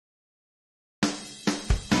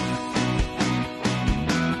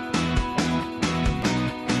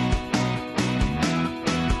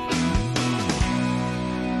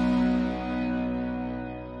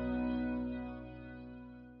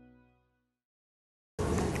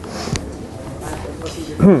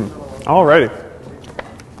Alrighty.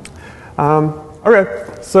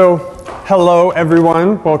 Okay, so hello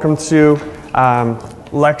everyone. Welcome to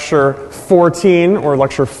lecture 14 or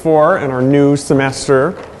lecture 4 in our new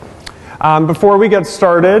semester. Before we get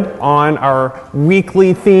started on our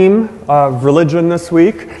weekly theme of religion this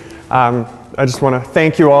week, I just want to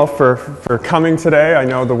thank you all for coming today. I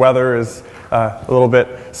know the weather is a little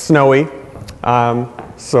bit snowy,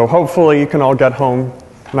 so hopefully you can all get home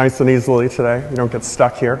nice and easily today. You don't get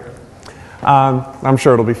stuck here. I'm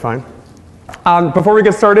sure it'll be fine. Before we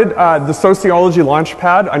get started, the Sociology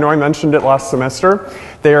Launchpad, I know I mentioned it last semester.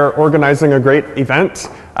 They're organizing a great event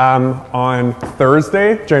on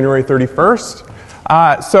Thursday, January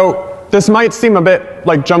 31st. So this might seem a bit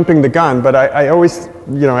like jumping the gun, but I always,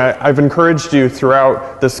 I've encouraged you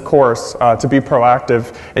throughout this course to be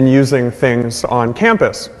proactive in using things on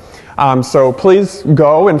campus. So please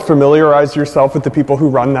go and familiarize yourself with the people who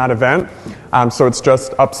run that event. So it's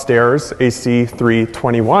just upstairs, AC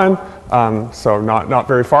 321, so not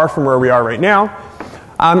very far from where we are right now.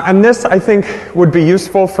 And this, I think, would be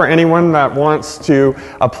useful for anyone that wants to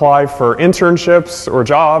apply for internships or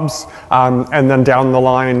jobs, and then down the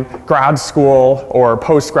line, grad school or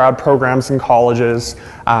post-grad programs in colleges.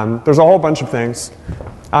 There's a whole bunch of things.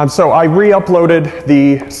 So I re-uploaded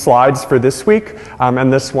the slides for this week,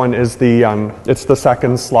 and this one is it's the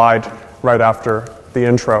second slide right after the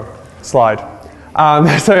intro slide.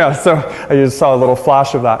 So I just saw a little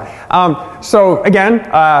flash of that. So again,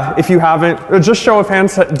 if you haven't, just show of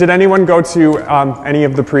hands, did anyone go to any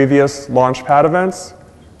of the previous Launchpad events?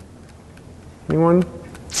 Anyone?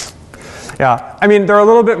 Yeah, I mean, they're a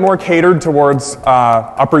little bit more catered towards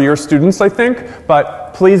upper year students, I think, but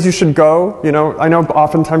please, you should go. I know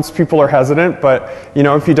oftentimes people are hesitant, but,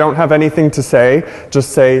 if you don't have anything to say, just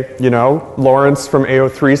say, Lawrence from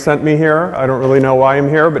SOCA03 sent me here. I don't really know why I'm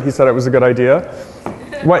here, but he said it was a good idea.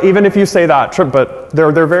 Even if you say that, but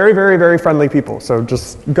they're very, very, very friendly people. So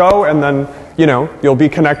just go, and then, you'll be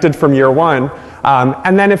connected from year one.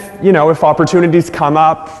 And then if opportunities come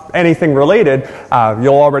up, anything related,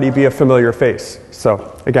 you'll already be a familiar face.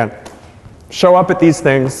 So again, show up at these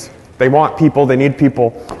things. They want people, they need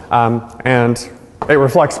people, and it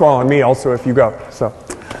reflects well on me also if you go. So,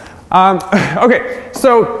 okay,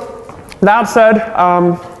 so that said,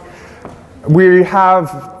 we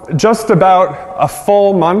have just about a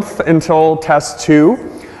full month until test 2.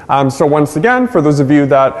 So once again, for those of you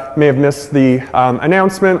that may have missed the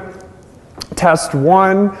announcement, test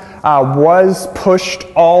 1 was pushed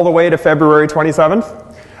all the way to February 27th.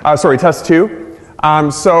 Sorry, test 2.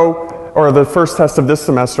 Or the first test of this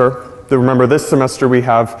semester. Remember, this semester we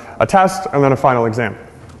have a test and then a final exam.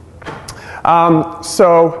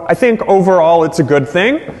 So I think overall it's a good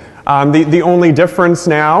thing. The only difference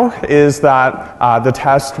now is that the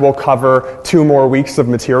test will cover 2 more weeks of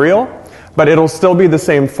material, but it'll still be the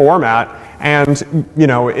same format. And,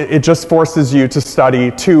 it just forces you to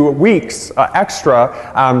study 2 weeks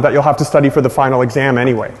extra that you'll have to study for the final exam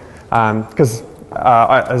anyway. Because,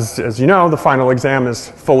 as you know, the final exam is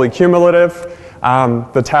fully cumulative.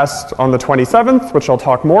 The test on the 27th, which I'll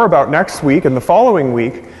talk more about next week and the following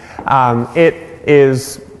week, it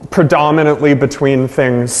is predominantly between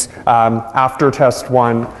things after test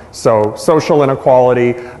 1, so social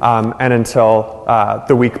inequality, and until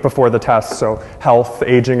the week before the test, so health,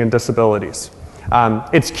 aging, and disabilities.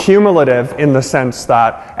 It's cumulative in the sense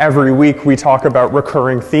that every week we talk about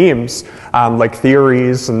recurring themes like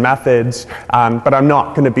theories and methods, but I'm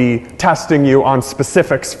not going to be testing you on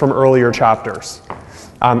specifics from earlier chapters.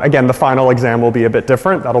 Again, the final exam will be a bit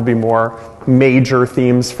different. That'll be more major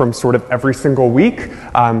themes from sort of every single week,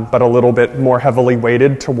 but a little bit more heavily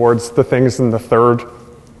weighted towards the things in the third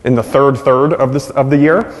third of the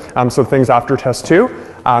year, so things after test 2.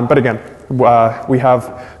 But again, we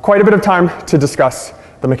have quite a bit of time to discuss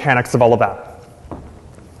the mechanics of all of that.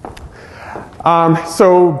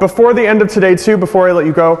 So before the end of today too, before I let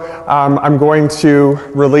you go, I'm going to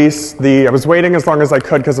release I was waiting as long as I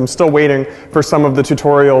could because I'm still waiting for some of the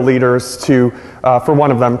tutorial leaders for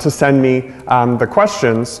one of them to send me the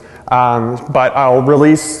questions. But I'll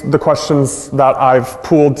release the questions that I've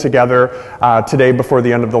pooled together today before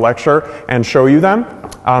the end of the lecture and show you them.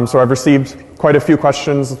 So I've received quite a few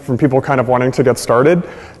questions from people kind of wanting to get started.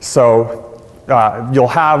 So you'll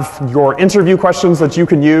have your interview questions that you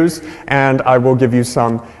can use, and I will give you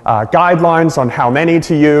some guidelines on how many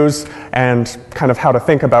to use and kind of how to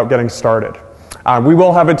think about getting started. We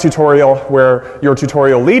will have a tutorial where your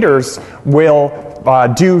tutorial leaders will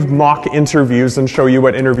do mock interviews and show you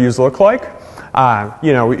what interviews look like.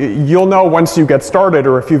 You'll know once you get started,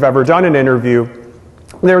 or if you've ever done an interview,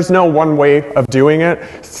 There's no one way of doing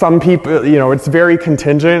it. Some people, it's very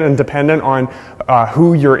contingent and dependent on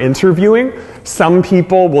who you're interviewing. Some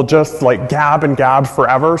people will just like gab and gab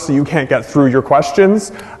forever, so you can't get through your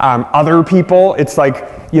questions. Other people, it's like,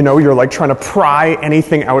 you're like trying to pry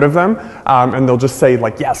anything out of them, and they'll just say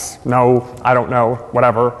like, yes, no, I don't know,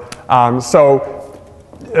 whatever.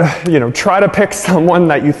 Try to pick someone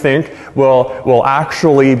that you think will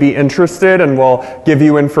actually be interested and will give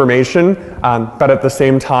you information, but at the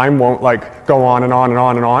same time won't like go on and on and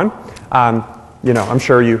on and on. I'm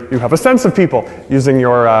sure you have a sense of people using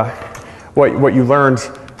your what you learned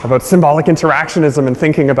about symbolic interactionism and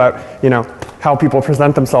thinking about how people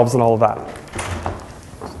present themselves and all of that.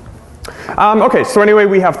 Okay, so anyway,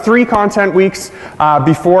 we have 3 content weeks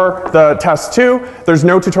before the test 2. There's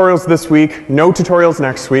no tutorials this week, no tutorials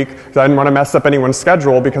next week, because I didn't want to mess up anyone's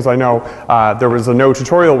schedule because I know there was a no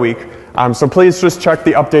tutorial week. So please just check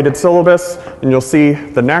the updated syllabus and you'll see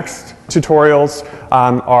the next tutorials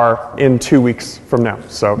are in 2 weeks from now.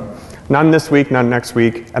 So none this week, none next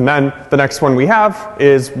week, and then the next one we have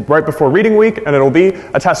is right before reading week, and it'll be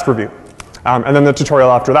a test review. And then the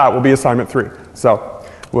tutorial after that will be assignment 3. So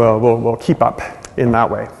we'll keep up in that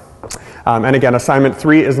way. And again, assignment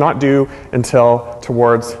 3 is not due until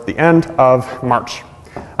towards the end of March.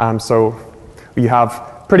 So you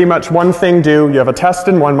have pretty much one thing due. You have a test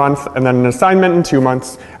in 1 month, and then an assignment in 2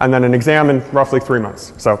 months, and then an exam in roughly 3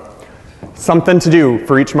 months. So something to do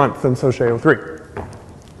for each month in Sociology 03.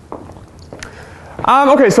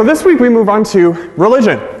 Okay, so this week we move on to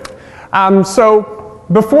religion. So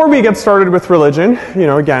before we get started with religion,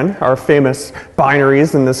 again, our famous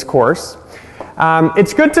binaries in this course,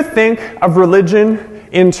 it's good to think of religion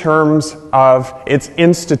in terms of its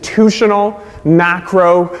institutional,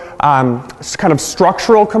 macro, kind of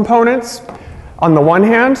structural components on the one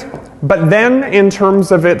hand, but then in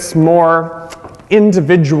terms of its more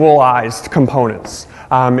individualized components,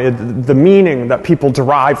 the meaning that people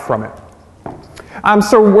derive from it.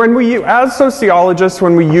 So as sociologists,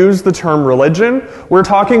 when we use the term religion, we're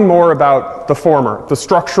talking more about the former, the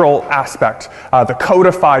structural aspect, the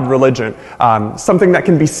codified religion, something that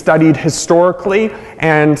can be studied historically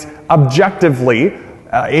and objectively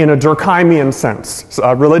in a Durkheimian sense.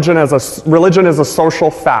 Religion is a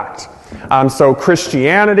social fact. So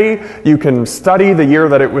Christianity, you can study the year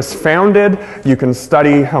that it was founded, you can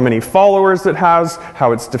study how many followers it has,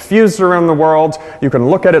 how it's diffused around the world, you can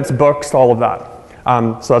look at its books, all of that.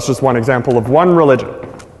 So that's just one example of one religion.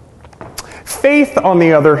 Faith, on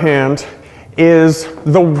the other hand, is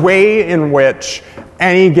the way in which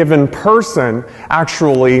any given person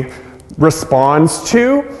actually responds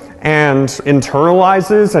to and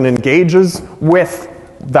internalizes and engages with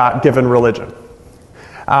that given religion.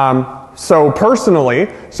 So personally,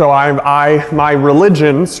 my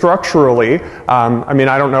religion structurally,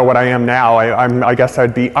 I don't know what I am now. I guess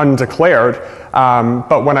I'd be undeclared.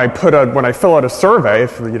 But when I fill out a survey,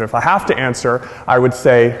 if I have to answer, I would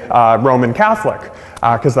say Roman Catholic,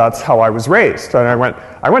 because that's how I was raised. And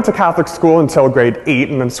I went to Catholic school until grade 8,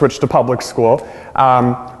 and then switched to public school.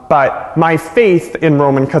 But my faith in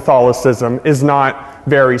Roman Catholicism is not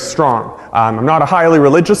very strong. I'm not a highly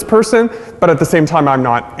religious person, but at the same time I'm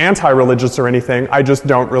not anti-religious or anything. I just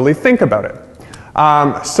don't really think about it.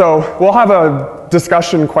 So we'll have a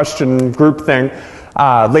discussion question group thing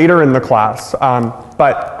later in the class.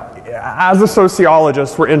 But as a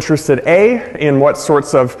sociologist, we're interested, A, in what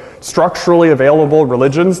sorts of structurally available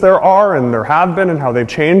religions there are and there have been and how they've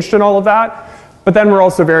changed and all of that. But then we're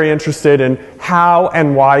also very interested in how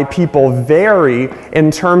and why people vary in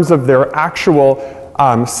terms of their actual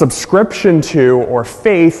subscription to or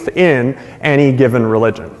faith in any given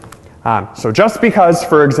religion. So just because,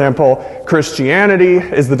 for example, Christianity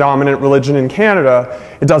is the dominant religion in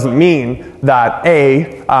Canada, it doesn't mean that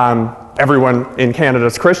A, everyone in Canada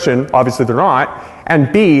is Christian, obviously they're not,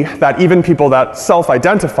 and B, that even people that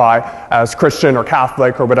self-identify as Christian or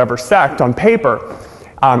Catholic or whatever sect on paper,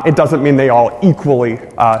 it doesn't mean they all equally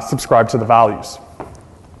subscribe to the values.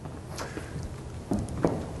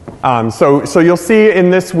 So you'll see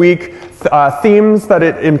in this week themes that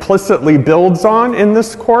it implicitly builds on in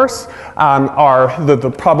this course are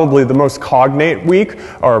probably the most cognate week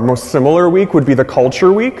or most similar week would be the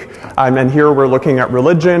culture week. And here we're looking at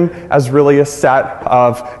religion as really a set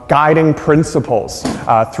of guiding principles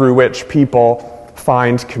through which people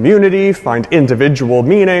find community, find individual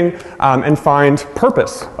meaning, and find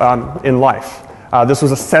purpose in life. This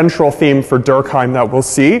was a central theme for Durkheim that we'll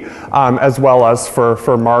see, as well as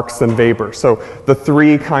for Marx and Weber. So the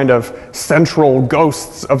 3 kind of central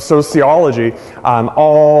ghosts of sociology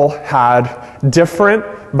all had different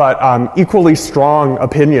but equally strong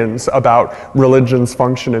opinions about religion's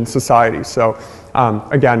function in society. So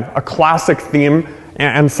again, a classic theme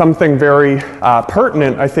and something very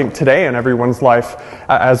pertinent, I think, today in everyone's life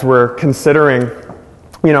as we're considering,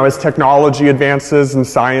 as technology advances and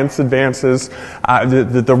science advances,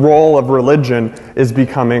 the role of religion is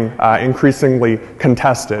becoming increasingly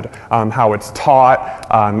contested. How it's taught,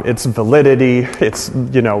 its validity, its,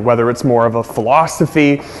 whether it's more of a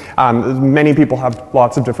philosophy. Many people have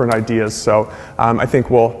lots of different ideas, so I think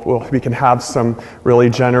we can have some really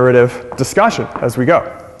generative discussion as we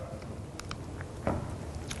go.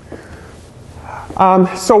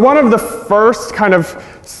 So one of the first kind of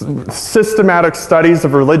systematic studies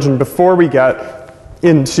of religion before we get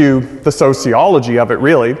into the sociology of it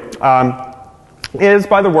really is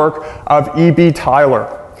by the work of E.B. Tylor.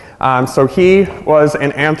 So he was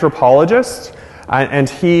an anthropologist and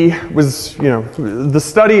he was,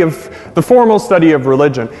 the formal study of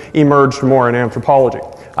religion emerged more in anthropology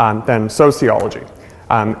than sociology.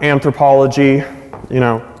 Anthropology,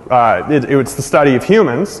 it's the study of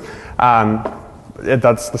humans.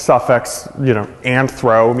 That's the suffix,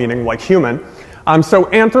 anthro, meaning like human.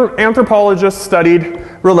 So anthropologists studied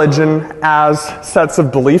religion as sets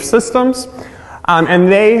of belief systems.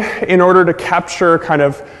 And they, in order to capture kind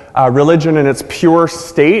of religion in its pure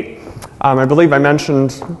state, I believe I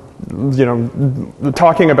mentioned,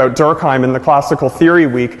 talking about Durkheim in the Classical Theory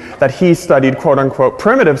Week, that he studied quote-unquote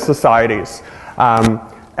primitive societies. He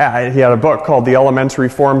had a book called The Elementary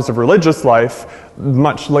Forms of Religious Life,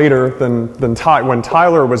 much later than when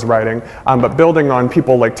Tylor was writing, but building on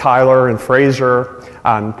people like Tylor and Fraser,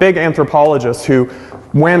 big anthropologists who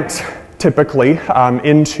went typically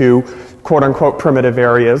into quote-unquote primitive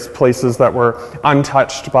areas, places that were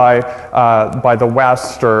untouched by the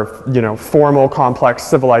West or formal complex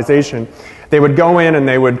civilization. They would go in and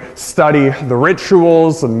they would study the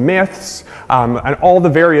rituals and myths and all the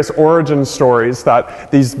various origin stories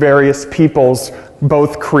that these various peoples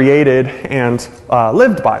both created and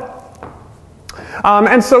lived by.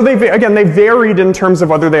 And so they varied in terms of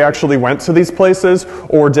whether they actually went to these places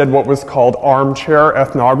or did what was called armchair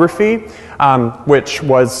ethnography, which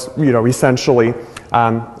was, essentially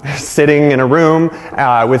sitting in a room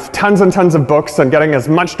with tons and tons of books and getting as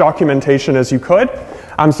much documentation as you could.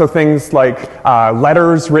 So things like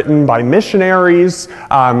letters written by missionaries,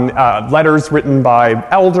 letters written by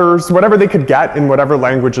elders, whatever they could get in whatever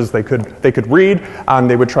languages they could read.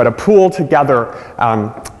 They would try to pool together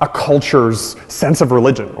a culture's sense of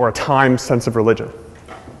religion or a time's sense of religion.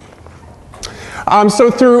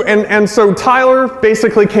 So Tylor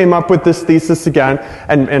basically came up with this thesis again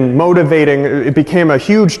and motivating, it became a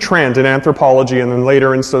huge trend in anthropology and then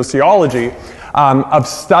later in sociology, of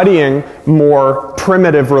studying more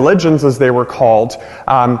primitive religions, as they were called.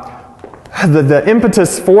 The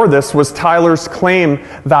impetus for this was Tylor's claim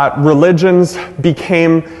that religions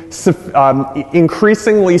became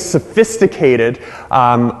increasingly sophisticated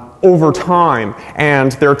over time,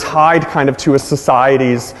 and they're tied kind of to a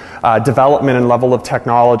society's development and level of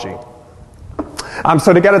technology.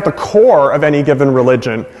 So to get at the core of any given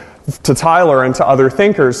religion, to Tylor and to other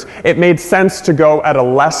thinkers, it made sense to go at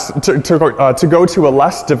to go to a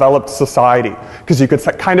less developed society, because you could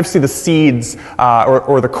kind of see the seeds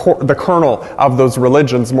or the kernel of those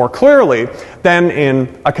religions more clearly than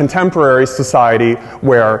in a contemporary society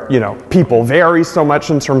where people vary so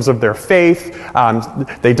much in terms of their faith.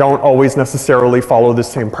 They don't always necessarily follow the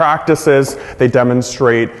same practices. They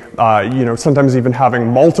demonstrate sometimes even having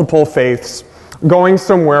multiple faiths. Going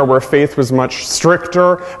somewhere where faith was much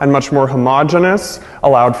stricter and much more homogeneous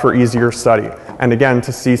allowed for easier study, and again,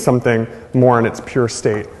 to see something more in its pure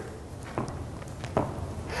state.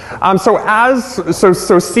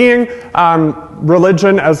 So seeing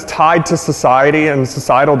religion as tied to society and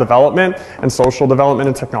societal development and social development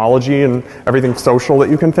and technology and everything social that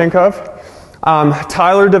you can think of,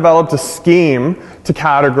 Tylor developed a scheme to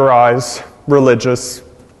categorize religious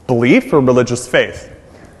belief or religious faith.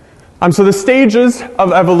 So the stages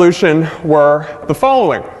of evolution were the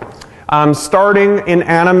following. Starting in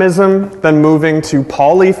animism, then moving to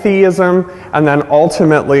polytheism, and then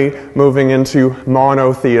ultimately moving into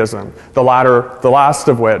monotheism. The last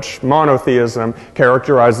of which, monotheism,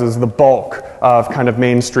 characterizes the bulk of kind of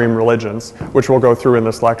mainstream religions, which we'll go through in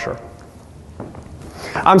this lecture.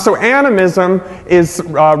 So animism is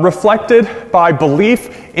reflected by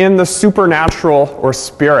belief in the supernatural or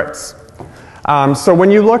spirits. So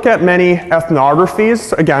when you look at many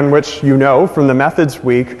ethnographies, again, which you know from the Methods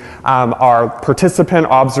Week, are participant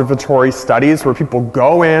observatory studies where people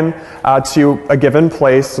go in to a given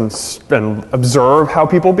place and observe how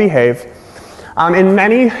people behave. In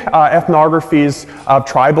many ethnographies of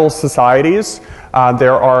tribal societies,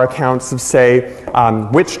 there are accounts of, say,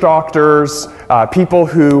 witch doctors, people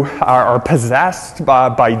who are possessed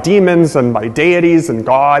by demons and by deities and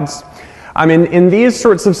gods. In these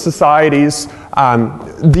sorts of societies,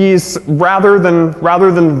 these rather than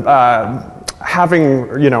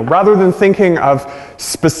thinking of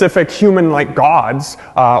specific human-like gods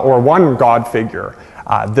or one god figure,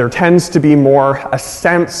 there tends to be more a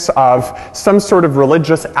sense of some sort of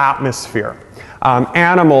religious atmosphere.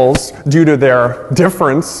 Animals, due to their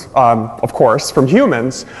difference, of course, from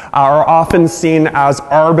humans, are often seen as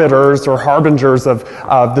arbiters or harbingers of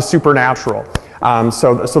the supernatural.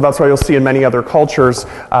 So that's why you'll see in many other cultures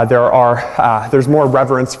there's more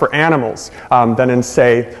reverence for animals than in,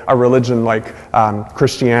 say, a religion like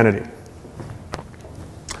Christianity.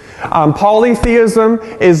 Polytheism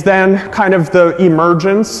is then kind of the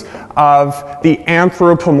emergence of the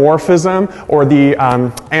anthropomorphism or the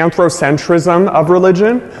anthrocentrism of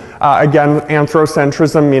religion. Again,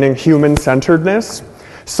 anthrocentrism meaning human-centeredness.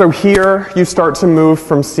 So here you start to move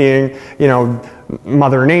from seeing,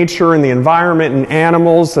 Mother Nature and the environment and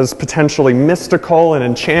animals as potentially mystical and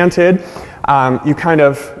enchanted. You kind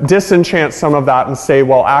of disenchant some of that and say,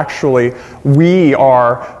 well, actually, we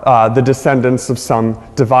are the descendants of some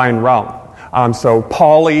divine realm. So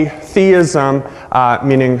polytheism,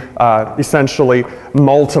 meaning essentially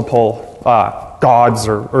multiple gods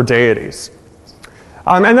or deities.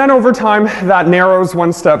 And then over time, that narrows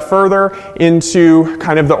one step further into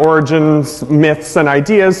kind of the origins, myths, and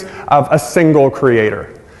ideas of a single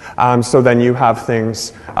creator. So then you have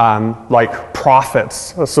things like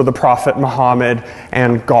prophets, so the prophet Muhammad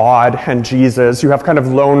and God and Jesus. You have kind of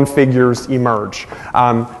lone figures emerge.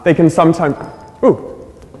 They can sometimes...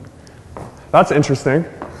 Ooh, that's interesting.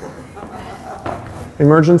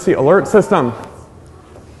 Emergency alert system.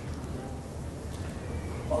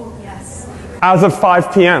 As of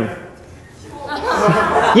 5 p.m.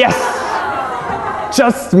 Yes!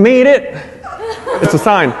 Just made it! It's a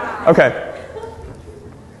sign. Okay.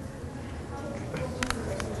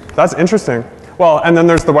 That's interesting. Well, and then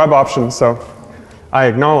there's the web option, so I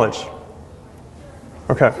acknowledge.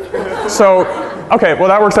 Okay. Okay, well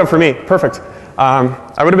that works out for me. Perfect.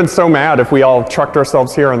 I would have been so mad if we all trucked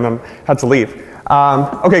ourselves here and then had to leave.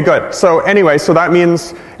 Okay, good. So anyway, so that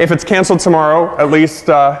means if it's canceled tomorrow, at least...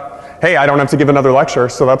 hey, I don't have to give another lecture,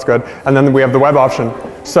 so that's good. And then we have the web option.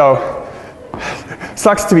 So,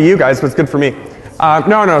 sucks to be you guys, but it's good for me.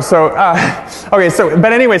 Okay,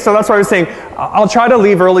 but anyway, so that's what I was saying. I'll try to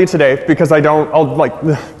leave early today because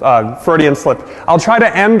Freudian slip. I'll try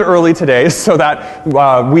to end early today so that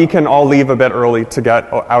we can all leave a bit early to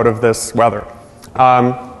get out of this weather.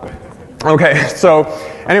 Okay, so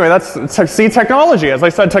anyway, see, technology. As I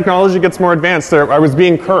said, technology gets more advanced. I was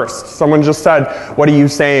being cursed. Someone just said, "What are you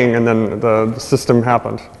saying?" And then the system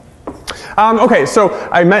happened. Okay, so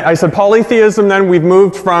I said polytheism. Then we've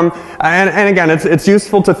moved from, and again, it's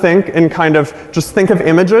useful to think in kind of just think of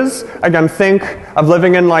images. Again, think of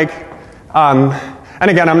living in like. And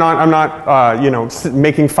again, I'm not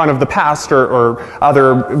making fun of the past or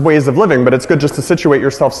other ways of living, but it's good just to situate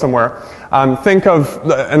yourself somewhere. Think of,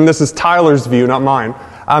 and this is Tyler's view, not mine.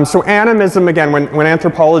 So animism, again, when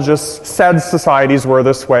anthropologists said societies were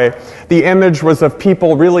this way, the image was of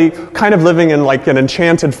people really kind of living in like an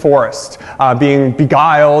enchanted forest, being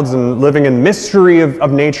beguiled and living in mystery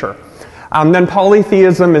of nature. Then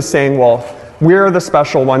polytheism is saying, well, we're the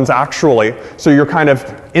special ones, actually. So you're kind of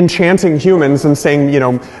enchanting humans and saying,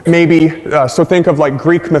 maybe, so think of like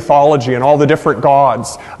Greek mythology and all the different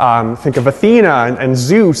gods. Think of Athena and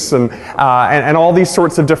Zeus and all these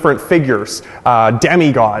sorts of different figures,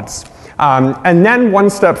 demigods. And then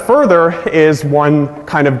one step further is one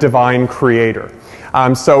kind of divine creator.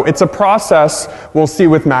 So it's a process we'll see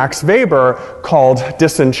with Max Weber called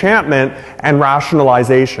disenchantment and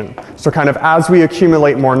rationalization. So kind of as we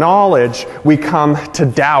accumulate more knowledge, we come to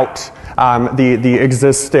doubt the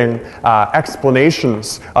existing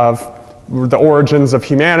explanations of the origins of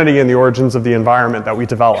humanity and the origins of the environment that we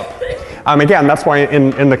develop. Again, that's why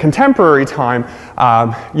in the contemporary time,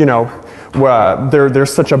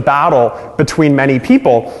 there's such a battle between many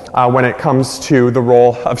people when it comes to the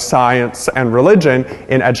role of science and religion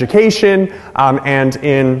in education and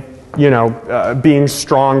in being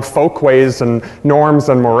strong folkways and norms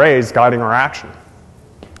and mores guiding our action.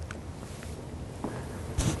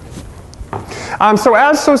 So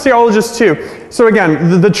as sociologists too, So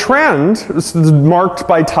again, the trend marked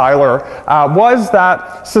by Tyler was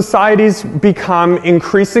that societies become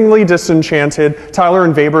increasingly disenchanted. Tyler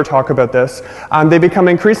and Weber talk about this. They become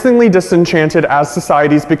increasingly disenchanted as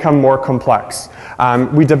societies become more complex.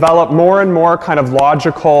 We develop more and more kind of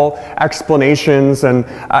logical explanations and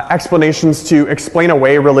explanations to explain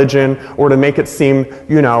away religion or to make it seem,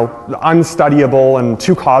 unstudyable and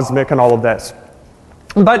too cosmic and all of this.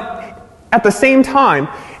 But at the same time,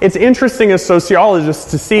 it's interesting as sociologists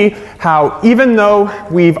to see how even though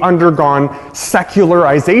we've undergone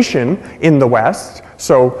secularization in the West,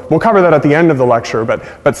 so we'll cover that at the end of the lecture,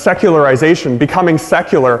 but secularization, becoming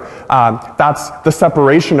secular, that's the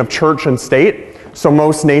separation of church and state. So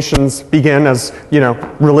most nations begin as,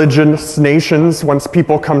 religious nations once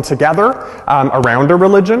people come together around a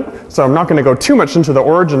religion. So I'm not going to go too much into the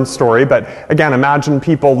origin story, but again, imagine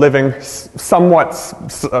people living somewhat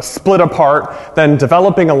split apart, then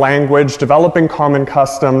developing a language, developing common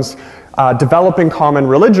customs, developing common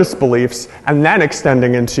religious beliefs, and then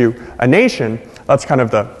extending into a nation. That's kind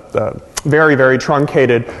of the very, very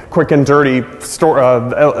truncated, quick and dirty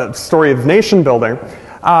story of nation building.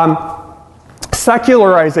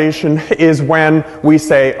 Secularization is when we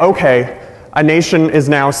say, okay, a nation is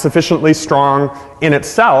now sufficiently strong in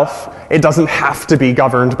itself, it doesn't have to be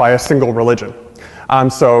governed by a single religion.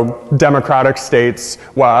 So democratic states,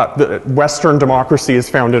 Western democracy is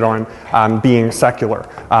founded on being secular,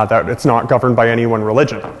 that it's not governed by any one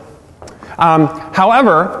religion.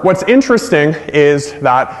 However, what's interesting is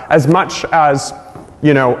that as much as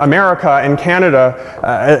America and Canada,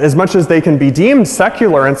 as much as they can be deemed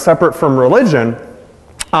secular and separate from religion,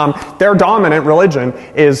 their dominant religion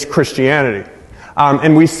is Christianity.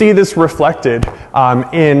 And we see this reflected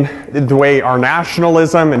in the way our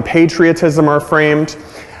nationalism and patriotism are framed.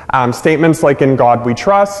 Statements like "In God We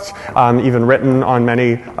Trust," even written on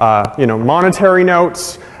many monetary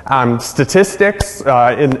notes. Statistics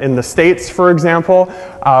in the States, for example,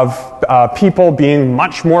 of people being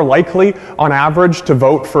much more likely, on average, to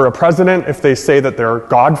vote for a president if they say that they're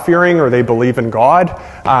God-fearing or they believe in God.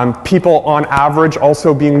 People, on average,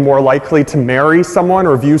 also being more likely to marry someone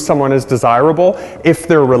or view someone as desirable if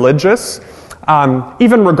they're religious.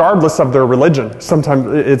 Even regardless of their religion. Sometimes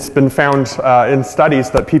it's been found in studies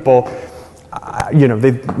that people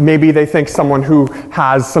maybe they think someone who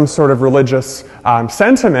has some sort of religious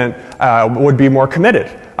sentiment would be more committed,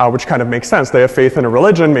 which kind of makes sense. They have faith in a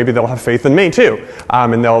religion, maybe they'll have faith in me too,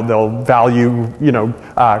 and they'll value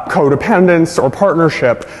codependence or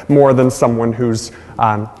partnership more than someone who's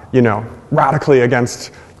radically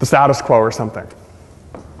against the status quo or something.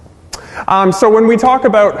 So when we talk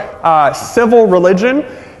about civil religion,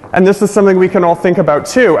 and this is something we can all think about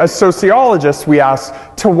too, as sociologists we ask,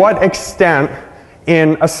 to what extent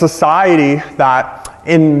in a society that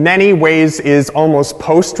in many ways is almost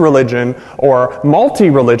post-religion or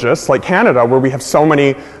multi-religious, like Canada, where we have so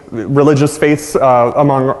many religious faiths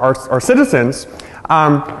among our citizens,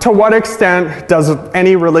 to what extent does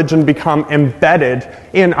any religion become embedded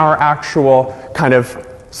in our actual kind of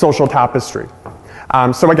social tapestry?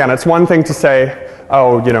 So again, it's one thing to say,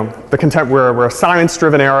 we're a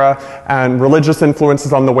science-driven era and religious influence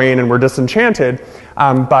is on the wane and we're disenchanted,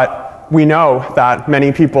 but we know that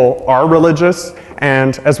many people are religious,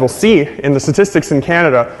 and as we'll see in the statistics in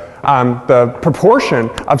Canada, the proportion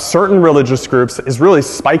of certain religious groups is really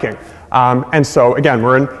spiking. And so again,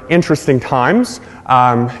 we're in interesting times.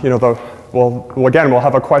 We'll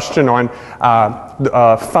have a question on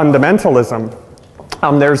fundamentalism.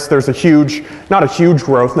 There's a huge, not a huge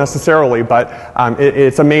growth necessarily, but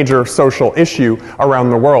it's a major social issue around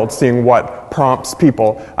the world, seeing what prompts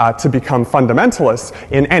people to become fundamentalists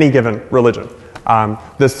in any given religion.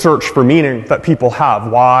 This search for meaning that people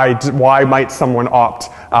have, why might someone opt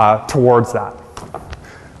towards that?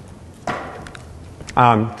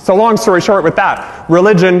 So long story short with that,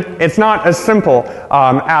 religion, it's not as simple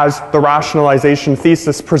as the rationalization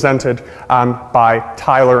thesis presented by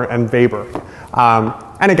Tyler and Weber.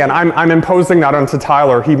 And again, I'm imposing that onto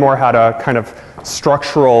Tyler. He more had a kind of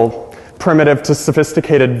structural, primitive to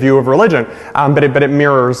sophisticated view of religion, but it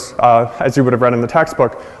mirrors, as you would have read in the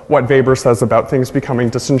textbook, what Weber says about things becoming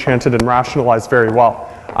disenchanted and rationalized very well.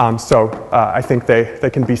 So I think they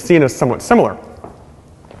can be seen as somewhat similar.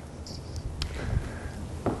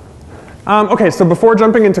 Okay, so before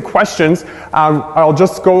jumping into questions, I'll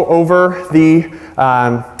just go over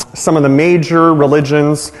some of the major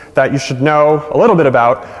religions that you should know a little bit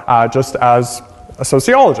about just as a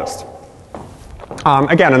sociologist.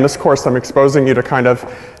 Again, in this course, I'm exposing you to kind of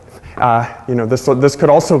This could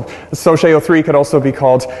also, Sociology could also be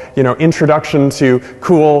called, introduction to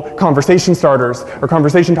cool conversation starters or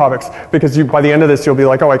conversation topics, because by the end of this you'll be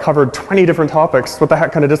like, oh, I covered 20 different topics. What the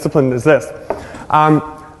heck kind of discipline is this?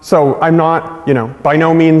 So I'm not, by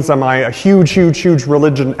no means am I a huge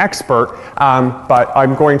religion expert, but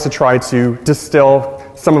I'm going to try to distill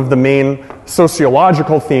some of the main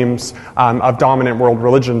sociological themes of dominant world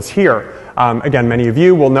religions here. Again, many of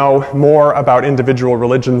you will know more about individual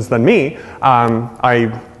religions than me.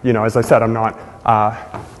 As I said, I'm not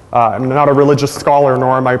a religious scholar,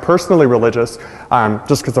 nor am I personally religious.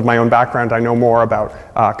 Just because of my own background, I know more about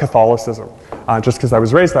Catholicism, just because I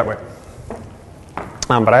was raised that way.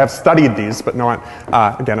 But I have studied these, but not,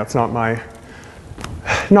 again, it's not my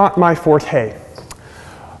forte.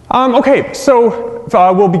 Okay, so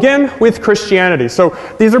we'll begin with Christianity. So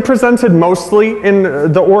these are presented mostly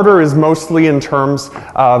the order is mostly in terms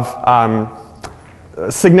of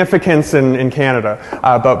significance in Canada,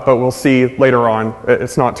 but we'll see later on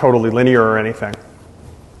it's not totally linear or anything.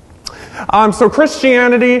 So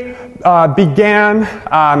Christianity began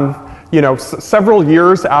several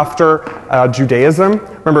years after Judaism.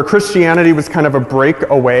 Remember, Christianity was kind of a break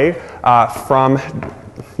away from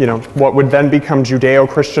what would then become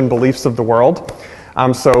Judeo-Christian beliefs of the world.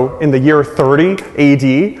 So in the year 30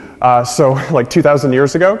 AD, so like 2,000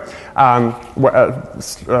 years ago,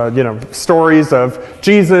 stories of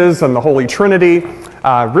Jesus and the Holy Trinity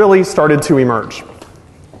really started to emerge.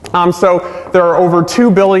 So there are over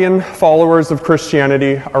 2 billion followers of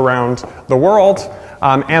Christianity around the world,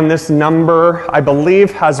 and this number, I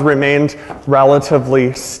believe, has remained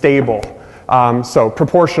relatively stable. So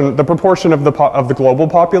the proportion of the global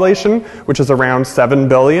population, which is around 7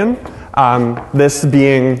 billion, this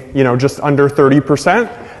being just under 30%,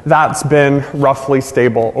 that's been roughly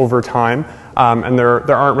stable over time, and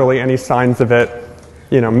there aren't really any signs of it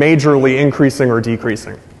majorly increasing or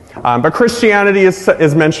decreasing. But Christianity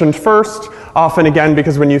is mentioned first, often again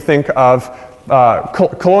because when you think of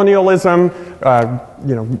colonialism,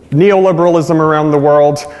 neoliberalism around the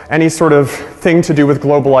world, any sort of thing to do with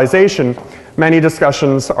globalization, many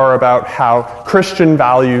discussions are about how Christian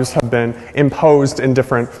values have been imposed in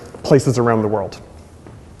different places around the world.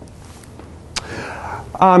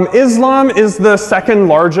 Islam is the second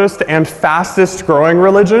largest and fastest growing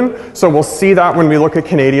religion, so we'll see that when we look at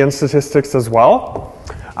Canadian statistics as well.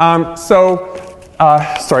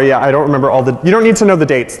 Sorry, I don't remember you don't need to know the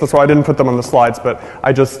dates, that's why I didn't put them on the slides, but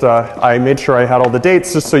I made sure I had all the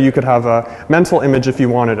dates just so you could have a mental image if you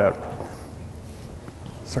wanted it.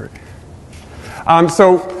 Sorry.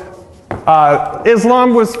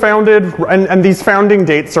 Islam was founded, and these founding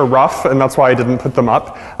dates are rough, and that's why I didn't put them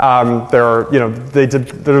up. There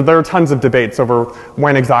are tons of debates over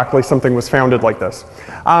when exactly something was founded like this.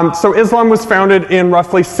 So Islam was founded in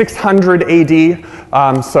roughly 600 AD,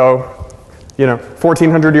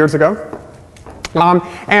 1,400 years ago,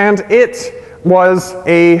 and it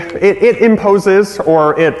imposes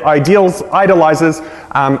or it idolizes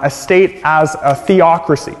a state as a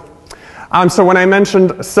theocracy. So when I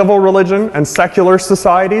mentioned civil religion and secular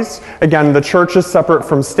societies, again, the church is separate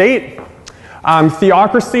from state.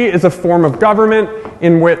 Theocracy is a form of government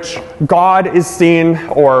in which God is seen,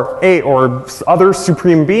 or other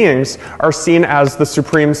supreme beings are seen as the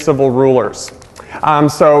supreme civil rulers.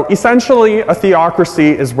 So essentially, a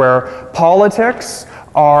theocracy is where politics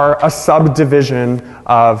are a subdivision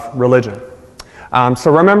of religion. So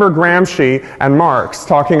remember Gramsci and Marx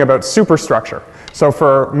talking about superstructure. So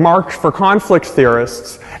for conflict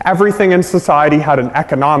theorists, everything in society had an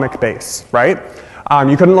economic base, right?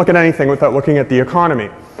 You couldn't look at anything without looking at the economy.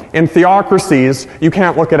 In theocracies, you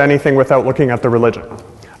can't look at anything without looking at the religion.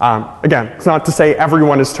 Again, it's not to say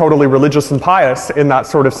everyone is totally religious and pious in that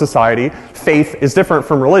sort of society. Faith is different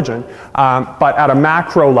from religion. But at a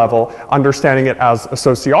macro level, understanding it as a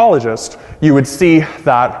sociologist, you would see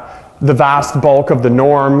that the vast bulk of the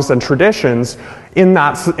norms and traditions in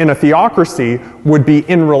a theocracy would be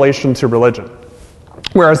in relation to religion.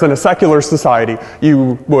 Whereas in a secular society,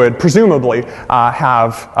 you would presumably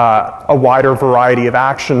have a wider variety of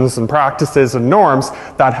actions and practices and norms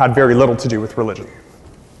that had very little to do with religion.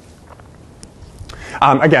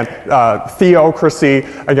 Again, theocracy,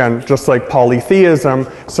 again, just like polytheism,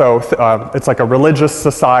 so it's like a religious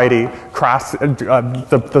society.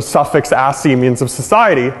 The suffix "asi" means of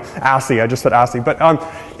society. Asi, I just said "asi," but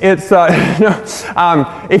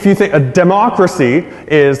if you think a democracy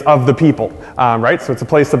is of the people, right? So it's a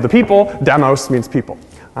place of the people. Demos means people.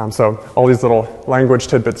 So all these little language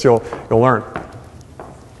tidbits you'll learn.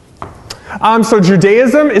 So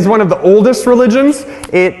Judaism is one of the oldest religions.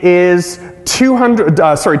 It is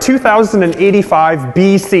 2085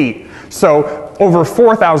 BC, so over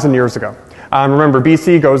 4,000 years ago. Remember,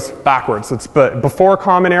 BC goes backwards. It's before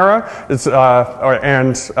Common Era,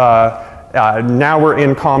 now we're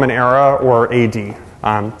in Common Era, or AD.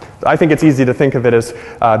 I think it's easy to think of it as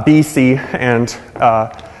BC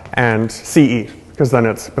and CE, because then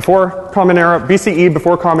it's before Common Era, BCE,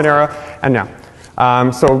 before Common Era, and now.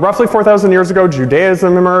 So roughly 4,000 years ago,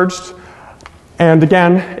 Judaism emerged, and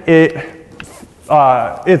again,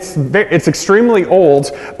 it's extremely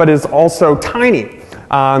old, but is also tiny.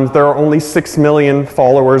 There are only 6 million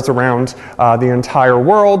followers around the entire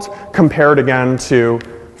world, compared again to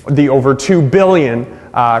the over 2 billion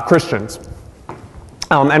Christians.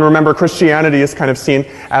 And remember, Christianity is kind of seen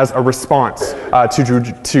as a response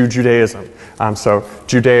to Judaism. So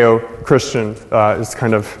Judeo-Christian is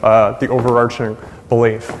kind of the overarching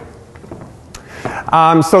belief.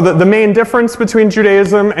 So the main difference between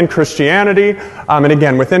Judaism and Christianity, and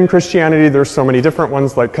again, within Christianity there's so many different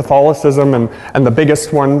ones like Catholicism and the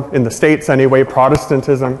biggest one in the States anyway,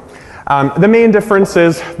 Protestantism. The main difference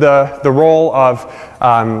is the role of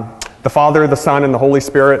the Father, the Son, and the Holy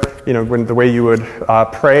Spirit, the way you would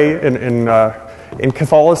pray in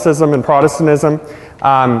Catholicism and Protestantism.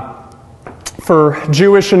 For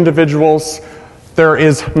Jewish individuals, there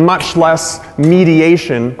is much less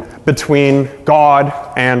mediation between God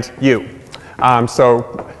and you.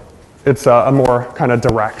 So it's a more kind of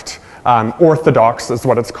direct, orthodox is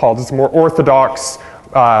what it's called. It's a more orthodox,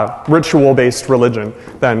 ritual-based religion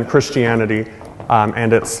than Christianity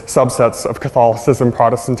and its subsets of Catholicism,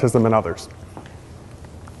 Protestantism, and others.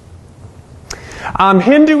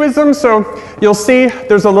 Hinduism, so you'll see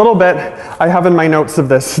there's a little bit, I have in my notes of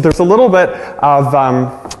this, there's a little bit of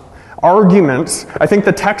argument. I think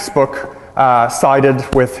the textbook sided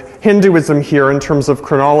with Hinduism here in terms of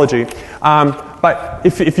chronology. But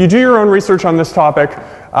if you do your own research on this topic,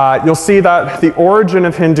 you'll see that the origin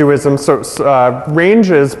of Hinduism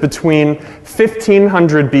ranges between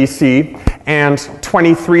 1500 BC and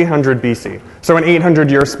 2300 BC, so an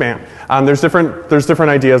 800-year span. There's different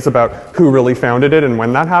ideas about who really founded it and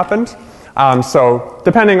when that happened. So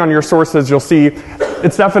depending on your sources, you'll see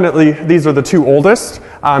it's definitely, these are the two oldest.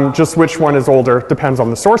 Just which one is older depends on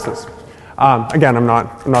the sources. Again, I'm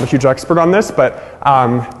not a huge expert on this, but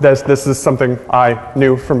this is something I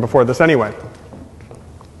knew from before this anyway.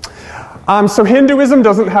 So Hinduism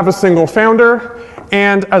doesn't have a single founder,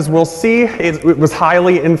 and as we'll see, it was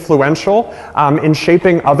highly influential in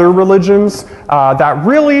shaping other religions that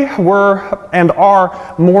really were and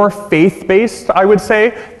are more faith-based, I would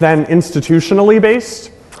say, than institutionally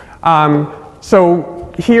based.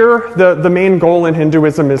 So here, the main goal in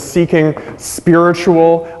Hinduism is seeking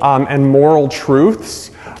spiritual and moral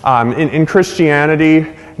truths. In Christianity,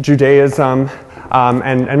 Judaism,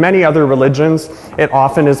 and many other religions, it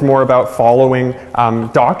often is more about following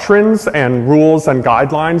doctrines and rules and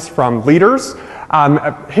guidelines from leaders.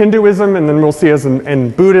 Hinduism, and then we'll see as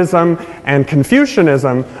in Buddhism and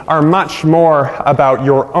Confucianism, are much more about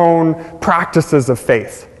your own practices of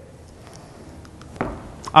faith.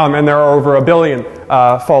 And there are over 1 billion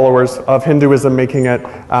followers of Hinduism, making it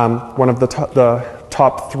one of the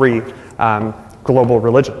top 3 global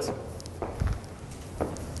religions.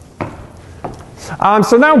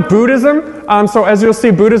 So now Buddhism. So as you'll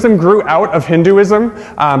see, Buddhism grew out of Hinduism.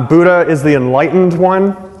 Buddha is the enlightened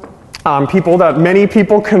one. Many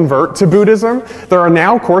people convert to Buddhism. There are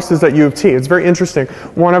now courses at U of T. It's very interesting.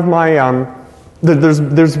 One of my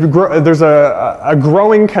there's a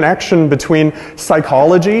growing connection between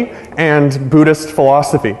psychology and Buddhist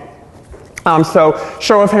philosophy. So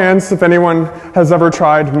show of hands if anyone has ever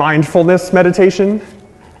tried mindfulness meditation.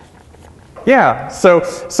 Yeah,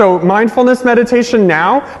 so mindfulness meditation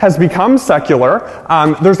now has become secular.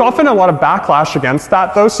 There's often a lot of backlash against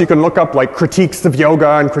that though, so you can look up like critiques of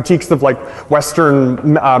yoga and critiques of like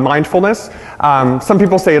Western mindfulness. Some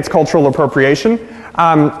people say it's cultural appropriation,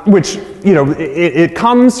 which, it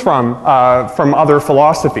comes from other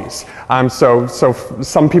philosophies. So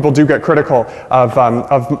some people do get critical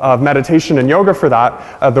of meditation and yoga for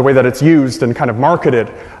that, the way that it's used and kind of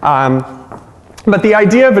marketed. But the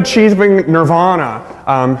idea of achieving nirvana,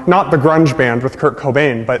 not the grunge band with Kurt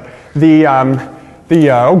Cobain, but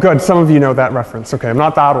oh good, some of you know that reference. Okay, I'm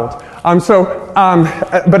not that old.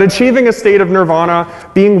 But achieving a state of nirvana,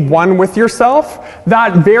 being one with yourself,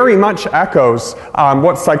 that very much echoes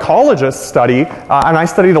what psychologists study, and I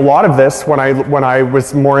studied a lot of this when I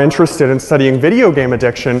was more interested in studying video game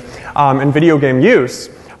addiction and video game use.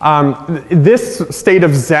 This state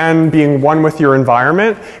of Zen, being one with your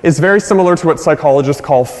environment, is very similar to what psychologists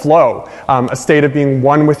call flow, a state of being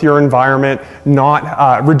one with your environment,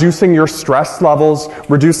 not reducing your stress levels,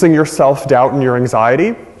 reducing your self-doubt and your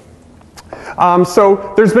anxiety.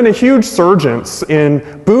 So there's been a huge surgence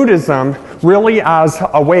in Buddhism really as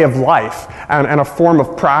a way of life and a form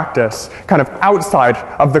of practice, kind of outside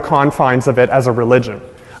of the confines of it as a religion.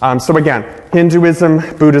 So again,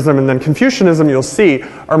 Hinduism, Buddhism, and then Confucianism, you'll see,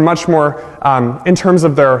 are much more, in terms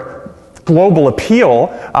of their global appeal,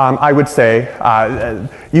 I would say,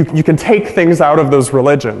 you can take things out of those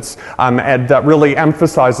religions, and that really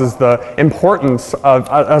emphasizes the importance of,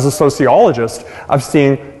 as a sociologist, of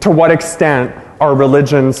seeing to what extent are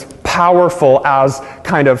religions powerful as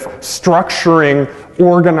kind of structuring,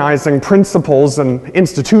 organizing principles and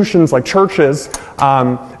institutions like churches,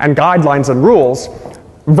 and guidelines and rules,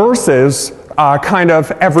 versus kind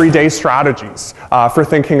of everyday strategies for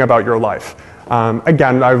thinking about your life.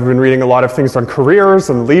 Again, I've been reading a lot of things on careers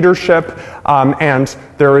and leadership, and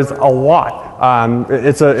there is a lot.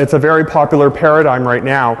 It's a very popular paradigm right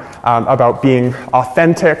now about being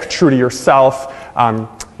authentic, true to yourself,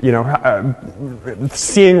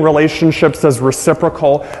 seeing relationships as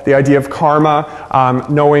reciprocal, the idea of karma,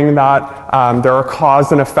 knowing that there are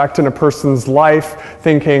cause and effect in a person's life,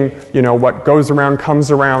 thinking, what goes around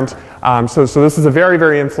comes around. So this is a very,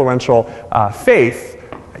 very influential faith,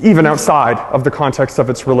 even outside of the context of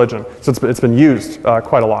its religion. So it's been used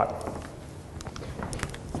quite a lot.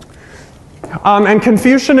 And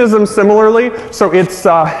Confucianism similarly, so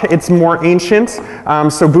it's more ancient.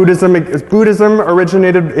 So Buddhism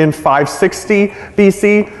originated in 560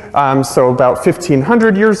 BC, so about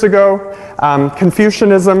 1500 years ago.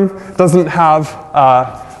 Confucianism doesn't have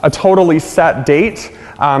a totally set date,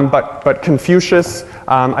 but Confucius,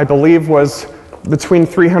 I believe, was between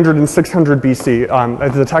 300 and 600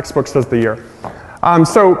 BC. The textbook says the year.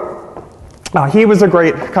 He was a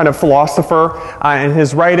great kind of philosopher. In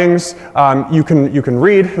his writings, you can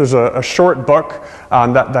read. There's a short book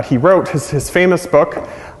that he wrote, his famous book,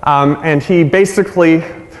 and he basically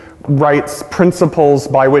writes principles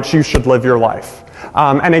by which you should live your life.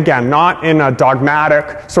 And again, not in a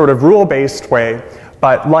dogmatic, sort of rule-based way,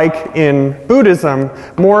 but like in Buddhism,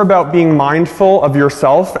 more about being mindful of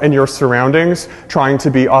yourself and your surroundings, trying to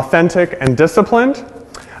be authentic and disciplined.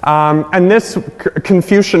 And this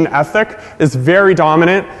Confucian ethic is very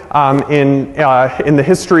dominant in the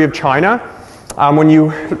history of China.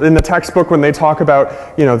 In the textbook, when they talk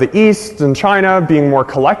about the East and China being more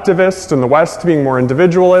collectivist and the West being more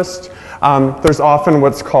individualist, there's often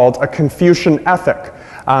what's called a Confucian ethic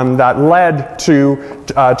that led to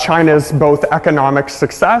China's both economic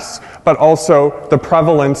success, but also the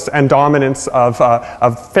prevalence and dominance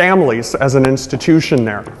of families as an institution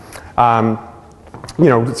there.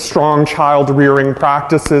 Strong child rearing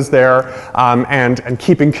practices there, and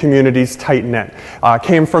keeping communities tight-knit.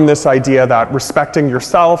 Came from this idea that respecting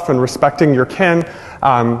yourself and respecting your kin,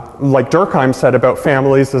 like Durkheim said about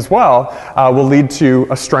families as well, will lead to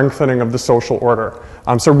a strengthening of the social order.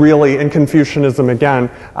 So really, in Confucianism, again,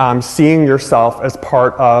 seeing yourself as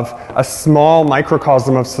part of a small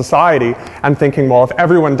microcosm of society and thinking, well, if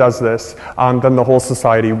everyone does this, then the whole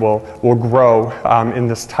society will grow in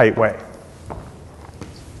this tight way.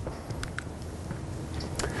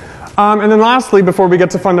 And then lastly, before we get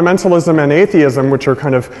to fundamentalism and atheism, which are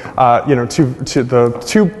kind of the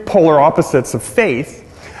two polar opposites of faith,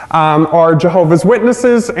 are Jehovah's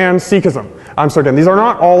Witnesses and Sikhism. So again, these are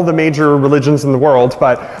not all the major religions in the world,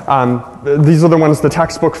 but these are the ones the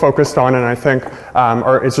textbook focused on, and I think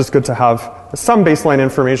it's just good to have some baseline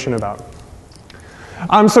information about.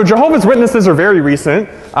 So Jehovah's Witnesses are very recent,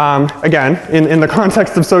 again, in the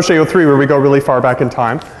context of Sociology 3, where we go really far back in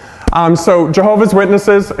time. So Jehovah's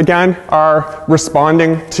Witnesses, again, are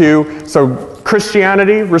responding to, so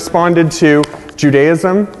Christianity responded to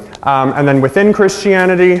Judaism, and then within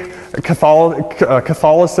Christianity,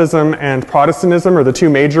 Catholicism and Protestantism are the two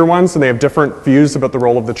major ones, and they have different views about the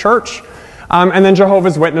role of the church. And then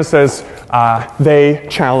Jehovah's Witnesses, they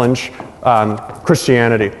challenge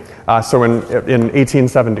Christianity, so in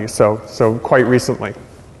 1870, so quite recently.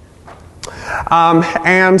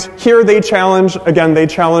 And here they challenge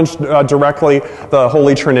directly the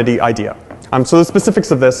Holy Trinity idea. So the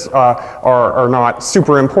specifics of this are not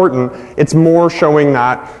super important. It's more showing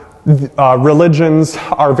that religions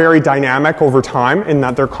are very dynamic over time in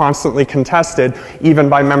that they're constantly contested even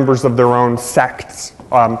by members of their own sects,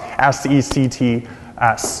 S-E-C-T-S,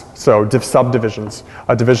 so subdivisions.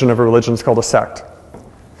 A division of a religion is called a sect.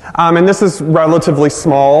 And this is relatively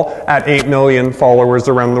small at 8 million followers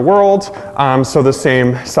around the world, so the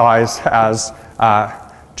same size as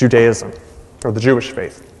Judaism, or the Jewish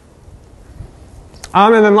faith.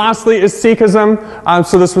 And then lastly is Sikhism.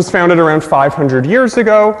 So this was founded around 500 years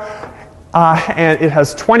ago, and it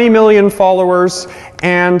has 20 million followers,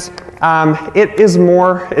 and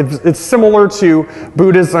it's similar to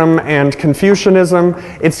Buddhism and Confucianism.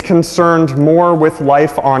 It's concerned more with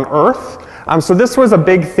life on Earth. So this was a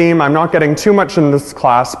big theme. I'm not getting too much in this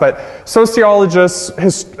class, but sociologists,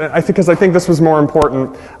 I think this was more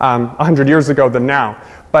important 100 years ago than now.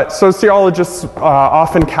 But sociologists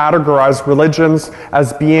often categorize religions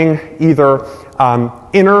as being either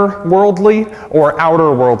inner worldly or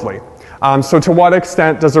outer worldly. So to what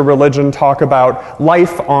extent does a religion talk about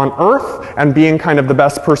life on Earth and being kind of the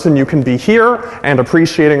best person you can be here and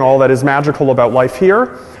appreciating all that is magical about life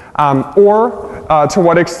here? Or to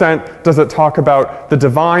what extent does it talk about the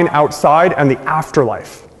divine outside and the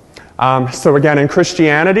afterlife? So again, in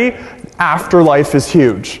Christianity, afterlife is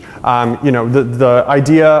huge. The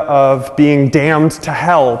idea of being damned to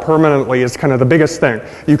hell permanently is kind of the biggest thing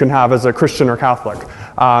you can have as a Christian or Catholic.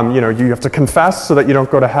 You have to confess so that you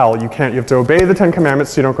don't go to hell. You have to obey the Ten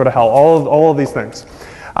Commandments so you don't go to hell. All of these things.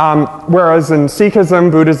 Whereas in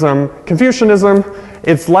Sikhism, Buddhism, Confucianism,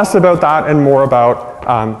 it's less about that and more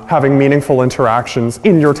about having meaningful interactions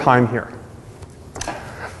in your time here.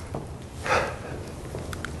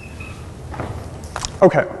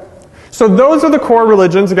 Okay, so those are the core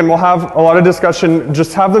religions. Again, we'll have a lot of discussion.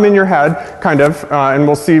 Just have them in your head, kind of, and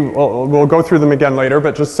we'll go through them again later.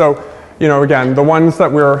 But just so, again, the ones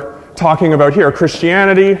that we're talking about here: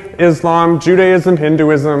 Christianity, Islam, Judaism,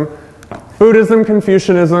 Hinduism, Buddhism,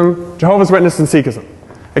 Confucianism, Jehovah's Witness, and Sikhism.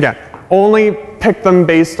 Again, only pick them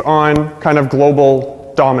based on kind of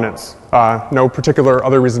global dominance. No particular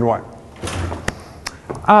other reason why.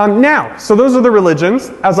 Now, so those are the religions.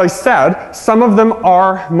 As I said, some of them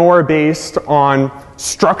are more based on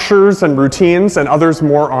structures and routines, and others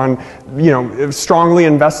more on, strongly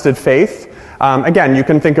invested faith. Again, you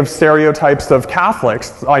can think of stereotypes of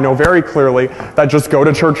Catholics, I know very clearly, that just go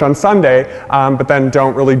to church on Sunday, but then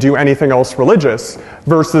don't really do anything else religious,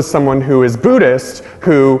 versus someone who is Buddhist,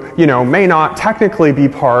 who, may not technically be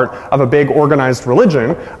part of a big organized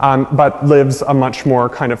religion, but lives a much more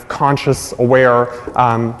kind of conscious, aware,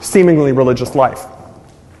 seemingly religious life.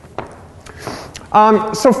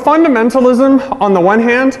 So fundamentalism on the one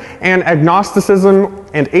hand, and agnosticism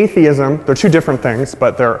and atheism, they're two different things,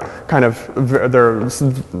 but they're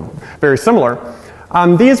very similar.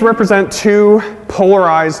 These represent two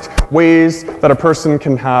polarized ways that a person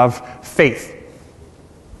can have faith.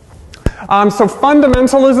 So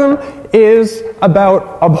fundamentalism is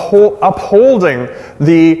about upholding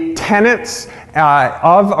the tenets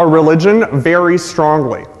of a religion very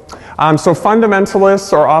strongly. So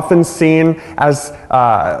fundamentalists are often seen as,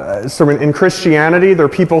 so in Christianity, they're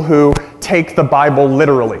people who take the Bible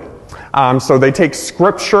literally. So they take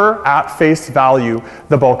scripture at face value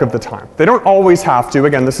the bulk of the time. They don't always have to.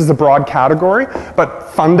 Again, this is a broad category, but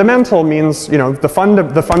fundamental means,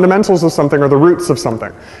 the fundamentals of something or the roots of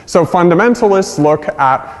something. So fundamentalists look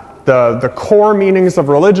at the core meanings of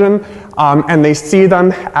religion, and they see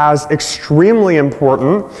them as extremely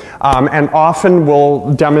important, and often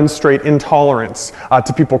will demonstrate intolerance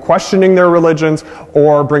to people questioning their religions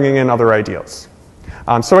or bringing in other ideas.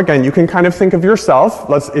 So again, you can kind of think of yourself,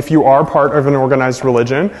 if you are part of an organized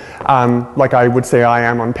religion, like I would say I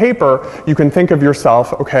am on paper, you can think of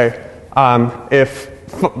yourself, okay, if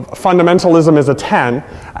fundamentalism is a 10,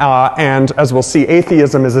 and as we'll see,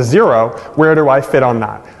 atheism is a 0, where do I fit on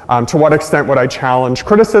that? To what extent would I challenge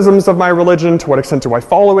criticisms of my religion? To what extent do I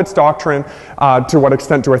follow its doctrine? To what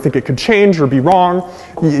extent do I think it could change or be wrong?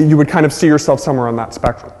 You would kind of see yourself somewhere on that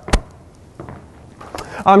spectrum.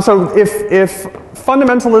 So if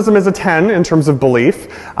fundamentalism is a 10 in terms of belief,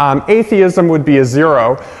 atheism would be a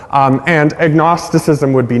 0, and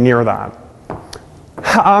agnosticism would be near that.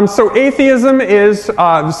 So atheism is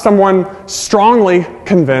someone strongly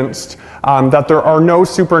convinced that there are no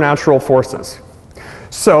supernatural forces.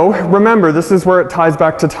 So remember, this is where it ties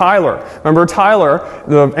back to Tyler. Remember, Tyler,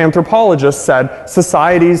 the anthropologist, said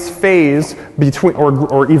societies phase between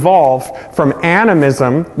or evolve from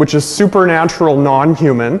animism, which is supernatural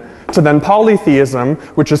non-human, to then polytheism,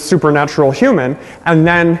 which is supernatural human, and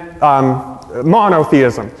then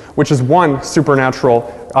monotheism, which is one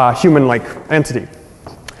supernatural human-like entity.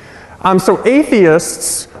 So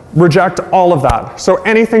atheists reject all of that. So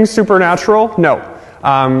anything supernatural, no.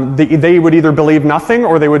 They would either believe nothing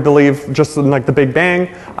or they would believe just in like the Big Bang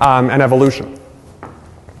and evolution.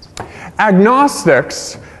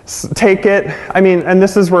 Agnostics take it, and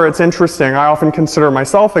this is where it's interesting. I often consider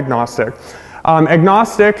myself agnostic.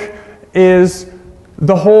 Agnostic is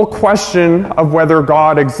the whole question of whether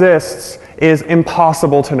God exists is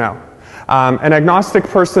impossible to know. An agnostic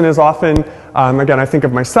person is often, again, I think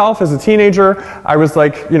of myself as a teenager, I was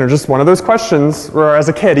like, just one of those questions, or as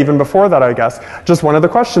a kid, even before that, I guess, just one of the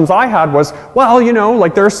questions I had was, well,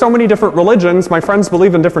 like there are so many different religions, my friends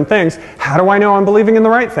believe in different things, how do I know I'm believing in the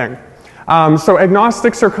right thing? So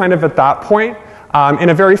agnostics are kind of at that point. In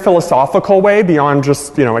a very philosophical way, beyond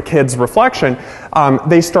just a kid's reflection,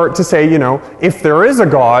 they start to say, if there is a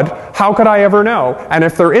God, how could I ever know? And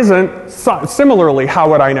if there isn't, similarly,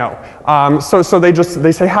 how would I know? So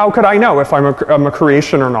they say, how could I know if I'm a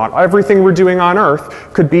creation or not? Everything we're doing on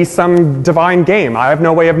Earth could be some divine game. I have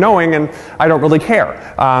no way of knowing, and I don't really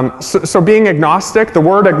care. So being agnostic, the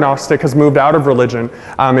word agnostic has moved out of religion.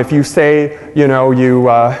 If you say,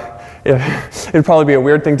 it'd probably be a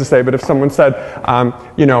weird thing to say, but if someone said,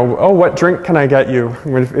 oh, what drink can I get you?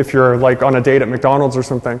 If you're like on a date at McDonald's or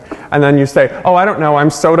something, and then you say, oh, I don't know, I'm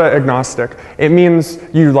soda agnostic. It means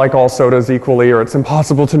you like all sodas equally, or it's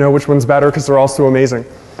impossible to know which one's better because they're all so amazing.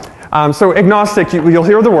 So agnostic, you'll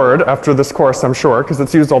hear the word after this course, I'm sure, because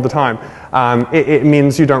it's used all the time. It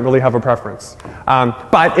means you don't really have a preference.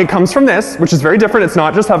 But it comes from this, which is very different. It's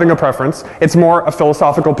not just having a preference. It's more a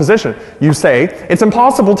philosophical position. You say, it's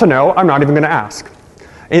impossible to know, I'm not even going to ask.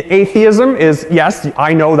 Atheism is, yes,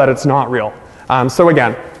 I know that it's not real. So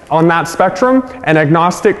again, on that spectrum, an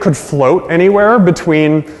agnostic could float anywhere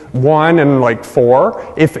between 1 and like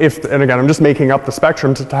 4. And again, I'm just making up the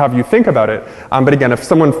spectrum to have you think about it. But again, if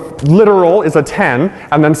someone literal is a 10,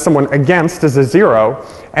 and then someone against is a 0,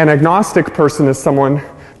 an agnostic person is someone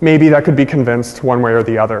maybe that could be convinced one way or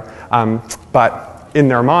the other. But in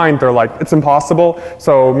their mind, they're like, it's impossible,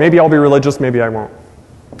 so maybe I'll be religious, maybe I won't.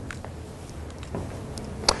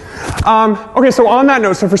 Okay, so on that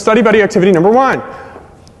note, so for study buddy activity number 1.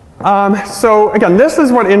 So again, this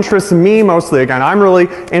is what interests me mostly. Again, I'm really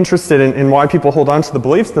interested in why people hold on to the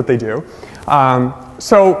beliefs that they do.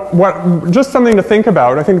 Just something to think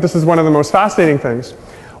about. I think this is one of the most fascinating things.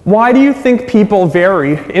 Why do you think people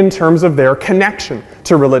vary in terms of their connection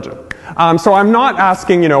to religion? So I'm not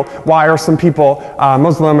asking, why are some people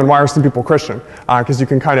Muslim and why are some people Christian? Because you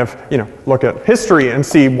can kind of, look at history and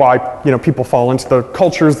see why, people fall into the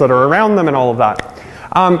cultures that are around them and all of that.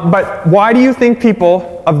 But why do you think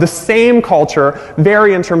people of the same culture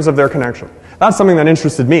vary in terms of their connection? That's something that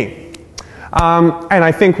interested me. And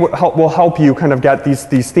I think will help you kind of get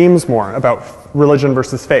these themes more about religion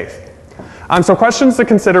versus faith. So questions to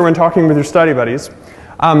consider when talking with your study buddies.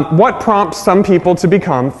 What prompts some people to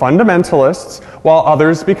become fundamentalists while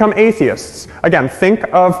others become atheists? Again, think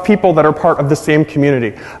of people that are part of the same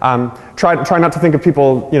community. Try not to think of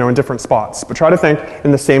people, in different spots, but try to think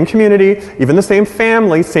in the same community, even the same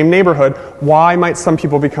family, same neighborhood, why might some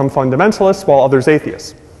people become fundamentalists while others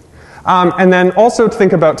atheists? And then also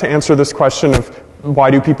to answer this question of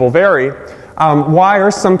why do people vary, why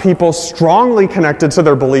are some people strongly connected to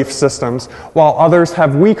their belief systems while others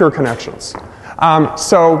have weaker connections?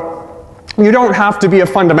 So you don't have to be a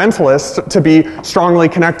fundamentalist to be strongly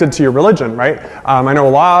connected to your religion, right? I know a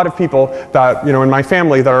lot of people that, in my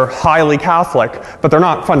family that are highly Catholic, but they're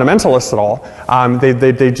not fundamentalists at all.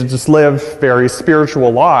 They just live very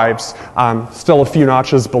spiritual lives, still a few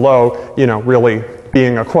notches below, really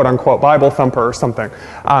being a quote-unquote Bible thumper or something.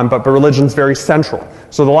 But religion's very central.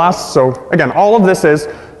 So again, all of this is,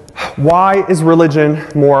 why is religion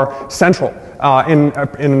more central in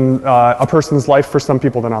a person's life for some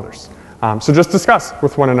people than others? So just discuss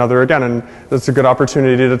with one another again, and it's a good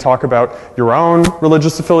opportunity to talk about your own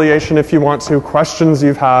religious affiliation if you want to, questions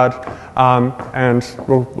you've had, and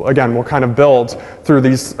we'll kind of build through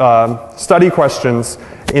these study questions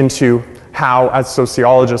into how, as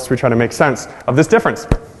sociologists, we try to make sense of this difference.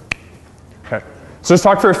 Okay, so just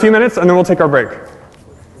talk for a few minutes and then we'll take our break.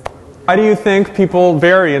 Why do you think people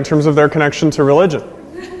vary in terms of their connection to religion?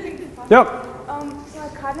 Yep. So I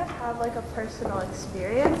kind of have like a personal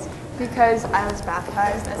experience because I was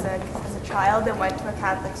baptized as a child and went to a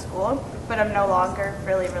Catholic school, but I'm no longer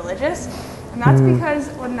really religious. And that's because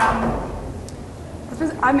when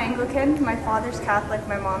I'm Anglican, my father's Catholic,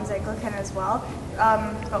 my mom's Anglican as well,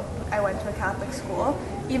 but I went to a Catholic school.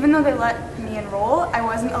 Even though they let me enroll, I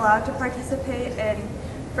wasn't allowed to participate in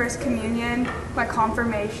First Communion, my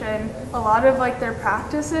confirmation, a lot of like their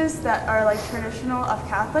practices that are like traditional of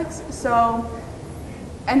Catholics. So,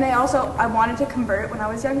 and they also, I wanted to convert when I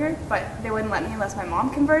was younger, but they wouldn't let me unless my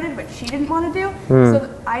mom converted, which she didn't want to do. So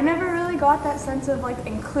I never really got that sense of like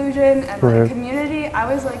inclusion and like community.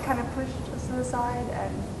 I was like kind of pushed just to the side,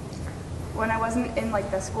 and when I wasn't in like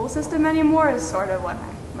the school system anymore is sort of when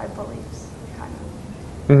my beliefs kind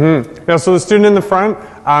of. Yeah, so the student in the front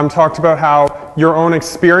talked about how your own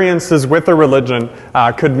experiences with a religion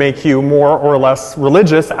could make you more or less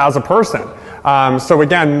religious as a person. So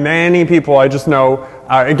again, many people I just know,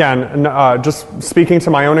 just speaking to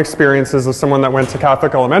my own experiences as someone that went to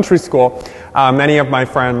Catholic elementary school, many of my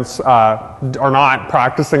friends are not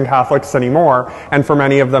practicing Catholics anymore, and for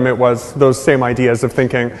many of them it was those same ideas of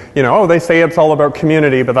thinking, oh, they say it's all about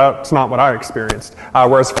community, but that's not what I experienced.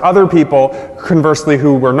 Whereas for other people, conversely,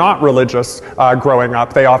 who were not religious growing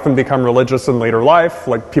up, they often become religious in later life,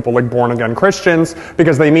 like people like born-again Christians,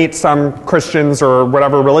 because they meet some Christians or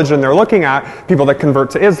whatever religion they're looking at, people that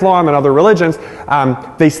convert to Islam and other religions,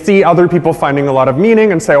 they see other people finding a lot of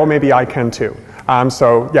meaning and say, oh, maybe I can too.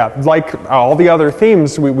 So yeah, like all the other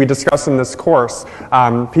themes we discuss in this course,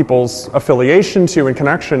 people's affiliation to and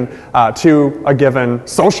connection to a given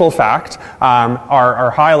social fact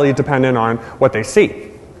are highly dependent on what they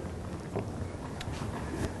see.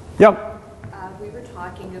 Yep. We were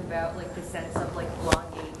talking about like the sense of like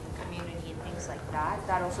belonging, community, and things like that.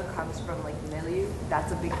 That also comes from like milieu.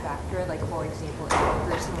 That's a big factor. Like for example, if a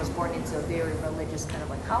person was born into a very religious kind of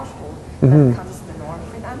like household, that becomes the norm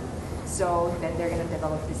for them. So then they're going to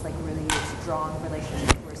develop this like really strong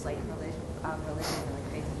relationship towards like religion and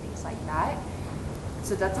like faith and things like that.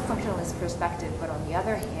 So that's a functionalist perspective. But on the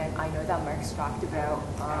other hand, I know that Marx talked about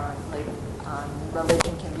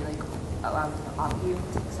religion can be like opium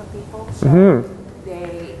to some people. So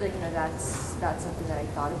they like that's something that I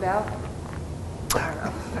thought about.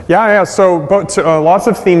 Yeah, so lots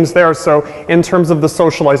of themes there. So in terms of the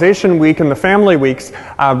socialization week and the family weeks,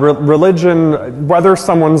 religion, whether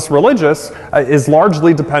someone's religious, is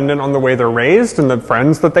largely dependent on the way they're raised and the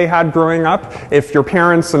friends that they had growing up. If your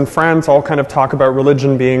parents and friends all kind of talk about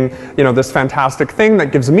religion being, this fantastic thing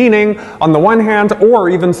that gives meaning on the one hand, or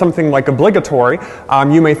even something like obligatory,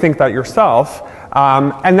 you may think that yourself.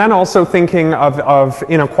 And then also thinking of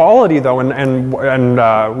inequality, though, and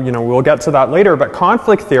we'll get to that later, but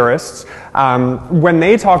conflict theorists, when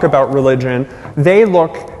they talk about religion, they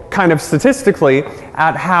look kind of statistically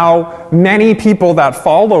at how many people that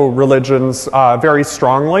follow religions very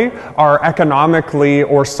strongly are economically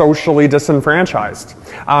or socially disenfranchised.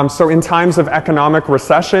 So in times of economic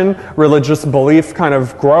recession, religious belief kind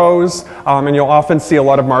of grows, and you'll often see a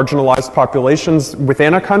lot of marginalized populations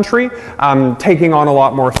within a country taking on a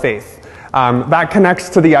lot more faith. That connects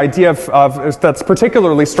to the idea of that's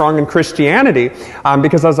particularly strong in Christianity,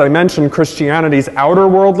 because as I mentioned, Christianity's outer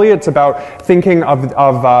worldly. It's about thinking of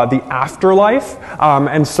the afterlife,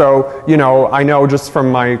 and so I know just from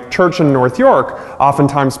my church in North York,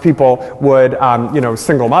 oftentimes people would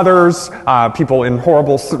single mothers, people in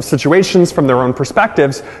horrible situations from their own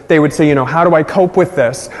perspectives, they would say, how do I cope with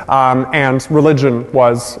this? And religion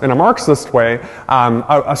was, in a Marxist way,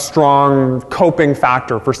 a strong coping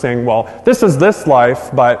factor for saying, well, this is this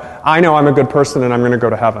life, but I know I'm a good person and I'm going to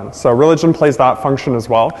go to heaven. So religion plays that function as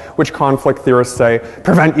well, which conflict theorists say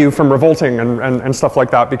prevent you from revolting and stuff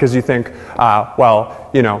like that, because you think,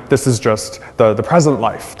 this is just the present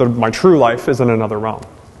life. My true life is in another realm.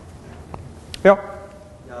 Yeah?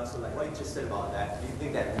 Yeah, so like what you just said about that, do you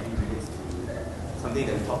think that really relates to something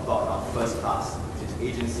that we talked about in our first class, which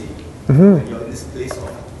is agency? When you're in this place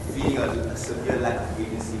of feeling a severe lack of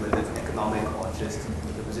agency, whether it's economic or just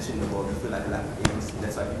your position in the world, you feel like a lack of agency.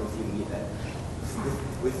 That's why people feel need that.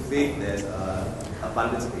 With faith, there's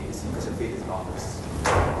abundance of agency because your faith is boundless.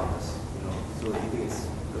 So do you think it's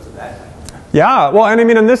because of that? Yeah, well,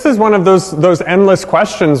 and this is one of those endless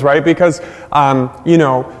questions, right? Because,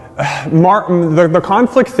 the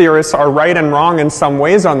conflict theorists are right and wrong in some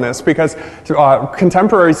ways on this, because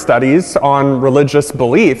contemporary studies on religious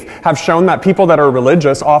belief have shown that people that are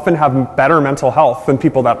religious often have better mental health than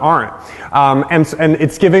people that aren't. And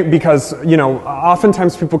it's giving, because,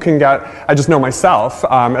 oftentimes people can get, I just know myself,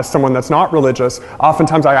 as someone that's not religious,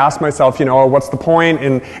 oftentimes I ask myself, what's the point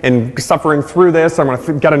in suffering through this? I want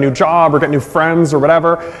to get a new job or get new friends or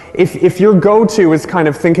whatever. If your go-to is kind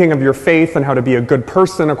of thinking of your faith and how to be a good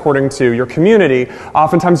person according to your community,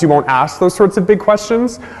 oftentimes you won't ask those sorts of big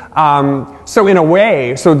questions. So in a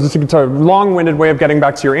way, it's a long-winded way of getting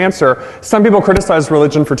back to your answer, some people criticize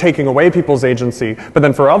religion for taking away people's agency, but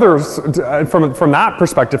then for others, from that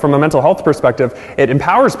perspective, from a mental health perspective, it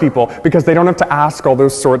empowers people because they don't have to ask all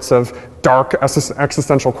those sorts of dark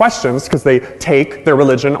existential questions because they take their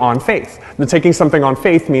religion on faith. And taking something on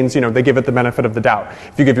faith means, they give it the benefit of the doubt.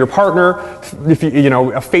 If you give your partner,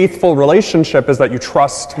 a faithful relationship is that you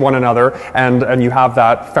trust one another, and you have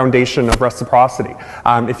that foundation of reciprocity.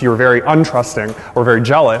 If you're very untrusting or very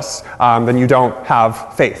jealous, then you don't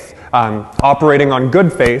have faith. Operating on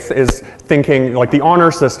good faith is thinking like the honor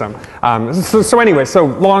system. So anyway, so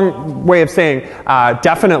long way of saying,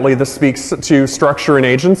 definitely this speaks to structure and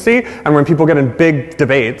agency. And when people get in big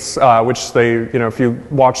debates, which they, if you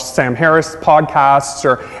watch Sam Harris podcasts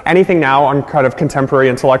or anything now on kind of contemporary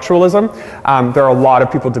intellectualism, there are a lot of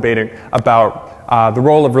people debating about the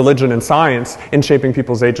role of religion and science in shaping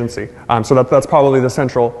people's agency. So that's probably the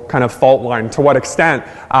central kind of fault line. To what extent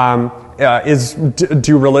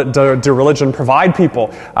do religion provide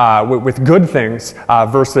people with good things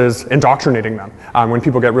versus indoctrinating them? When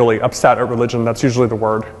people get really upset at religion, that's usually the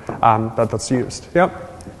word that's used. Yep.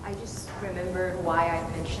 I just remembered why I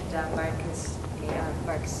mentioned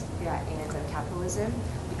Marx and capitalism,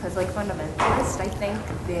 because like fundamentalists, I think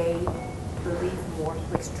they believe more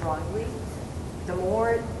like strongly. The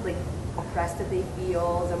more like oppressed that they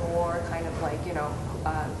feel, the more kind of like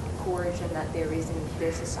coercion that there is in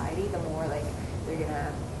their society, the more like they're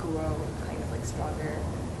gonna grow kind of like stronger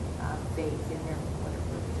faith in their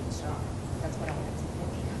religion. So that's what I wanted to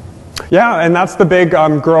think. Yeah, and that's the big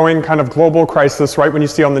growing kind of global crisis, right? When you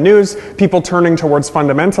see on the news, people turning towards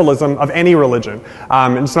fundamentalism of any religion.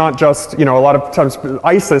 And it's not just, a lot of times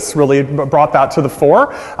ISIS really brought that to the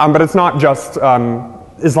fore, but it's not just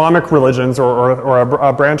Islamic religions or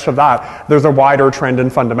a branch of that. There's a wider trend in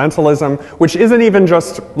fundamentalism, which isn't even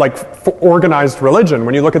just like organized religion.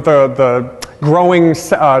 When you look at the growing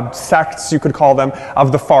sects, you could call them,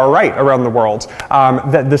 of the far right around the world,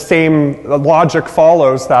 that the same logic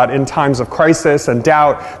follows, that in times of crisis and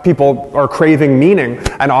doubt, people are craving meaning,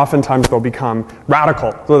 and oftentimes they'll become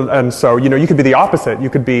radical. And so, you could be the opposite.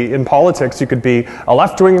 You could be in politics, you could be a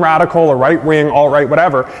left-wing radical, a right-wing, alt-right,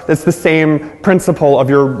 whatever. It's the same principle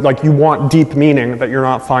of you want deep meaning that you're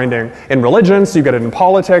not finding in religion, so you get it in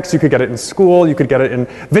politics, you could get it in school, you could get it in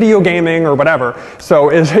video gaming or whatever. So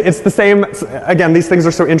it's the same. Again, these things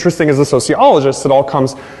are so interesting as a sociologist. It all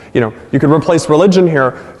comes, you could replace religion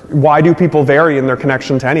here. Why do people vary in their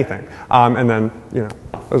connection to anything? And then,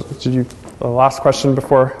 the last question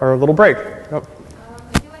before our little break. Yep. I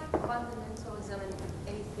feel like fundamentalism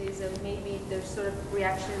and atheism, maybe they're sort of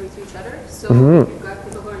reactionary to each other. So you've got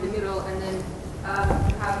people who are in the middle, and then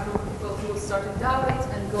you have people who start to doubt it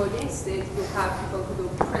and go against it. You have people who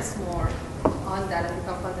press more on that and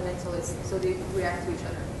become fundamentalists, so they react to each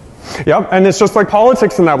other. Yep, and it's just like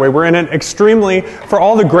politics in that way. We're in an extremely, for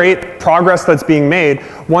all the great progress that's being made,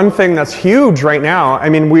 one thing that's huge right now, I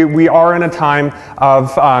mean, we are in a time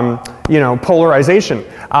of, polarization.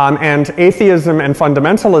 And atheism and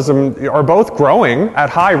fundamentalism are both growing at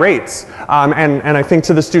high rates. And I think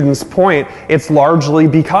to the student's point, it's largely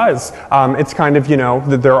because it's kind of,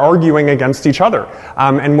 that they're arguing against each other.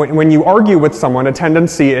 And when you argue with someone, a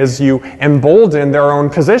tendency is you embolden their own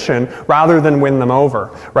position rather than win them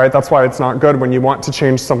over, right? That's why it's not good when you want to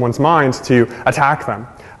change someone's mind to attack them.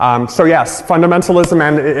 So yes, fundamentalism,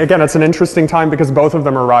 and again, it's an interesting time because both of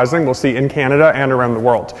them are rising. We'll see in Canada and around the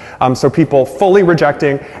world. So people fully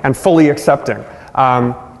rejecting and fully accepting,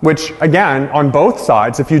 which again, on both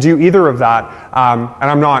sides, if you do either of that, and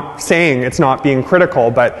I'm not saying it's not being critical,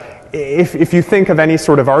 but if you think of any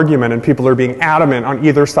sort of argument and people are being adamant on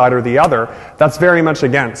either side or the other, that's very much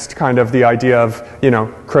against kind of the idea of,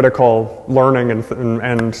 critical learning and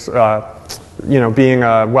being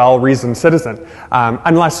a well-reasoned citizen,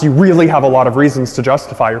 unless you really have a lot of reasons to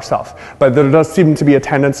justify yourself. But there does seem to be a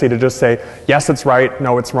tendency to just say, yes, it's right,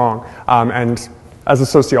 no, it's wrong. And as a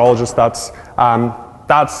sociologist, that's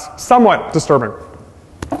somewhat disturbing.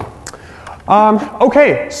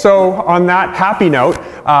 Okay, so on that happy note,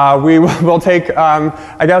 we will take,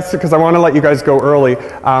 I guess because I want to let you guys go early,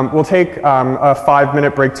 we'll take a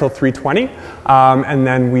 5-minute break till 3:20, and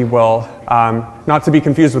then we will, not to be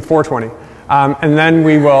confused with 4:20, and then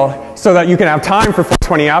we will, so that you can have time for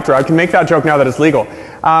 4:20 after. I can make that joke now that it's legal.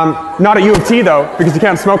 Not at U of T though, because you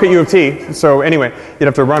can't smoke at U of T, so anyway, you'd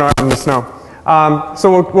have to run around in the snow.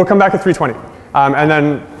 So we'll come back at 3:20. And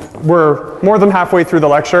then we're more than halfway through the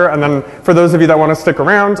lecture, and then for those of you that want to stick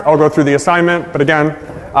around, I'll go through the assignment, but again,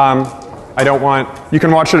 I don't want, you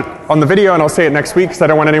can watch it on the video and I'll say it next week because I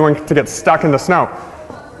don't want anyone to get stuck in the snow.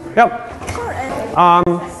 Yep.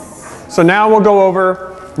 So now we'll go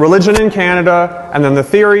over religion in Canada, and then the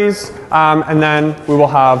theories, and then we will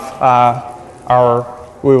have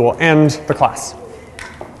we will end the class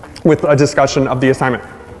with a discussion of the assignment.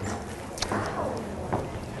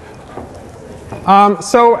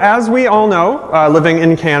 So as we all know, living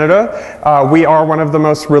in Canada, we are one of the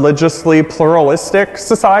most religiously pluralistic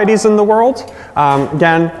societies in the world.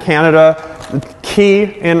 Again, Canada key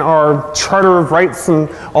in our Charter of Rights and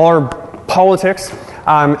all our politics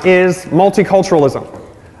is multiculturalism.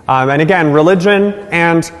 And again, religion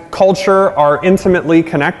and culture are intimately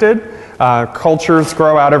connected. Cultures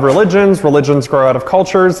grow out of religions, religions grow out of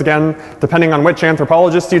cultures. Again, depending on which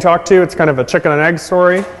anthropologist you talk to, it's kind of a chicken and egg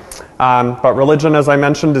story. But religion, as I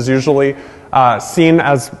mentioned, is usually seen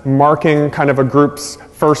as marking kind of a group's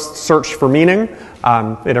first search for meaning.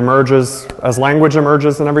 It emerges as language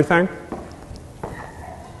emerges and everything.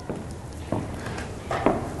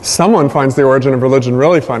 Someone finds the origin of religion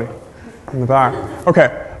really funny in the back.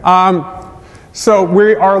 Okay. So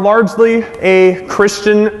we are largely a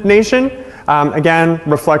Christian nation, again,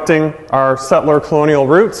 reflecting our settler colonial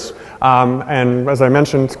roots, and as I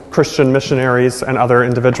mentioned, Christian missionaries and other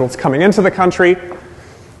individuals coming into the country.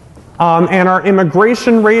 And our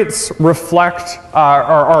immigration rates reflect,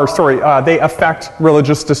 they affect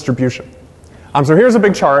religious distribution. So here's a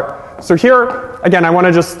big chart. So here, again, I want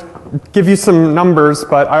to just give you some numbers,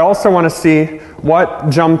 but I also want to see what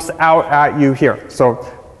jumps out at you here. So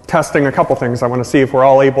testing a couple things. I want to see if we're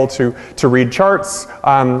all able to read charts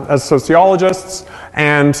as sociologists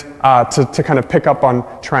and to kind of pick up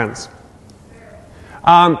on trends.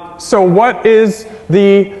 So what is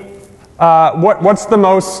the what's the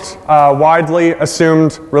most widely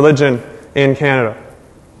assumed religion in Canada?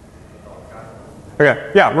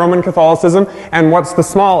 Okay, yeah, Roman Catholicism. And what's the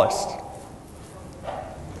smallest?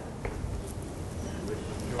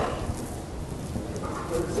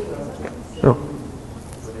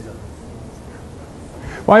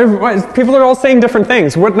 Why people are all saying different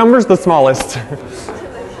things. What number's the smallest?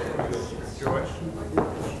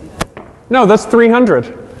 No, that's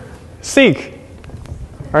 300. Sikh.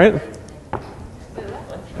 Right?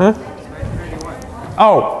 Huh?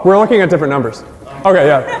 Oh, we're looking at different numbers. Okay,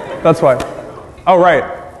 yeah, that's why. Oh, right.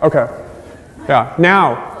 Okay. Yeah,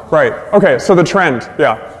 now. Right. Okay, so the trend.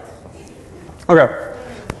 Yeah. Okay.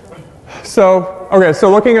 So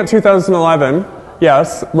looking at 2011,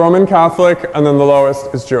 yes, Roman Catholic, and then the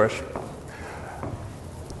lowest is Jewish.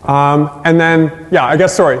 And then, yeah, I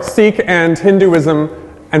guess, sorry, Sikh and Hinduism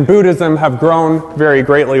and Buddhism have grown very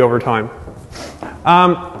greatly over time.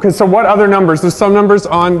 Okay, so what other numbers? There's some numbers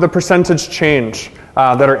on the percentage change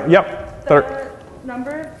that are, yep. The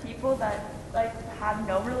number of people that have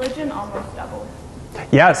no religion almost doubled.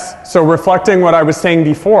 Yes, so reflecting what I was saying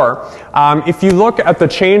before, if you look at the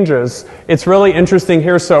changes, it's really interesting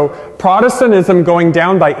here. So Protestantism going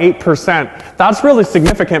down by 8%, that's really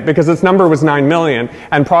significant because its number was 9 million,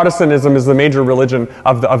 and Protestantism is the major religion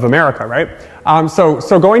of America, right?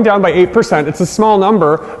 So going down by 8%, it's a small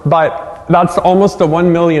number, but that's almost a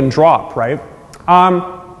 1 million drop, right?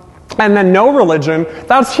 And then no religion,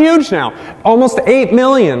 that's huge now. Almost 8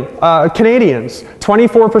 million Canadians,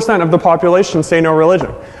 24% of the population say no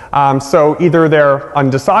religion. So either they're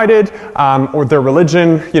undecided or their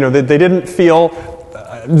religion, you know, they didn't feel,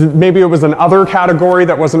 maybe it was an other category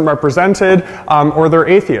that wasn't represented, or they're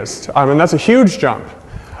atheist. And that's a huge jump.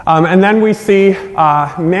 And then we see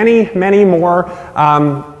many more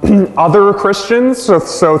other Christians.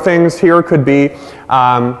 So things here could be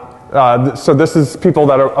so this is people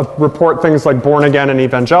that report things like born again and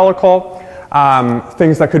evangelical,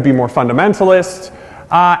 things that could be more fundamentalist,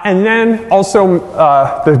 and then also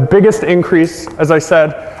the biggest increase, as I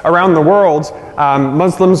said, around the world,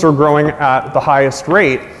 Muslims are growing at the highest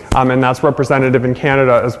rate, and that's representative in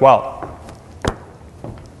Canada as well.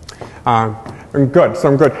 Good, so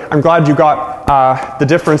I'm good. I'm glad you got the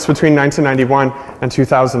difference between 1991 and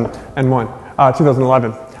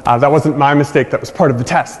 2011. That wasn't my mistake, that was part of the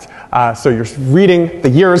test. So you're reading the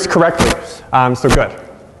years correctly. So good.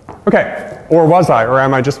 Okay, or was I, or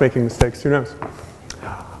am I just making mistakes? Who knows?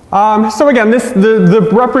 So again, the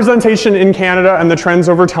representation in Canada and the trends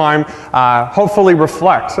over time hopefully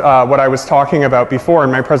reflect what I was talking about before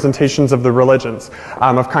in my presentations of the religions,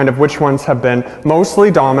 of kind of which ones have been mostly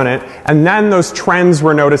dominant, and then those trends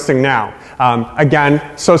we're noticing now. Again,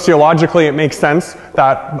 sociologically it makes sense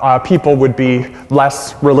that people would be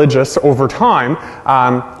less religious over time,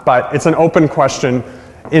 but it's an open question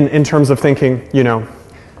in terms of thinking, you know,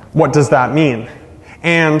 what does that mean?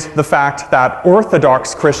 And the fact that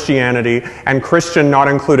Orthodox Christianity and Christian not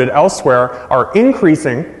included elsewhere are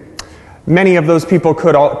increasing, many of those people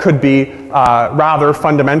could be rather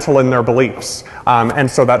fundamental in their beliefs. And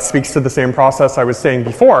so that speaks to the same process I was saying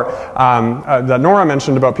before that Nora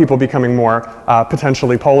mentioned about people becoming more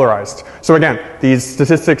potentially polarized. So again, these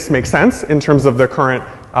statistics make sense in terms of the current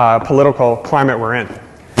political climate we're in.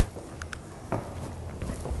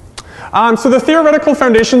 So the theoretical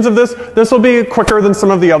foundations of this will be quicker than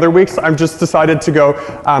some of the other weeks. I've just decided to go,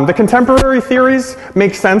 the contemporary theories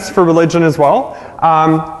make sense for religion as well,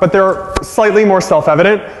 but they're slightly more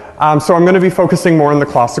self-evident. So I'm going to be focusing more on the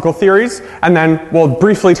classical theories, and then we'll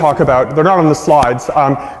briefly talk about, they're not on the slides,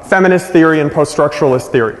 feminist theory and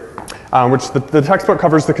post-structuralist theory, which the textbook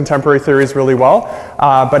covers the contemporary theories really well.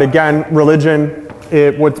 But again, religion,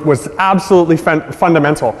 it was absolutely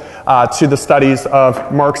fundamental to the studies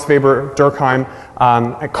of Marx, Weber, Durkheim,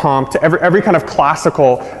 Comte, every kind of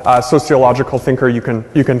classical sociological thinker you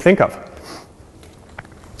can think of.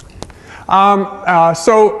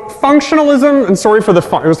 So functionalism, and sorry for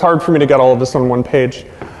it was hard for me to get all of this on one page.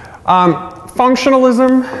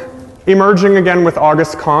 Functionalism, emerging again with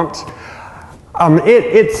Auguste Comte.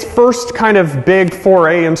 Its first kind of big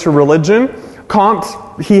foray into religion. Comte,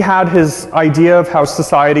 he had his idea of how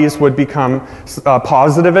societies would become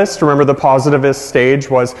positivist. Remember, the positivist stage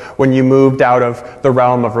was when you moved out of the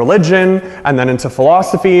realm of religion and then into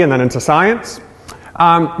philosophy and then into science.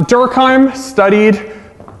 Durkheim studied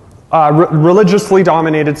religiously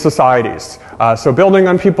dominated societies. So building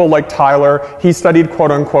on people like Tyler, he studied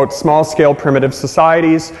quote-unquote small-scale primitive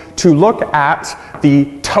societies to look at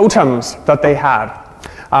the totems that they had.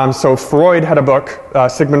 So Freud had a book,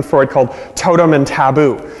 Sigmund Freud, called Totem and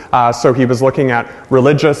Taboo. So he was looking at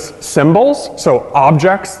religious symbols, so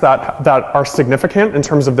objects that are significant in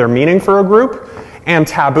terms of their meaning for a group, and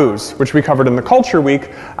taboos, which we covered in the Culture Week,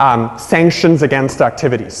 sanctions against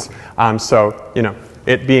activities. So, you know,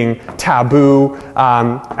 it being taboo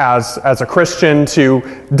as a Christian to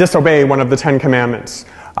disobey one of the 10 Commandments,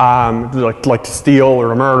 like to steal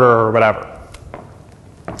or murder or whatever.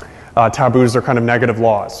 Taboos are kind of negative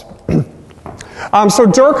laws. So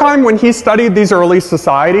Durkheim, when he studied these early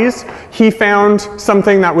societies, he found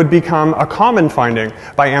something that would become a common finding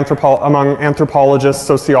by among anthropologists,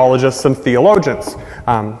 sociologists, and theologians.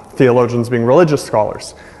 Theologians being religious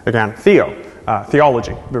scholars. Again,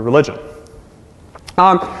 theology, the religion.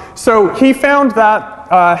 So he found that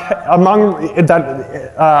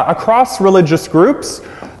across religious groups,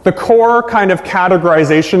 the core kind of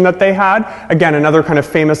categorization that they had, again, another kind of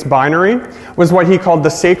famous binary, was what he called the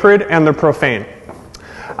sacred and the profane.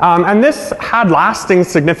 And this had lasting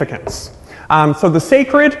significance. So the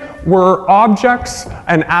sacred were objects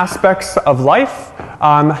and aspects of life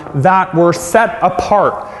that were set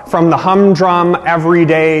apart from the humdrum,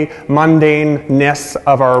 everyday, mundaneness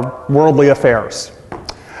of our worldly affairs.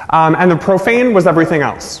 And the profane was everything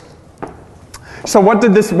else. So what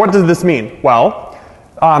did this mean? Well,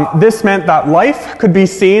 this meant that life could be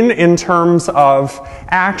seen in terms of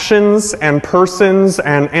actions and persons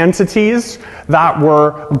and entities that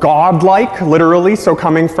were godlike, literally, so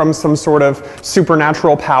coming from some sort of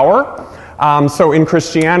supernatural power. So in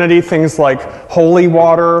Christianity, things like holy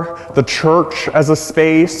water, the church as a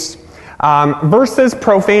space, versus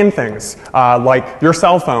profane things like your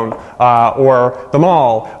cell phone or the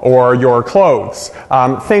mall or your clothes.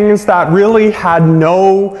 Things that really had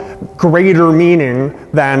no greater meaning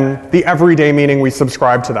than the everyday meaning we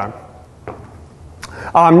subscribe to them.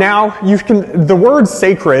 Now, the word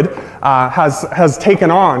sacred has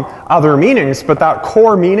taken on other meanings, but that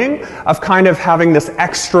core meaning of kind of having this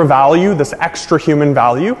extra value, this extra human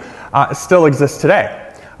value, still exists today.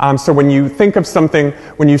 So when you think of something,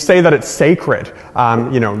 when you say that it's sacred,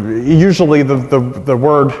 you know, usually the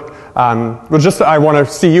word, well, just I want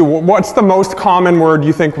to see you. What's the most common word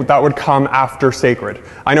you think that would come after sacred?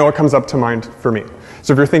 I know it comes up to mind for me.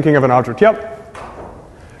 So if you're thinking of an object, yep.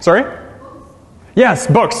 Sorry? Yes,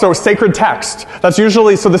 books, so sacred text. That's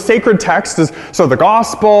usually, so the sacred text is, so the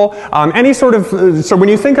gospel, any sort of, so when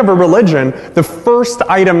you think of a religion, the first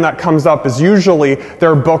item that comes up is usually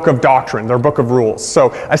their book of doctrine, their book of rules.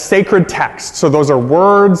 So a sacred text, so those are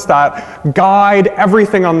words that guide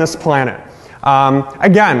everything on this planet.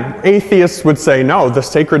 Again, atheists would say, no, the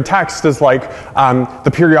sacred text is like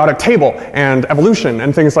the periodic table and evolution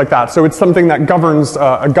and things like that. So it's something that governs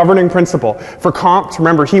a governing principle. For Comte,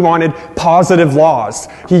 remember, he wanted positive laws.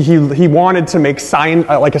 He wanted to make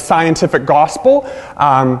like a scientific gospel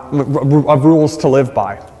of rules to live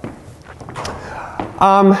by.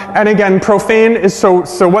 And again, profane is so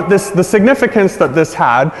what the significance that this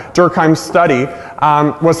had, Durkheim's study,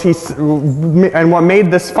 was and what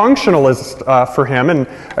made this functionalist for him, and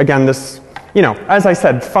again, this, you know, as I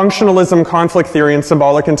said, functionalism, conflict theory, and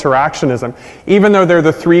symbolic interactionism, even though they're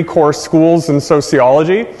the three core schools in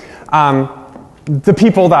sociology, the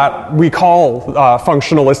people that we call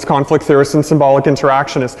functionalist conflict theorists and symbolic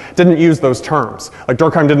interactionists didn't use those terms. Like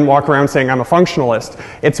Durkheim didn't walk around saying, I'm a functionalist.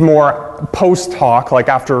 It's more post hoc, like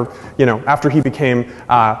after he became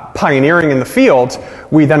pioneering in the field,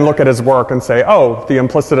 we then look at his work and say, oh, the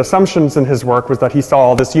implicit assumptions in his work was that he saw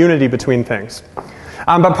all this unity between things.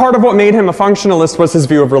 But part of what made him a functionalist was his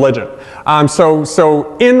view of religion.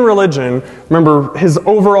 So in religion, remember his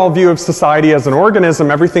overall view of society as an organism,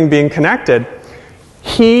 everything being connected,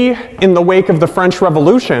 he, in the wake of the French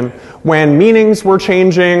Revolution, when meanings were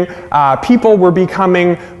changing, people were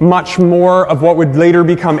becoming much more of what would later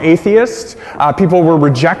become atheists. People were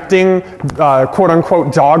rejecting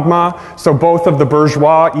quote-unquote dogma, so both of the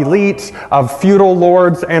bourgeois elite, of feudal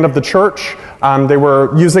lords, and of the church. They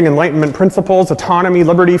were using Enlightenment principles, autonomy,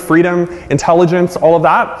 liberty, freedom, intelligence, all of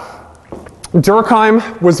that.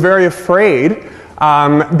 Durkheim was very afraid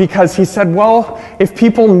because he said, well, if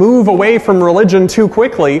people move away from religion too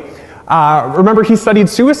quickly, remember he studied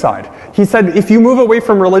suicide. He said, if you move away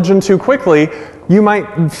from religion too quickly, you might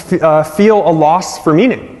feel a loss for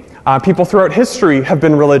meaning. People throughout history have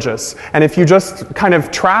been religious, and if you just kind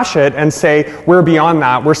of trash it and say, we're beyond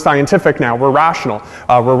that, we're scientific now, we're rational,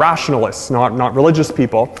 we're rationalists, not religious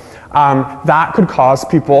people, that could cause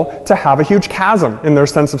people to have a huge chasm in their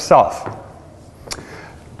sense of self.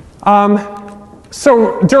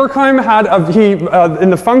 So Durkheim had, in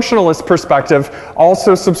the functionalist perspective,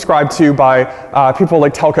 also subscribed to by people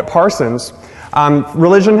like Talcott Parsons,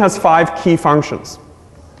 religion has 5 key functions.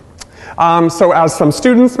 So as some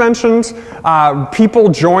students mentioned, people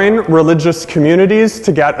join religious communities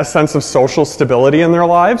to get a sense of social stability in their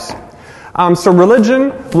lives. So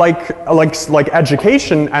religion, like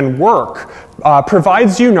education and work,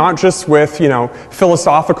 provides you not just with,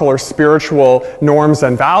 philosophical or spiritual norms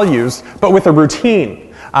and values, but with a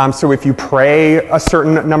routine. So if you pray a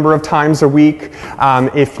certain number of times a week,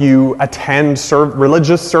 if you attend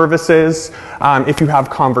religious services, if you have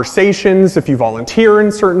conversations, if you volunteer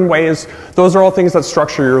in certain ways, those are all things that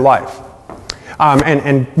structure your life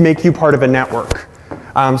and make you part of a network.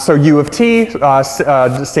 So U of T,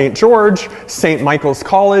 St. George, St. Michael's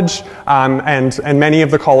College, and many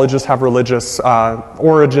of the colleges have religious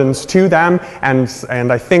origins to them,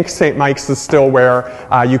 and I think St. Mike's is still where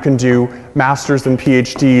you can do masters and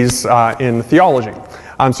PhDs in theology.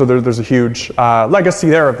 So there's a huge legacy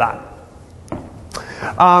there of that.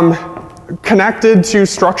 Connected to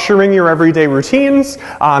structuring your everyday routines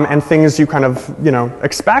and things you kind of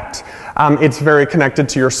expect, it's very connected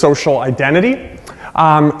to your social identity.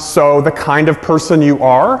 So the kind of person you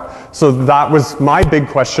are, so that was my big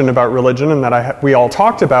question about religion, and that we all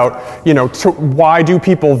talked about, why do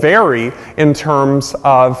people vary in terms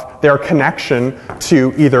of their connection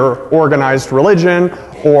to either organized religion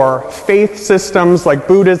or faith systems like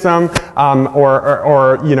Buddhism,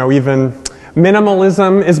 or even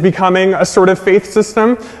minimalism is becoming a sort of faith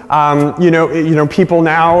system. People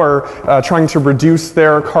now are trying to reduce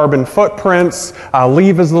their carbon footprints,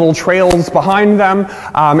 leave as little trails behind them,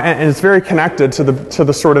 and it's very connected to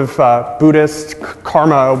the sort of Buddhist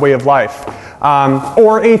karma way of life.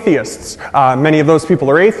 Or atheists. Many of those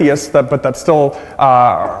people are atheists, but that still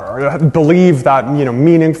believe that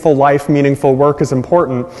meaningful life, meaningful work is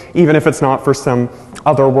important, even if it's not for some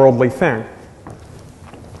otherworldly thing.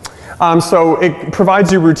 So it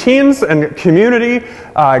provides you routines and community,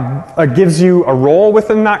 gives you a role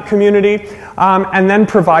within that community, and then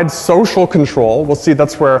provides social control. We'll see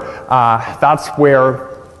that's where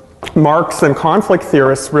Marx and conflict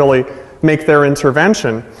theorists really make their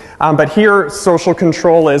intervention. But here, social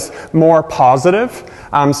control is more positive.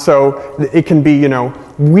 So it can be,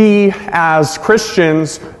 we as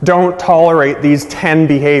Christians don't tolerate these 10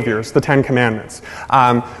 behaviors, the 10 commandments.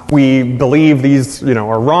 We believe these,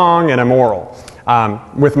 are wrong and immoral.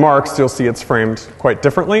 With Marx, you'll see it's framed quite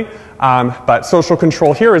differently. But social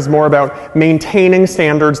control here is more about maintaining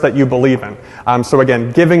standards that you believe in. So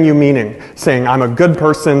again, giving you meaning, saying, I'm a good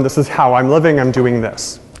person, this is how I'm living, I'm doing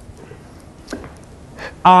this.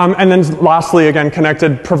 And then lastly, again,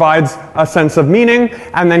 connected, provides a sense of meaning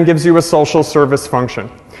and then gives you a social service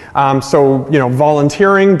function. So,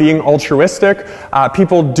 volunteering, being altruistic,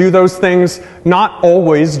 people do those things not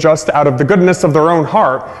always just out of the goodness of their own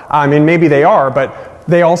heart. I mean, maybe they are, but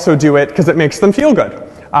they also do it because it makes them feel good.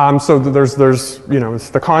 So there's it's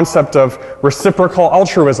the concept of reciprocal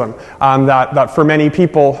altruism, that for many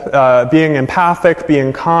people, being empathic,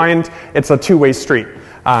 being kind, it's a two-way street.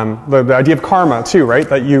 The idea of karma too, right?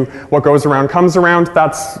 That what goes around comes around.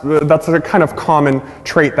 That's a kind of common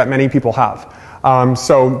trait that many people have.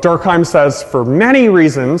 So Durkheim says for many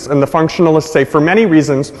reasons, and the functionalists say for many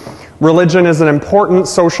reasons, religion is an important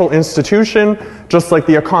social institution, just like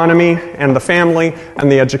the economy and the family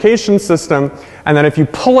and the education system. And then if you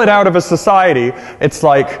pull it out of a society, it's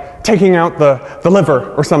like taking out the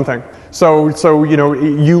liver or something. So you know,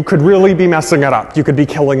 you could really be messing it up. You could be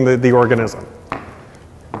killing the organism.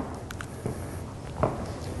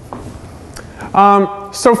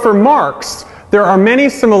 So for Marx, there are many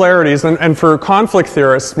similarities, and for conflict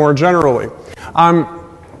theorists more generally.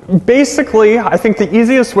 Basically, I think the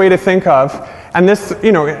easiest way to think of, and this,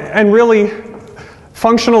 you know, and really,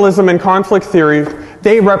 functionalism and conflict theory,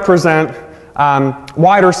 they represent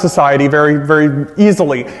wider society very, very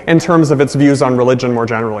easily in terms of its views on religion more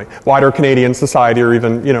generally. Wider Canadian society, or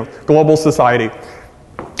even, you know, global society.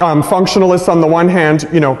 Functionalists, on the one hand,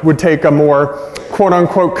 you know, would take a more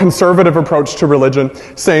quote-unquote conservative approach to religion,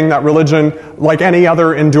 saying that religion, like any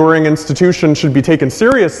other enduring institution, should be taken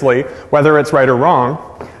seriously, whether it's right or wrong.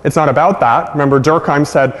 It's not about that. Remember, Durkheim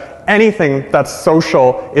said anything that's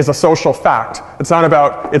social is a social fact. It's not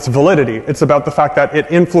about its validity. It's about the fact that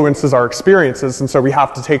it influences our experiences, and so we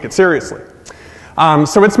have to take it seriously.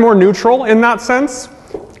 So it's more neutral in that sense.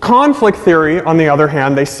 Conflict theory, on the other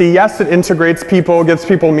hand, they see, yes, it integrates people, gives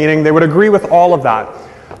people meaning. They would agree with all of that.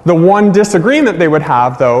 The one disagreement they would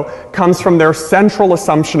have, though, comes from their central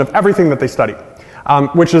assumption of everything that they study,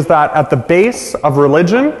 which is that at the base of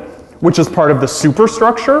religion, which is part of the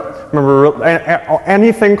superstructure, remember,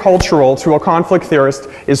 anything cultural to a conflict theorist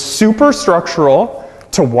is superstructural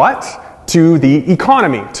to what? To the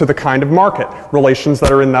economy, to the kind of market relations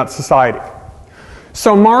that are in that society.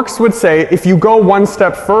 So Marx would say, if you go one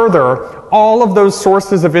step further, all of those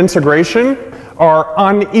sources of integration are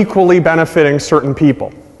unequally benefiting certain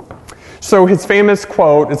people. So his famous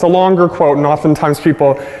quote, it's a longer quote, and oftentimes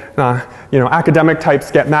people, you know, academic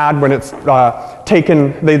types get mad when it's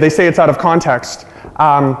taken, they say it's out of context,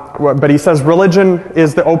 but he says, religion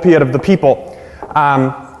is the opiate of the people.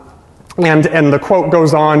 And the quote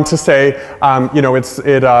goes on to say, you know, it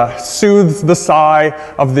soothes the sigh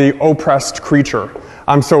of the oppressed creature.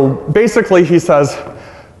 So basically he says,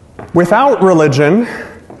 without religion,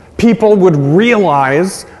 people would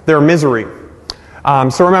realize their misery.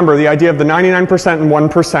 So remember, the idea of the 99% and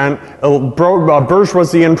 1%,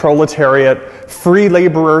 bourgeoisie and proletariat, free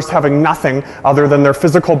laborers having nothing other than their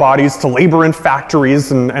physical bodies to labor in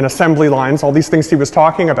factories and assembly lines, all these things he was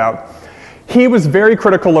talking about. He was very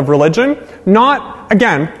critical of religion, not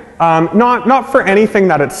for anything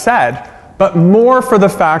that it said, but more for the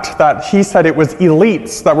fact that he said it was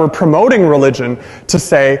elites that were promoting religion to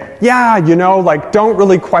say, yeah, you know, like, don't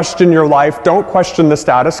really question your life, don't question the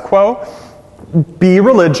status quo, be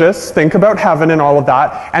religious, think about heaven and all of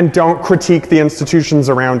that, and don't critique the institutions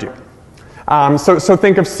around you. So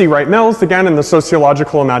think of C. Wright Mills, again, in the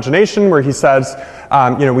Sociological Imagination, where he says,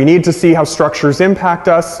 you know, we need to see how structures impact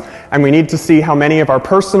us, and we need to see how many of our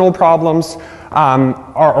personal problems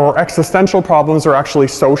or existential problems are actually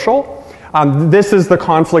social. This is the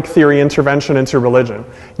conflict theory intervention into religion.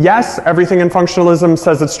 Yes, everything in functionalism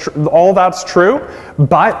says it's all that's true,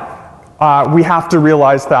 but we have to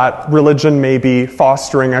realize that religion may be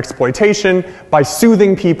fostering exploitation by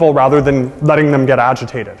soothing people rather than letting them get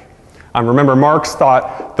agitated. Remember, Marx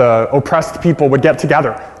thought the oppressed people would get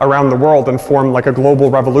together around the world and form like a global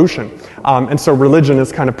revolution. And so religion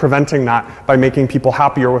is kind of preventing that by making people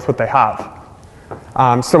happier with what they have.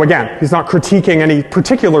 So again, he's not critiquing any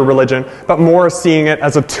particular religion, but more seeing it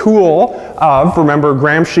as a tool of, remember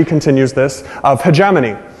Gramsci continues this, of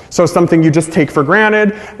hegemony. So something you just take for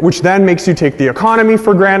granted, which then makes you take the economy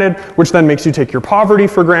for granted, which then makes you take your poverty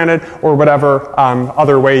for granted, or whatever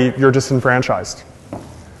other way you're disenfranchised.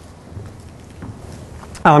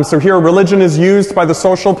 So here, religion is used by the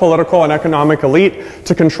social, political, and economic elite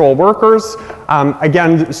to control workers.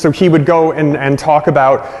 Again, so he would go and talk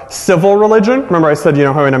about civil religion. Remember I said, you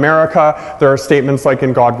know, how in America there are statements like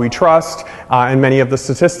 "In God We Trust," and many of the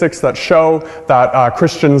statistics that show that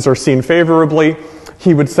Christians are seen favorably.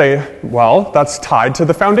 He would say, well, that's tied to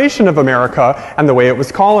the foundation of America and the way it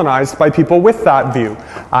was colonized by people with that view.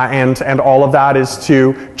 And all of that is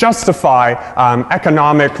to justify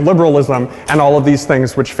economic liberalism and all of these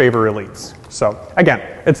things which favor elites. So again,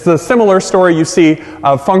 it's the similar story you see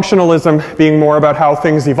of functionalism being more about how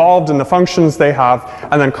things evolved and the functions they have,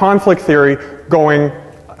 and then conflict theory going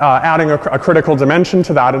adding a critical dimension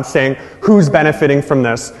to that and saying, who's benefiting from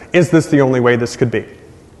this? Is this the only way this could be?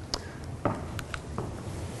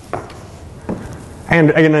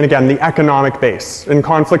 And again, the economic base. In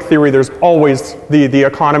conflict theory, there's always the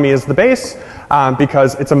economy is the base,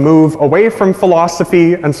 because it's a move away from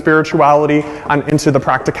philosophy and spirituality and into the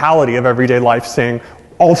practicality of everyday life, saying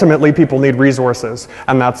ultimately people need resources,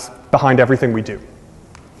 and that's behind everything we do.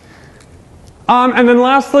 And then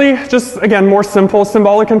lastly, just again, more simple,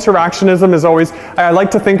 symbolic interactionism is always, I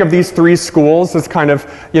like to think of these three schools as kind of,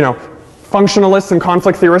 functionalists and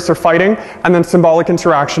conflict theorists are fighting, and then symbolic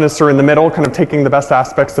interactionists are in the middle, kind of taking the best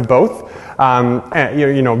aspects of both.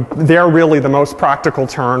 They're really the most practical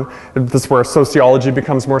turn. This is where sociology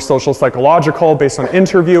becomes more social psychological, based on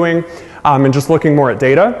interviewing, and just looking more at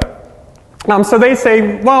data. So they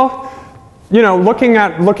say, well, looking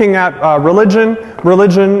at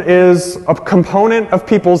religion is a component of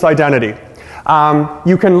people's identity.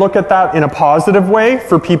 You can look at that in a positive way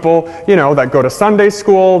for people, that go to Sunday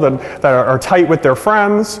school, that are tight with their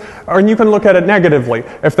friends, or you can look at it negatively.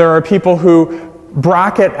 If there are people who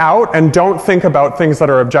bracket out and don't think about things that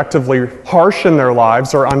are objectively harsh in their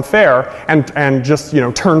lives or unfair, and just,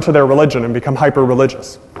 turn to their religion and become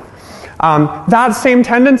hyper-religious. That same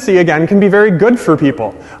tendency, again, can be very good for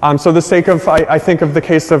people. So the sake of, I think of the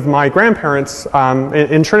case of my grandparents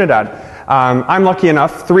in Trinidad. I'm lucky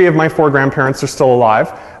enough, 3 of my 4 grandparents are still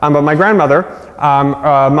alive. But my grandmother,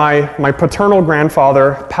 my paternal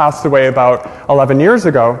grandfather passed away about 11 years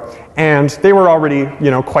ago, and they were already,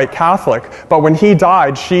 quite Catholic. But when he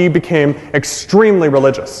died, she became extremely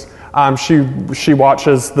religious. She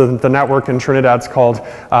watches the network in Trinidad. It's called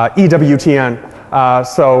EWTN.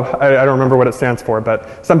 So I don't remember what it stands for,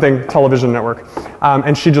 but something television network.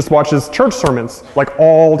 And she just watches church sermons like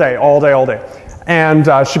all day. And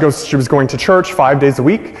she was going to church 5 days a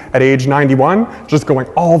week at age 91, just going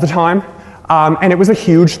all the time. And it was a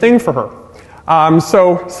huge thing for her.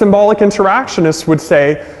 So symbolic interactionists would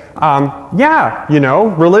say,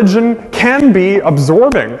 religion can be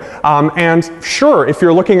absorbing. And sure, if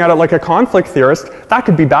you're looking at it like a conflict theorist, that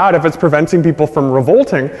could be bad if it's preventing people from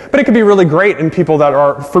revolting, but it could be really great for people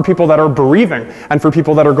that are bereaving and for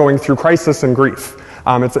people that are going through crisis and grief.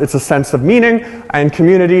 It's a sense of meaning and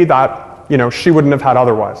community that, she wouldn't have had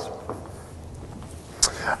otherwise.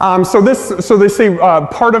 So they say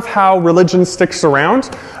part of how religion sticks around.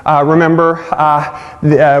 Remember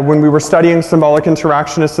when we were studying symbolic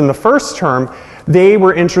interactionists in the first term, they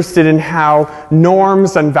were interested in how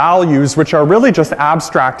norms and values, which are really just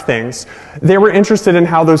abstract things, they were interested in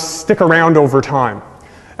how those stick around over time.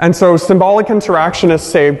 And so symbolic interactionists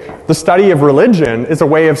say the study of religion is a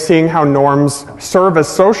way of seeing how norms serve as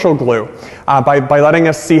social glue by letting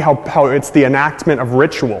us see how it's the enactment of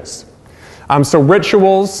rituals. So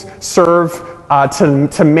rituals serve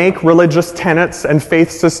to make religious tenets and faith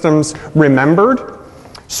systems remembered.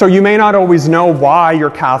 So you may not always know why you're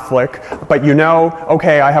Catholic, but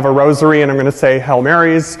okay, I have a rosary and I'm going to say Hail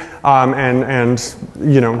Marys, and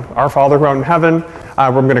Our Father who art in heaven.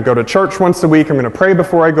 I'm going to go to church once a week. I'm going to pray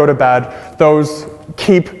before I go to bed. Those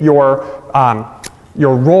keep your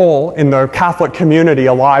role in the Catholic community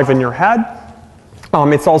alive in your head.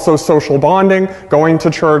 It's also social bonding, going to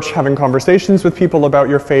church, having conversations with people about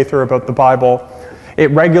your faith or about the Bible. It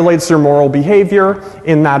regulates your moral behavior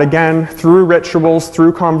in that, again, through rituals,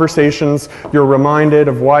 through conversations, you're reminded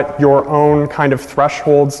of what your own kind of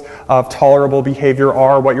thresholds of tolerable behavior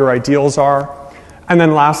are, what your ideals are. And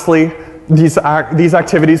then lastly, these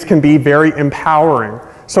activities can be very empowering.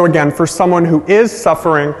 So again, for someone who is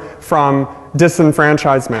suffering from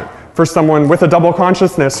disenfranchisement, for someone with a double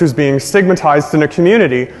consciousness who's being stigmatized in a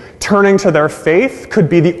community, turning to their faith could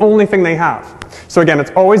be the only thing they have. So again,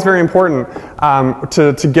 it's always very important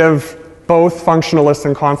to give both functionalists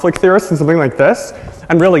and conflict theorists in something like this,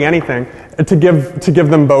 and really anything, to give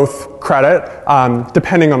them both credit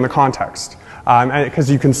depending on the context. Because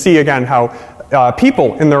you can see again how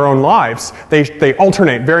people in their own lives, they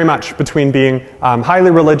alternate very much between being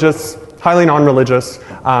highly religious, highly non-religious,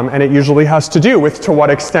 and it usually has to do with to what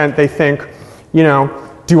extent they think,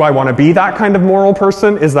 do I want to be that kind of moral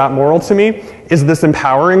person? Is that moral to me? Is this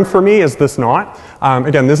empowering for me? Is this not?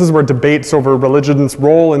 Again, this is where debates over religion's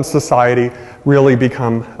role in society really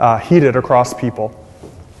become heated across people.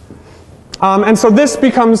 And so this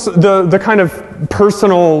becomes the kind of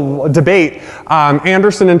personal debate.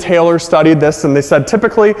 Anderson and Taylor studied this, and they said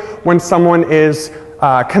typically when someone is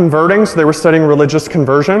converting, so they were studying religious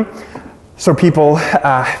conversion, so people,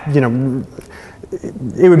 it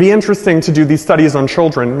would be interesting to do these studies on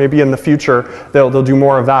children. Maybe in the future they'll do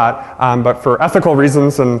more of that. But for ethical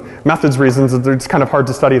reasons and methods reasons, it's kind of hard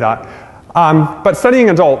to study that. But studying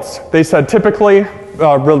adults, they said typically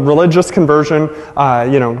religious conversion,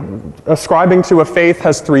 ascribing to a faith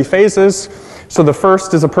has 3 phases. So the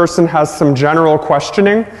first is a person has some general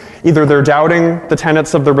questioning. Either they're doubting the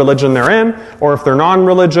tenets of the religion they're in, or if they're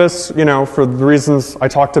non-religious, you know, for the reasons I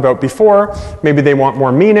talked about before, maybe they want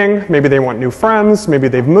more meaning, maybe they want new friends, maybe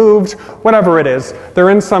they've moved, whatever it is, they're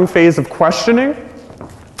in some phase of questioning.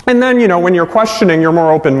 And then, you know, when you're questioning, you're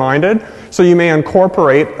more open-minded, so you may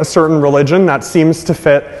incorporate a certain religion that seems to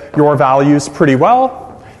fit your values pretty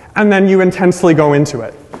well, and then you intensely go into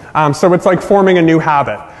it. So it's like forming a new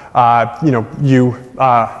habit.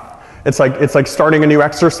 It's like starting a new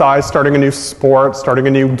exercise, starting a new sport, starting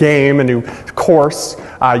a new game, a new course.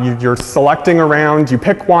 You're selecting around, you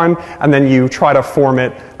pick one, and then you try to form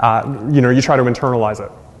it, you try to internalize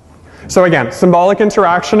it. So again, symbolic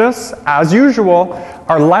interactionists, as usual,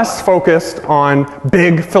 are less focused on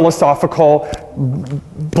big philosophical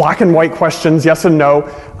black and white questions, yes and no,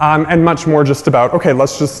 and much more just about, okay,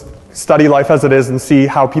 let's just study life as it is and see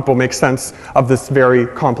how people make sense of this very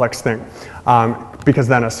complex thing. Because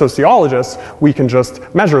then as sociologists, we can just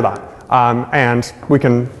measure that. And we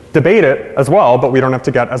can debate it as well, but we don't have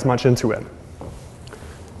to get as much into it.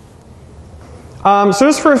 So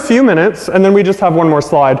just for a few minutes, and then we just have one more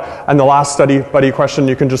slide, and the last study buddy question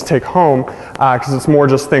you can just take home, because it's more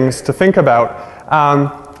just things to think about.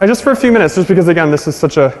 And just for a few minutes, just because again, this is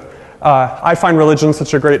such a, I find religion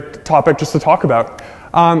such a great topic just to talk about.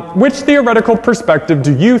 Which theoretical perspective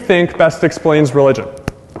do you think best explains religion?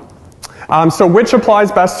 So which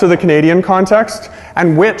applies best to the Canadian context,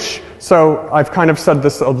 and which, so I've kind of said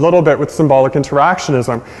this a little bit with symbolic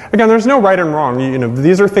interactionism. Again, there's no right and wrong. You know,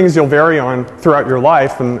 these are things you'll vary on throughout your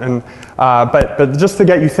life, but just to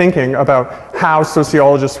get you thinking about how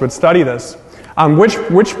sociologists would study this. Which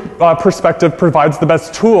perspective provides the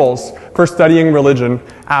best tools for studying religion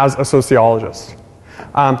as a sociologist?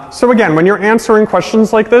 So again, when you're answering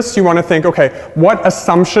questions like this, you want to think, okay, what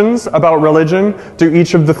assumptions about religion do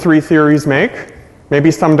each of the three theories make? Maybe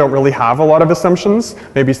some don't really have a lot of assumptions.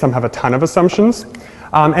 Maybe some have a ton of assumptions.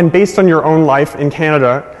 And based on your own life in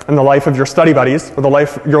Canada and the life of your study buddies, or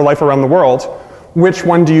your life around the world, which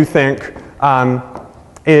one do you think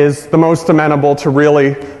is the most amenable to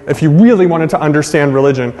really, if you really wanted to understand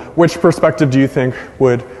religion, which perspective do you think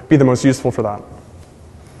would be the most useful for that?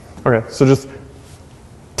 Okay, so just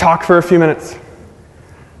talk for a few minutes.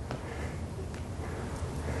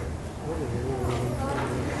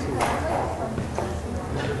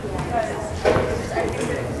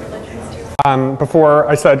 Before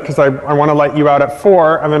I said, because I want to let you out at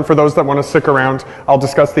 4, and then for those that want to stick around, I'll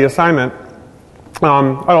discuss the assignment.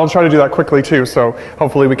 I'll try to do that quickly too, so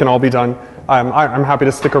hopefully we can all be done. I'm happy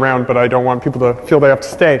to stick around, but I don't want people to feel they have to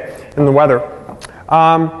stay in the weather.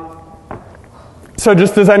 So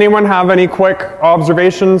just does anyone have any quick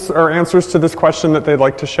observations or answers to this question that they'd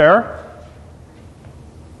like to share?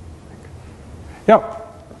 Yep.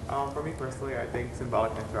 For me personally, I think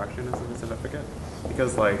symbolic interactionism is significant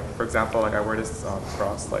because, like, for example, like I wear this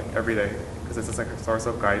cross like every day because it's just like a source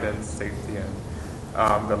of guidance, safety,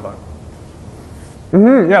 and good luck.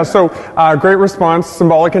 Yeah, so great response,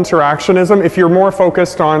 symbolic interactionism. If you're more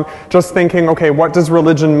focused on just thinking, okay, what does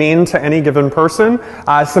religion mean to any given person,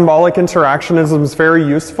 symbolic interactionism is very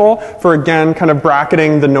useful for, again, kind of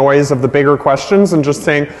bracketing the noise of the bigger questions and just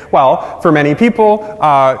saying, well, for many people,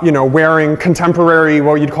 wearing contemporary,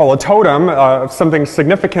 what you'd call a totem, something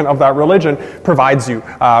significant of that religion, provides you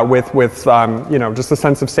with just a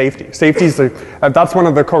sense of safety. Safety is that's one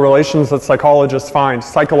of the correlations that psychologists find.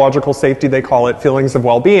 Psychological safety, they call it, feelings of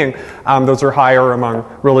well-being. Those are higher among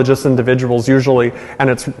religious individuals usually,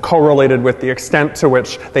 and it's correlated with the extent to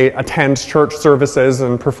which they attend church services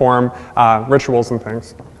and perform rituals and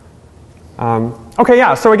things. Okay,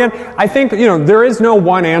 yeah, so again, I think, there is no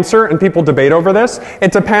one answer and people debate over this.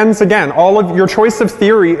 It depends, again, all of your choice of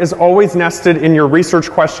theory is always nested in your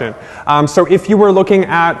research question. So if you were looking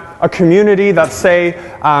at a community that, say,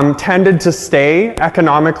 tended to stay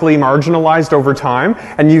economically marginalized over time,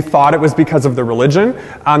 and you thought it was because of the religion,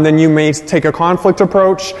 then you may take a conflict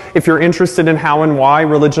approach. If you're interested in how and why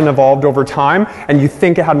religion evolved over time, and you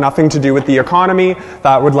think it had nothing to do with the economy,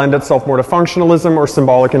 that would lend itself more to functionalism or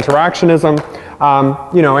symbolic interactionism.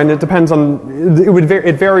 And it depends on,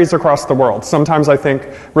 it varies across the world. Sometimes I think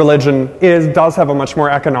religion does have a much more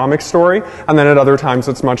economic story, and then at other times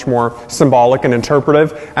it's much more symbolic and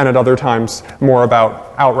interpretive, and at other times more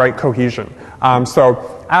about outright cohesion.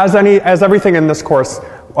 So as everything in this course,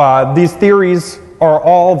 these theories are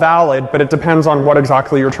all valid, but it depends on what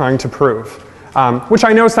exactly you're trying to prove. Which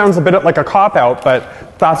I know sounds a bit like a cop-out,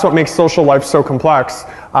 but that's what makes social life so complex,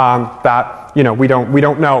 that we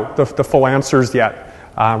don't know the full answers yet.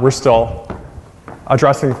 We're still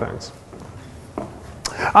addressing things.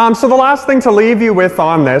 So the last thing to leave you with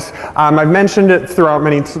on this, I've mentioned it throughout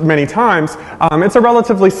many times, it's a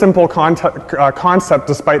relatively simple concept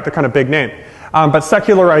despite the kind of big name, but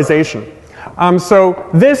secularization. So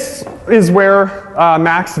this is where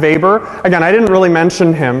Max Weber, again, I didn't really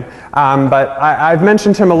mention him, but I've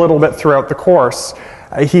mentioned him a little bit throughout the course.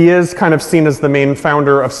 He is kind of seen as the main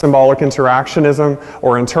founder of symbolic interactionism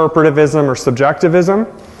or interpretivism or subjectivism,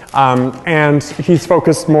 and he's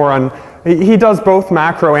focused more on, he does both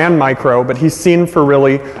macro and micro, but he's seen for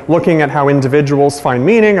really looking at how individuals find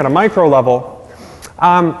meaning at a micro level.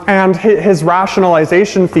 And his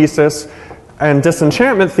rationalization thesis and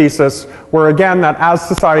disenchantment thesis were again that as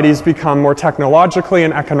societies become more technologically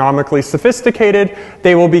and economically sophisticated,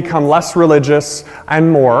 they will become less religious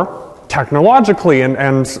and more technologically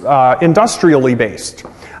and industrially based.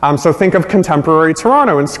 So think of contemporary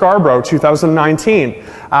Toronto in Scarborough, 2019.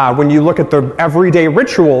 When you look at the everyday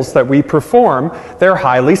rituals that we perform, they're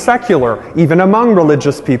highly secular, even among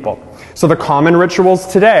religious people. So the common rituals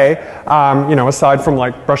today, aside from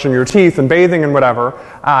like brushing your teeth and bathing and whatever,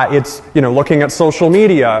 it's, looking at social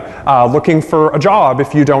media, looking for a job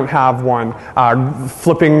if you don't have one,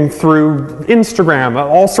 flipping through Instagram,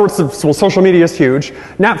 all sorts of, well, social media is huge,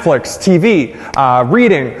 Netflix, TV,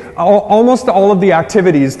 reading, almost all of the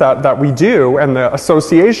activities that we do and the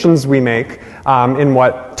associations we make in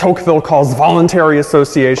what Tocqueville calls voluntary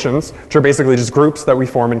associations, which are basically just groups that we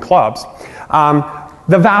form in clubs.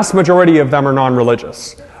 The vast majority of them are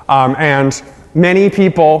non-religious. And many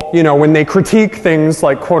people, when they critique things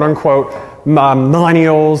like quote-unquote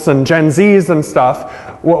millennials and Gen Zs and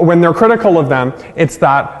stuff, when they're critical of them, it's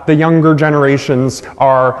that the younger generations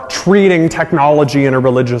are treating technology in a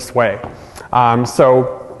religious way.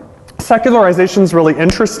 So secularization is really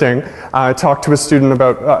interesting. I talked to a student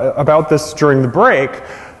about this during the break,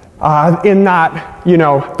 in that,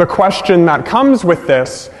 the question that comes with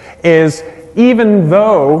this is, even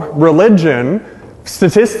though religion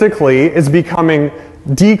statistically is becoming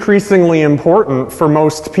decreasingly important for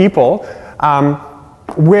most people,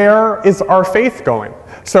 where is our faith going?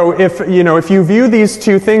 So if you view these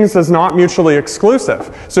two things as not mutually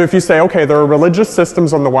exclusive, so if you say, okay, there are religious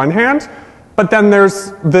systems on the one hand, but then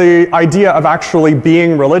there's the idea of actually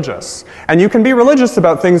being religious. And you can be religious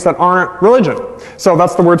about things that aren't religion. So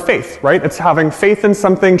that's the word faith, right? It's having faith in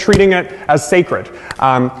something, treating it as sacred.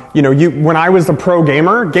 When I was a pro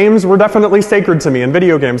gamer, games were definitely sacred to me, and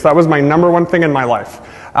video games. That was my #1 thing in my life.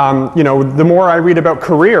 The more I read about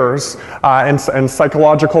careers and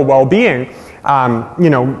psychological well-being,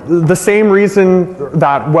 the same reason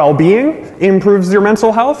that well-being improves your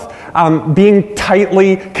mental health, being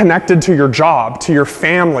tightly connected to your job, to your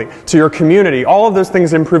family, to your community, all of those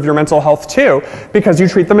things improve your mental health too, because you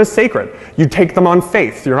treat them as sacred. You take them on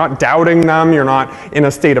faith. You're not doubting them. You're not in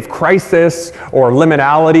a state of crisis or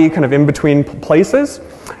liminality, kind of in between places.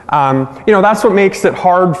 That's what makes it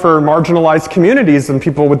hard for marginalized communities and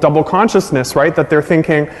people with double consciousness, right? That they're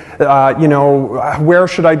thinking, where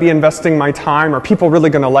should I be investing my time? Are people really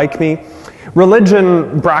going to like me?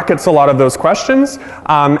 Religion brackets a lot of those questions,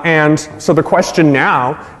 and so the question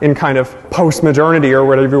now in kind of post-modernity or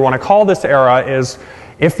whatever you want to call this era is,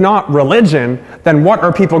 if not religion, then what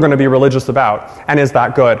are people going to be religious about? And is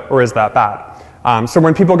that good or is that bad? So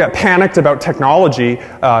when people get panicked about technology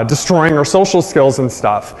destroying our social skills and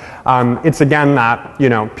stuff, it's again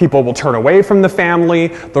that, people will turn away from the family,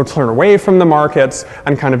 they'll turn away from the markets,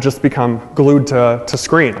 and kind of just become glued to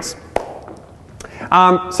screens.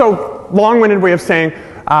 So long-winded way of saying,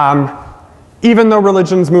 even though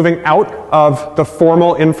religion's moving out of the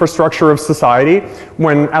formal infrastructure of society,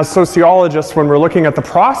 as sociologists, when we're looking at the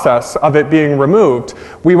process of it being removed,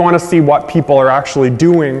 we want to see what people are actually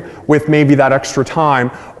doing with maybe that extra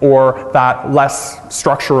time or that less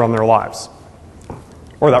structure on their lives,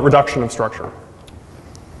 or that reduction of structure.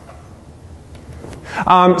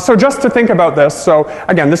 So just to think about this, so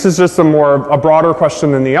again, this is just a broader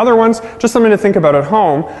question than the other ones, just something to think about at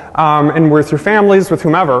home and with your families, with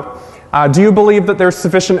whomever. Do you believe that there's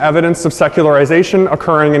sufficient evidence of secularization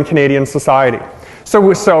occurring in Canadian society?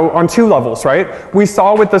 So on two levels, right? We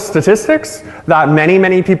saw with the statistics that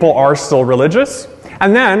many people are still religious.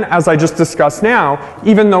 And then, as I just discussed now,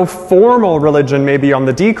 even though formal religion may be on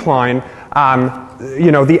the decline,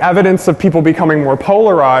 the evidence of people becoming more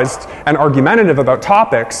polarized and argumentative about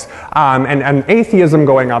topics, and atheism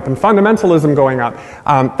going up and fundamentalism going up,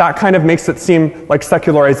 that kind of makes it seem like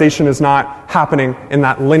secularization is not happening in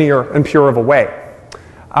that linear and pure of a way.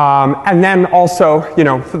 And then also,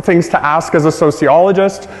 things to ask as a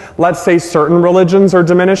sociologist. Let's say certain religions are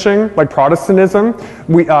diminishing, like Protestantism.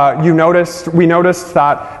 We noticed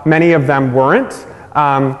that many of them weren't.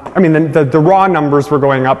 I mean, the raw numbers were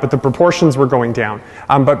going up, but the proportions were going down.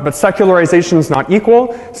 But secularization is not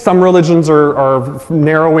equal. Some religions are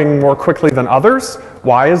narrowing more quickly than others.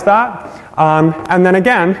 Why is that? And then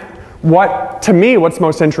again, to me, what's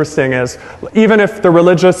most interesting is, even if the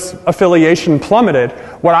religious affiliation plummeted,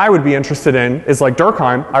 what I would be interested in is, like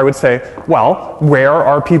Durkheim, I would say, well, where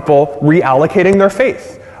are people reallocating their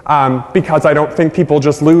faith? Because I don't think people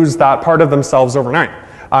just lose that part of themselves overnight.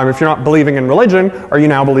 If you're not believing in religion, are you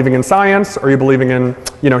now believing in science? Are you believing in,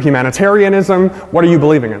 humanitarianism? What are you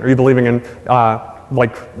believing in? Are you believing in,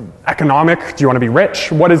 like, economic? Do you want to be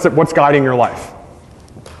rich? What is it? What's guiding your life?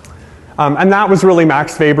 And that was really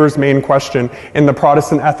Max Weber's main question in The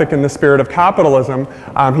Protestant Ethic in the Spirit of Capitalism.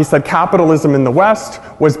 He said capitalism in the West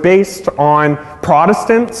was based on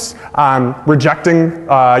Protestants rejecting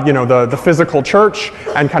the physical church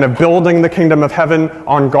and kind of building the kingdom of heaven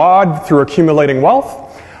on God through accumulating wealth.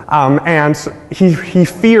 And he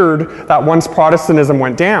feared that once Protestantism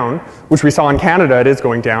went down, which we saw in Canada, it is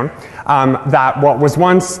going down, that what was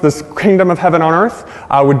once this kingdom of heaven on earth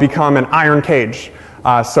would become an iron cage.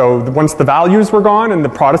 So once the values were gone and the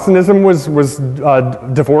Protestantism was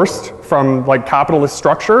divorced from like capitalist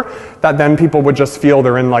structure, that then people would just feel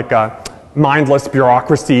they're in like a mindless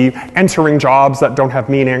bureaucracy, entering jobs that don't have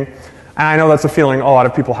meaning. And I know that's a feeling a lot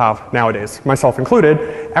of people have nowadays, myself included,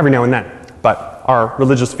 every now and then. But our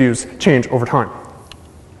religious views change over time.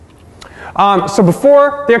 So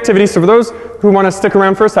before the activity, so for those who want to stick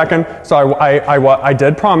around for a second, so I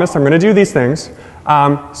did promise I'm going to do these things.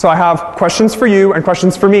 So I have questions for you and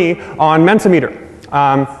questions for me on Mentimeter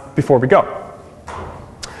before we go.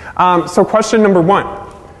 So question number 1.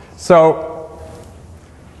 So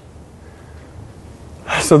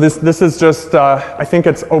this is just, I think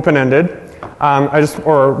it's open-ended.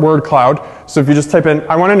 Or word cloud. So if you just type in,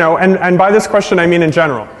 I want to know, and by this question I mean in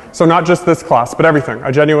general. So not just this class, but everything.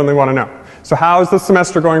 I genuinely want to know. So how is the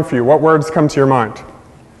semester going for you? What words come to your mind?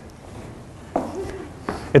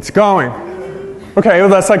 It's going. Okay, well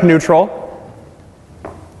that's like neutral.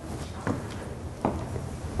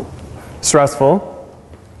 Stressful.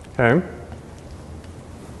 Okay.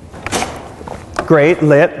 Great,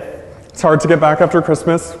 lit. It's hard to get back after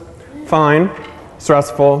Christmas. Fine.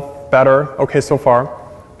 Stressful. Better. Okay so far.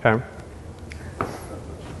 Okay.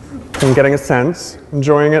 I'm getting a sense.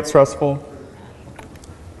 Enjoying it. Stressful.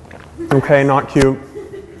 Okay, not cute.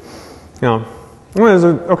 Yeah.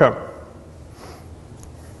 Okay.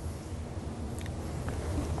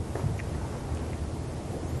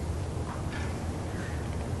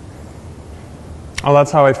 Oh,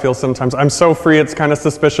 that's how I feel sometimes. I'm so free, it's kind of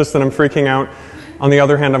suspicious that I'm freaking out. On the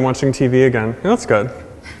other hand, I'm watching TV again. Yeah, that's good.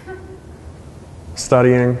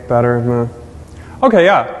 Studying, better. Okay,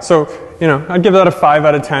 yeah. So, I'd give that a 5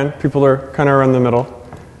 out of 10. People are kind of in the middle.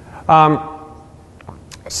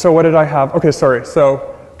 So what did I have? Okay, sorry.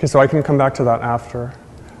 So I can come back to that after.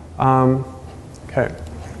 Okay.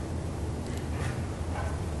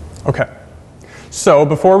 Okay. So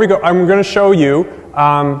before we go, I'm going to show you,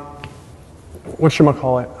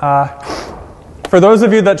 whatchamacallit? For those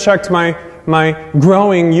of you that checked my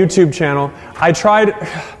growing YouTube channel, I tried,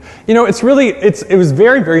 it was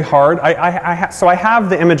very, very hard. So I have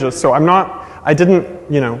the images, so I didn't,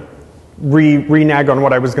 renege on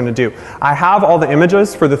what I was going to do. I have all the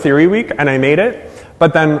images for the theory week, and I made it,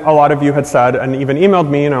 but then a lot of you had said, and even emailed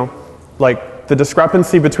me, like the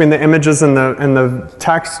discrepancy between the images and the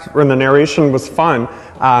text or in the narration was fun,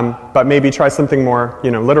 but maybe try something more,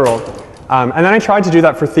 literal. And then I tried to do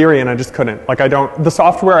that for theory, and I just couldn't. Like the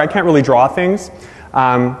software, I can't really draw things.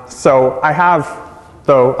 So I have,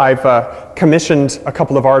 though, I've commissioned a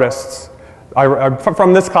couple of artists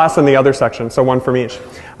from this class and the other section, so one from each.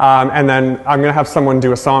 And then I'm going to have someone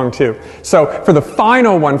do a song too. So for the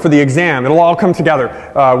final one, for the exam, it'll all come together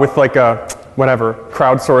with like a, whatever,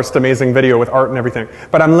 crowdsourced amazing video with art and everything.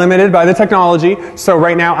 But I'm limited by the technology, so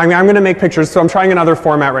right now I'm going to make pictures, so I'm trying another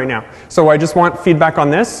format right now. So I just want feedback on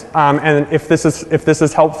this, and if this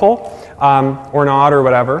is helpful or not or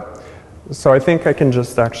whatever. So I think I can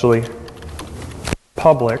just actually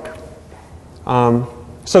public.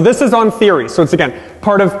 So this is on theory. So it's again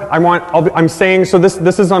part of I'm saying so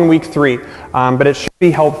this is on week 3, but it should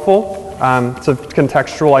be helpful to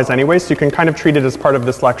contextualize anyway. So you can kind of treat it as part of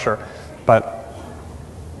this lecture. But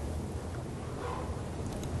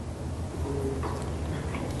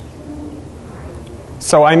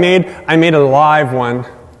so I made a live one.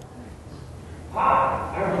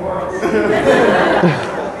 Hi, I'm Lawrence.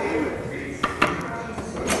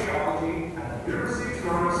 Sociology at the University of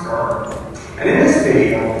Toronto, Scarborough. And in this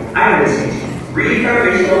video, I am going to teach 3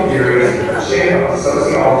 foundational theories shaped by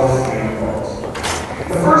sociologists and anthropologists.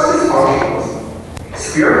 The first is functionalism.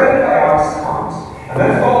 spearheaded by Alex Kant, and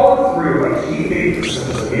then followed through by key figures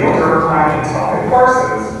such as Emile Durkheim and Todd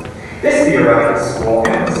Parsons, this theoretical school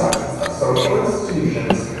emphasizes that social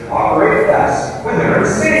institutions operate best when they're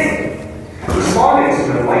insane, responding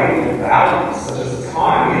to enlightenment values such as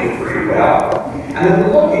autonomy and free will, and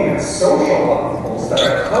then looking at social upheavals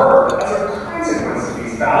that occur as a consequence of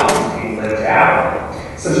these values being lived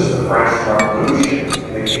out, such as the French Revolution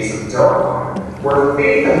in the case of Durkheim, where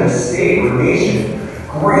faith in the state or nation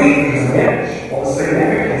greatly diminished while the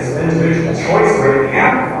significance of individual choice greatly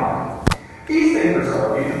amplified. These thinkers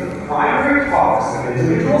argue that the primary cause of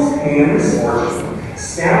individuals' pain and misfortune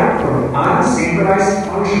stem from an unsynchronized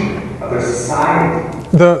function of their society.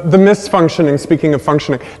 The misfunctioning, speaking of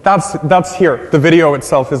functioning, that's here. The video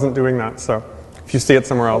itself isn't doing that, so if you see it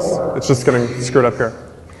somewhere else, it's just getting screwed up here.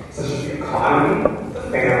 Such as the economy, the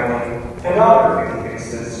family, and other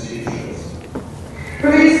faith-based institutions.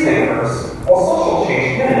 For these thinkers, while social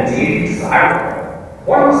change can indeed be desirable,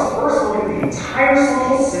 one must first look at the entire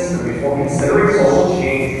social system before considering social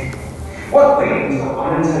change. What latent or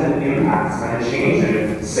unintended impacts might a change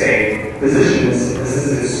in, say,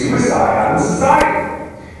 physician-assisted suicide on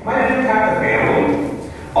society? Might it impact the family?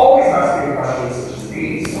 Always asking questions such as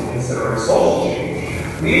these when considering social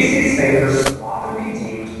change leads these thinkers to often be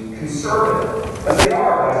deemed conservative, as they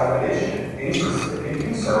are, by definition, interested in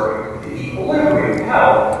conserving the equilibrium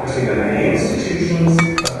held between the many institutions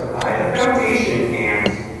that provide the foundation and,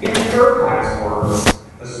 in Durkheim's words,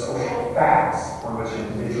 the social facts from which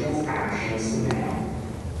individuals' actions depend.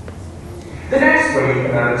 The next way you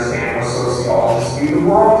can understand how sociologists view the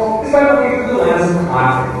world is by looking through the lens of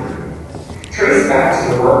conflict theory. Trace back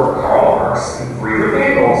to the work of Karl Marx and Friedrich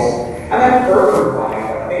Engels, and then further refined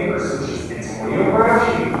by thinkers such as Antonio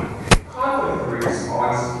Gramsci. Conflict theory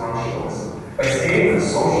responds to functionalism by stating that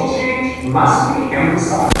social change must be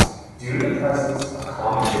emphasized due to the presence of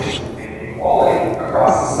competition and inequality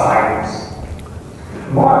across societies.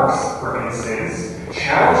 Marx, for instance,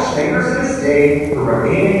 challenged thinkers of his day for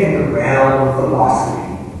remaining in the realm of philosophy.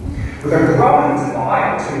 With a growing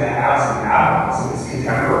divide between the haves and have-nots of his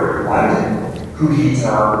contemporary London, who he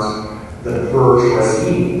termed the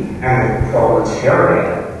bourgeoisie and the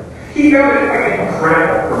proletariat, he found it quite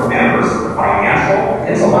hypocritical for members of the financial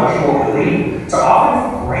and intellectual elite to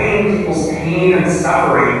often frame people's pain and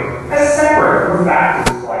suffering as separate from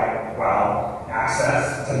factors like, well,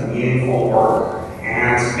 access to meaningful work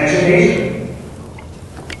and education.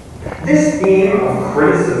 This theme of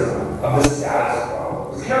criticism of the status quo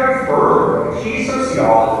was carried further by key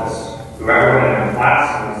sociologists, who everyone in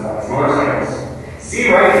class knows about his motorcycles,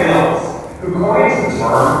 C. Wright Mills, who coined the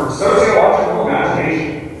term sociological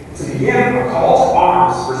imagination to begin a call to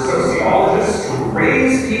arms for sociologists to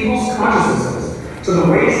raise people's consciousnesses to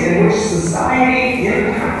the ways in which society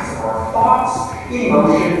impacts our thoughts,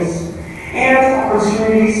 emotions, and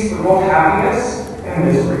opportunities for both happiness and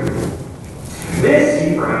misery. This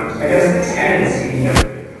he framed against the tendency he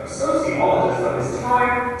noted of sociologists of his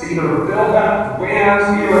time to either build up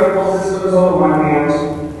grand theoretical systems on the one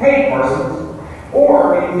hand, hey Parsons,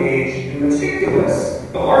 or engage in meticulous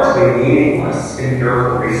but largely meaningless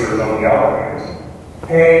empirical research on the other hand.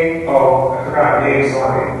 Hey, oh, I forgot the name,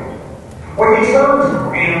 sorry. What he termed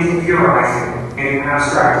grand theorizing and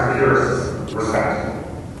abstract empiricism, respectively.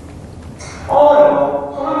 All in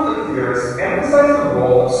all, conflict theorists emphasize the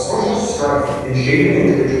role of social strife in shaping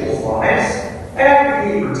individuals' lives and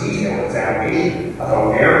advocate for detailed examination of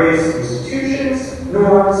how various institutions,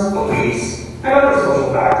 norms, beliefs, and other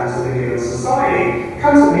social factors of a given society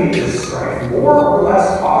come to make this strife more or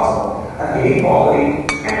less possible at inequality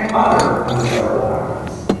and other undesirable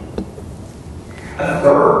outcomes. A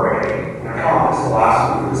third way, and I promise the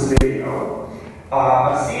last one of this video,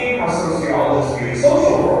 of seeing how sociologists view the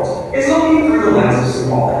social world is looking through the lens of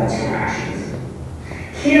symbolic interactions.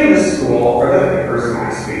 Key in this school are the thinkers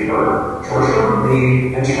Max Weber, George Herbert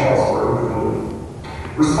Mead, and Charles Gordon.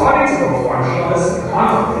 Responding to both functionalists and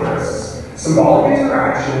conflict theorists, symbolic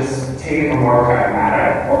interactions take a more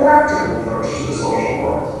pragmatic or practical approach to the social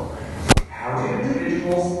world. How do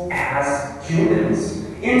individuals, as humans,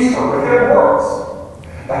 interpret their worlds?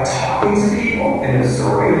 By talking to people and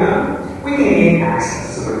observing them, we can gain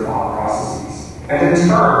access to their thought processes, and in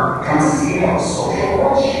turn, come to see how the social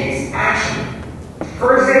world shapes action.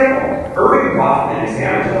 For example, Irving Goffman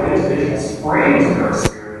examined how individuals frame their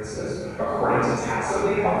experiences according to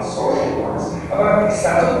tacitly held social norms about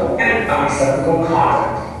acceptable and unacceptable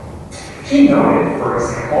conduct. He noted, for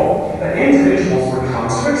example, that individuals would come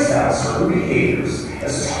to accept certain behaviors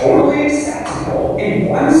as totally acceptable in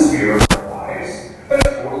one sphere of their lives, but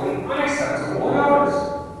totally unacceptable in others.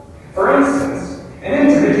 For instance, an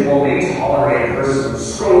individual individual may tolerate a person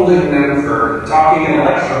scolding them for talking in a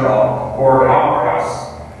lecture hall or an opera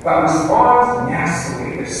house, but responds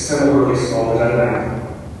nastily if similarly scolded at them.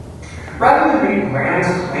 Rather than make grand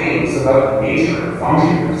claims about the nature and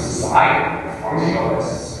function of society or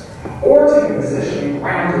functionalists, or take a position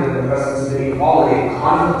grounded in the presence of inequality and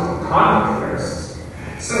conflict theorists,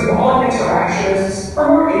 symbolic interactionists are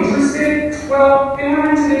more interested, well, in how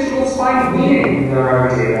individuals find meaning in their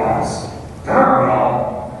everyday lives. Aren't we all?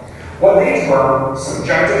 What they term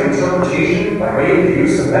subjective interpretation by way of the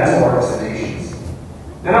use of mental representations.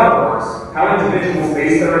 In other words, how individuals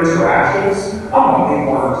base their interactions on what they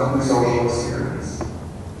learned in the social experience.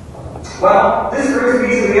 Well, this brings me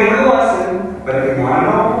to the end of the lesson, but if you want to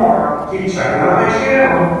know more, keep checking out my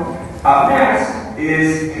channel. Up next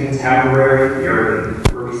is contemporary theory,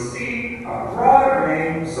 where we see a broad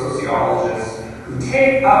array of sociologists who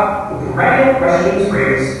take up the perennial questions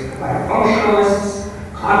raised by functionalists,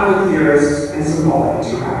 conflict theorists, and symbolic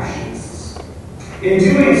interactionists. In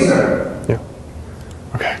doing so,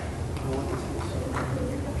 okay.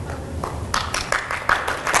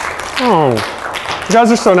 Oh, you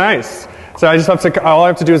guys are so nice. So I just have to, all I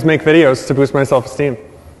have to do is make videos to boost my self-esteem.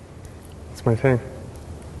 That's my thing.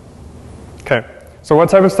 Okay. So what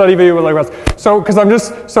type of study video would I like best? So, because I'm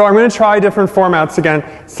going to try different formats again.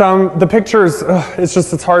 The pictures,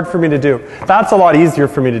 it's hard for me to do. That's a lot easier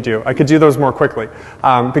for me to do. I could do those more quickly.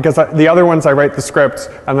 Because the other ones I write the script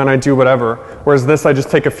and then I do whatever. Whereas this I just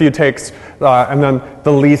take a few takes and then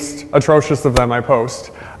the least atrocious of them I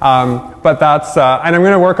post. But that's, and I'm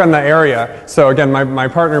going to work on the area. So again, my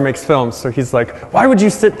partner makes films, so he's like, why would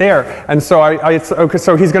you sit there? And so okay,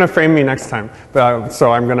 so he's going to frame me next time.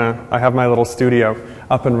 So I have my little studio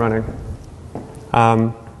up and running.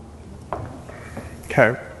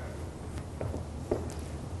 Okay.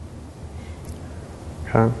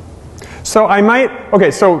 Okay. So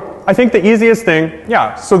so I think the easiest thing,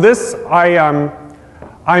 yeah, so this,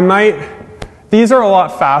 these are a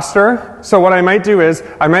lot faster, so what I might do is,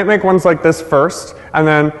 I might make ones like this first, and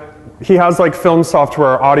then he has like film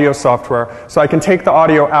software, audio software, so I can take the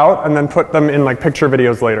audio out and then put them in like picture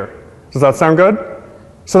videos later. Does that sound good?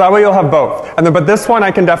 So that way you'll have both. And then, but this one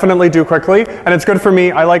I can definitely do quickly, and it's good for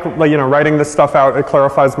me. I like writing this stuff out. It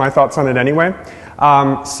clarifies my thoughts on it anyway.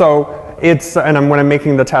 So it's, and when I'm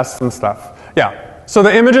making the tests and stuff. Yeah. So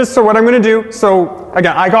the images, so what I'm going to do, so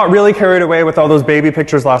again, I got really carried away with all those baby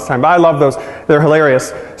pictures last time, but I love those. They're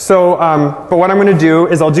hilarious. So, but what I'm going to do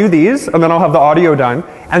is I'll do these, and then I'll have the audio done,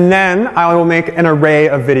 and then I will make an array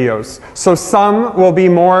of videos. So some will be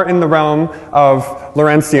more in the realm of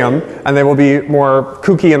Lawrencium, and they will be more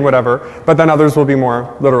kooky and whatever, but then others will be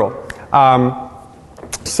more literal.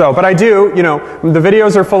 But I do, the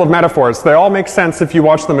videos are full of metaphors. They all make sense if you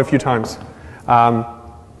watch them a few times.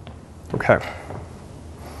 Okay.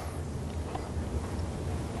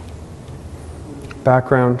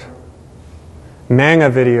 Background. Manga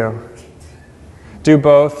video. Do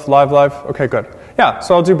both. Live. Okay, good. Yeah,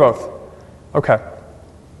 so I'll do both. Okay.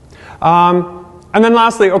 And then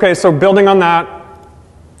lastly, okay, so building on that,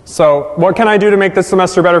 so what can I do to make this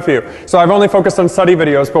semester better for you? So I've only focused on study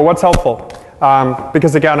videos, but what's helpful?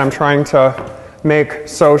 Because again, I'm trying to make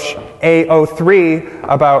Sociology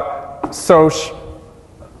about Soc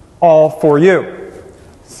all for you.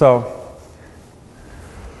 So,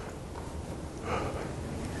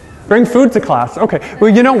 bring food to class. Okay.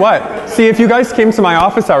 Well, you know what? See, if you guys came to my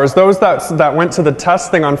office hours, those that went to the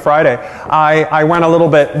test thing on Friday, I went a little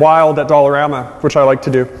bit wild at Dollarama, which I like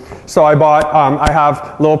to do. So I bought, I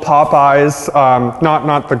have little Popeyes,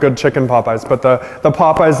 not the good chicken Popeyes, but the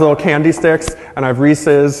Popeyes little candy sticks, and I have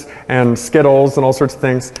Reese's and Skittles and all sorts of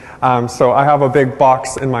things. So I have a big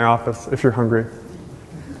box in my office if you're hungry.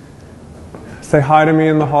 Say hi to me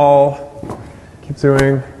in the hall. Keep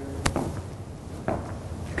doing.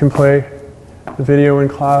 Can play the video in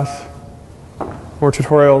class, more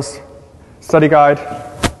tutorials, study guide.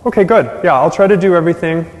 Okay, good. Yeah, I'll try to do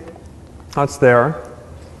everything that's there.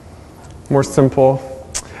 More simple.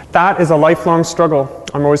 That is a lifelong struggle.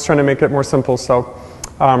 I'm always trying to make it more simple, so,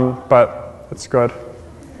 but it's good.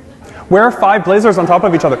 Wear 5 blazers on top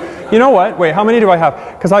of each other. You know what? Wait, how many do I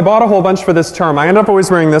have? Because I bought a whole bunch for this term. I end up always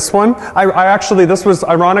wearing this one. I actually, this was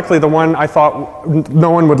ironically the one I thought no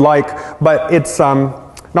one would like, but it's,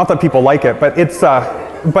 not that people like it, but it's,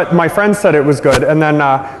 but my friend said it was good, and then,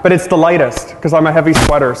 but it's the lightest, because I'm a heavy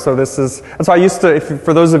sweater, so this is, and so I used to,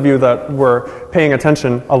 for those of you that were paying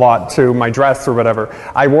attention a lot to my dress or whatever,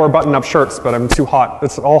 I wore button-up shirts, but I'm too hot.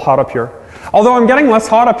 It's all hot up here. Although I'm getting less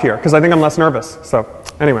hot up here, because I think I'm less nervous, so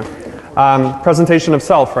anyway. Presentation of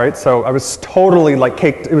self, right? So I was totally like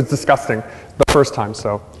caked, it was disgusting the first time,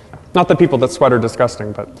 so Not the people that sweat are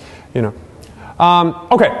disgusting, but you know.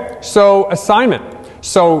 Okay, so assignment.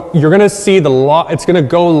 So you're going to see it's going to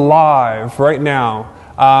go live right now.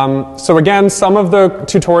 So again, some of the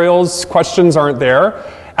tutorials questions aren't there.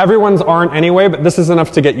 Everyone's aren't anyway, but this is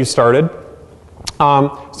enough to get you started. So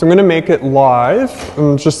I'm going to make it live,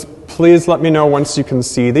 and just please let me know once you can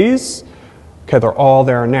see these. Okay, they're all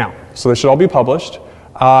there now, so they should all be published.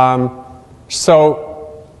 So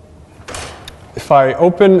if I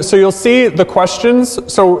open, so you'll see the questions.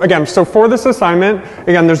 So again, so for this assignment,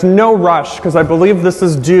 again, there's no rush because I believe this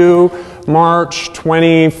is due March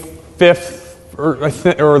 25th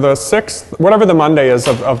or the 6th, whatever the Monday is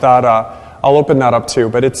of that. I'll open that up too,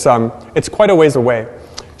 but it's quite a ways away.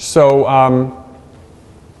 So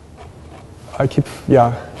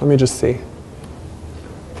let me just see.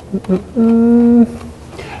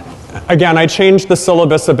 Again, I changed the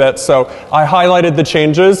syllabus a bit, so I highlighted the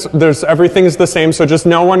changes. Everything's the same, so just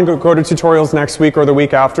no one go to tutorials next week or the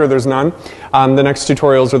week after. There's none. The next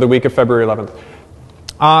tutorials are the week of February 11th.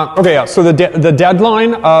 Okay, yeah, so the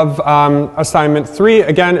deadline of assignment 3,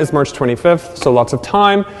 again, is March 25th, so lots of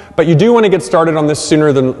time. But you do want to get started on this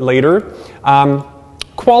sooner than later.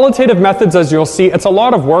 Qualitative methods, as you'll see, it's a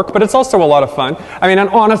lot of work, but it's also a lot of fun. I mean, and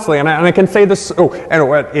honestly, and I can say this. Oh,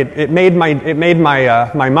 and it made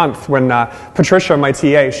my month when Patricia, my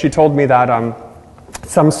TA, she told me that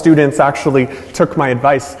some students actually took my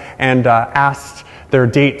advice and asked their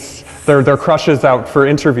dates, their crushes out for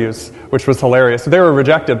interviews, which was hilarious. They were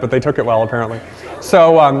rejected, but they took it well apparently.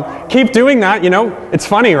 So keep doing that. You know, it's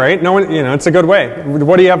funny, right? No one, you know, it's a good way.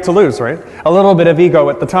 What do you have to lose, right? A little bit of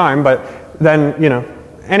ego at the time, but then, you know.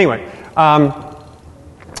 Anyway,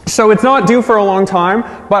 so it's not due for a long time,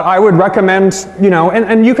 but I would recommend, you know,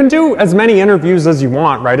 and you can do as many interviews as you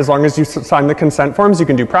want, right? As long as you sign the consent forms, you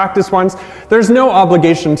can do practice ones. There's no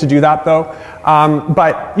obligation to do that though,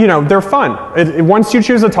 but you know, they're fun. Once you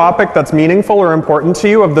choose a topic that's meaningful or important to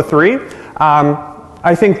you of the 3,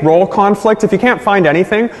 I think role conflict, if you can't find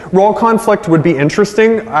anything, role conflict would be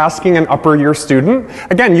interesting, asking an upper year student.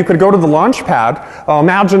 Again, you could go to the launch pad.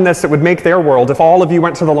 Imagine this, it would make their world if all of you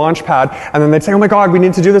went to the launch pad and then they'd say, oh my God, we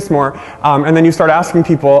need to do this more. And then you start asking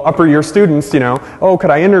people, upper year students, you know, oh, could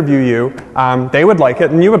I interview you? They would like it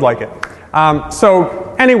and you would like it.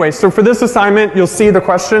 So anyway, so for this assignment, you'll see the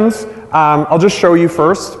questions. I'll just show you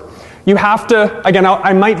first. You have to, again,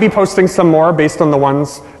 I might be posting some more based on the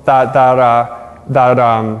ones that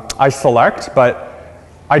I select, but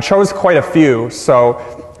I chose quite a few. So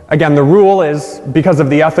again, the rule is, because of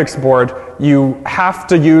the ethics board, you have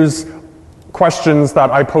to use questions that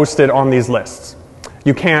I posted on these lists.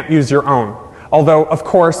 You can't use your own. Although, of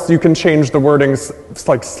course, you can change the wordings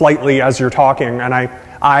like slightly as you're talking, and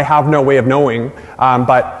I have no way of knowing,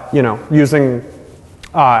 but you know, using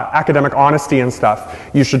academic honesty and stuff,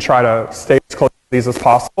 you should try to stay as close to these as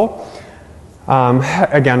possible.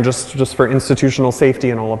 Again, just for institutional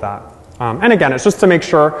safety and all of that. And again, it's just to make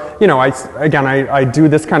sure, you know, I do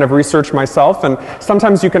this kind of research myself, and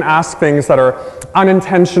sometimes you can ask things that are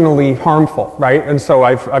unintentionally harmful, right? And so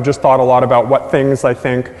I've just thought a lot about what things I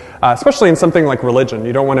think, especially in something like religion,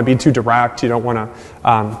 you don't want to be too direct, you don't want to,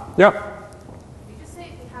 yep. Did you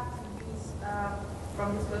say we have to use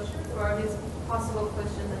from these questions, or are these possible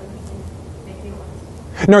questions and we can make new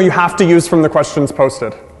ones? No, you have to use from the questions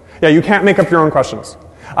posted. Yeah, you can't make up your own questions.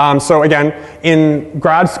 So again, in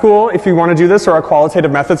grad school, if you want to do this, or a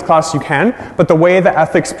qualitative methods class, you can. But the way the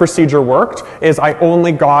ethics procedure worked is I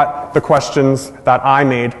only got the questions that I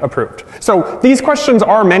made approved. So these questions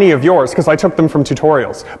are many of yours because I took them from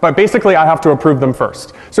tutorials. But basically, I have to approve them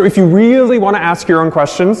first. So if you really want to ask your own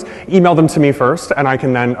questions, email them to me first, and I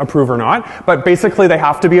can then approve or not. But basically, they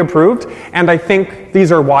have to be approved. And I think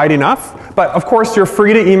these are wide enough. But of course, you're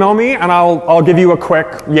free to email me, and I'll give you a quick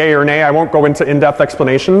yay or nay. I won't go into in-depth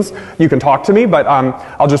explanations. You can talk to me, but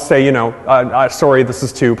I'll just say, you know, sorry, this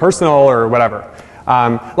is too personal or whatever.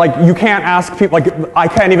 Like you can't ask people, like I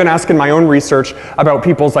can't even ask in my own research about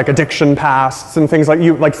people's like addiction pasts and things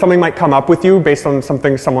like something might come up with you based on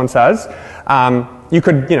something someone says. You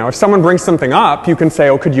could, you know, if someone brings something up, you can say,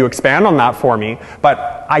 oh, could you expand on that for me?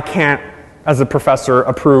 But I can't, as a professor,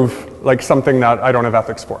 approve like something that I don't have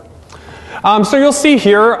ethics for. So you'll see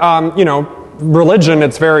here, you know, religion,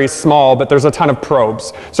 it's very small, but there's a ton of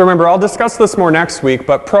probes. So remember, I'll discuss this more next week,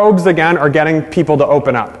 but probes, again, are getting people to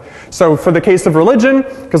open up. So for the case of religion,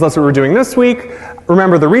 because that's what we're doing this week,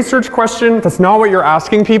 remember the research question, that's not what you're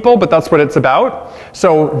asking people, but that's what it's about.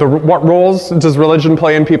 So what roles does religion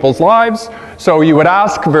play in people's lives? So you would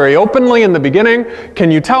ask very openly in the beginning,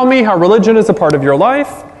 can you tell me how religion is a part of your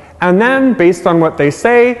life? And then, based on what they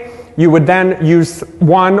say, you would then use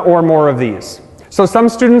one or more of these. So some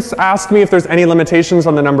students ask me if there's any limitations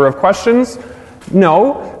on the number of questions.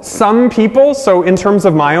 No. Some people, so in terms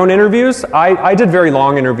of my own interviews, I did very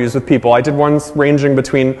long interviews with people. I did ones ranging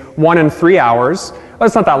between 1 and 3 hours. Well,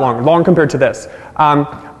 it's not that long compared to this.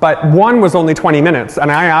 But one was only 20 minutes,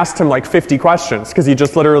 and I asked him like 50 questions, because he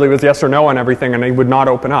just literally was yes or no on everything, and he would not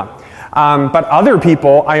open up. But other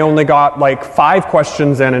people, I only got like 5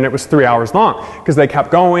 questions in, and it was 3 hours long, because they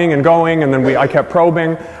kept going, and then I kept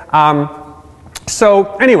probing.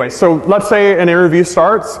 So anyway, so let's say an interview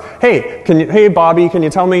starts. Hey, Bobby, can you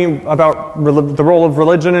tell me about the role of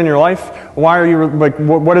religion in your life? Why are you, like,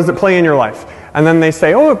 what does it play in your life? And then they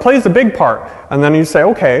say, oh, it plays a big part. And then you say,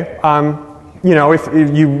 okay, you know, if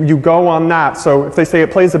you go on that. So if they say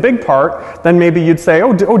it plays a big part, then maybe you'd say,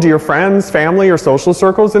 oh, do your friends, family, or social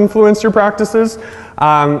circles influence your practices?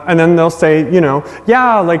 And then they'll say, you know,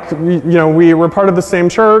 yeah, like, you know, we were part of the same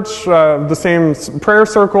church, the same prayer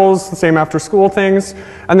circles, the same after school things.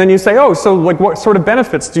 And then you say, oh, so like what sort of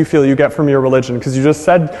benefits do you feel you get from your religion? Because you just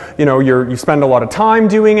said, you know, you spend a lot of time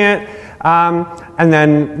doing it. And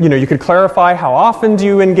then, you know, you could clarify how often do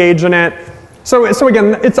you engage in it. So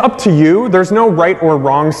again, it's up to you. There's no right or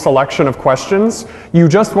wrong selection of questions. You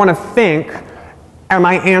just want to think, am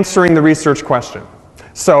I answering the research question?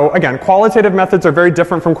 So again, qualitative methods are very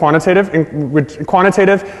different from quantitative. In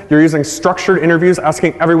quantitative, you're using structured interviews,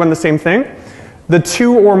 asking everyone the same thing. The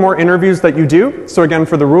 2 or more interviews that you do, so again,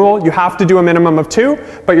 for the rule, you have to do a minimum of 2,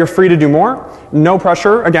 but you're free to do more. No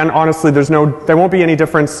pressure. Again, honestly, there won't be any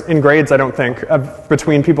difference in grades, I don't think,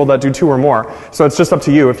 between people that do 2 or more. So it's just up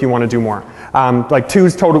to you if you want to do more. Like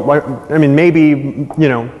 2's total, I mean, maybe, you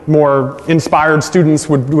know, more inspired students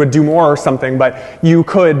would do more or something, but you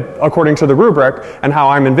could, according to the rubric and how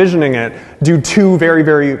I'm envisioning it, do 2 very,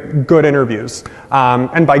 very good interviews.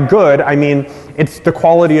 And by good, I mean, it's the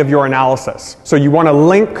quality of your analysis. So you want to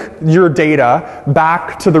link your data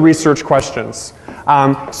back to the research questions.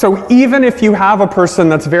 So even if you have a person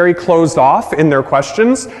that's very closed off in their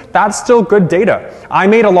questions, that's still good data. I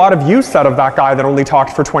made a lot of use out of that guy that only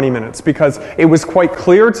talked for 20 minutes because it was quite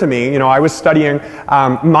clear to me, you know, I was studying,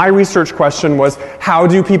 my research question was, how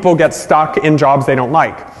do people get stuck in jobs they don't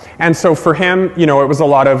like? And so for him, you know, it was a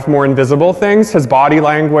lot of more invisible things. His body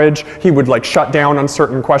language, he would like shut down on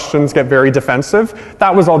certain questions, get very defensive.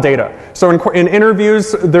 That was all data. So in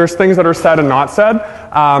interviews, there's things that are said and not said.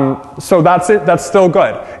 So that's it. That's still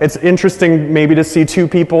good. It's interesting maybe to see 2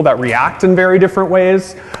 people that react in very different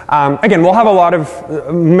ways. Again, we'll have a lot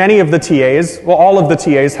of, many of the TAs, well, all of the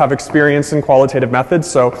TAs have experience in qualitative methods.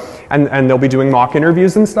 So, and they'll be doing mock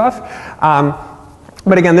interviews and stuff.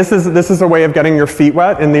 But again, this is a way of getting your feet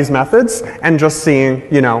wet in these methods and just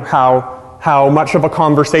seeing, you know, how much of a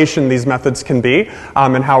conversation these methods can be,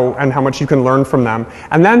 and how much you can learn from them.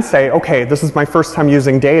 And then say, okay, this is my first time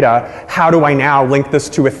using data. How do I now link this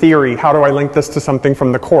to a theory? How do I link this to something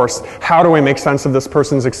from the course? How do I make sense of this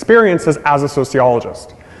person's experiences as a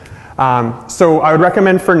sociologist? So I would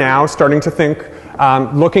recommend for now starting to think,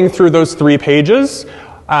 looking through those 3 pages,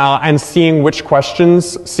 and seeing which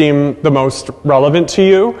questions seem the most relevant to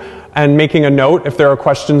you, and making a note if there are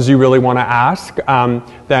questions you really want to ask,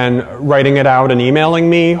 then writing it out and emailing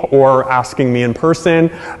me or asking me in person,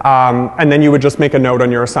 and then you would just make a note on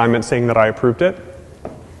your assignment saying that I approved it.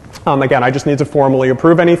 Again, I just need to formally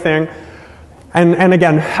approve anything. And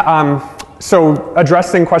again, so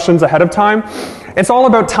addressing questions ahead of time, it's all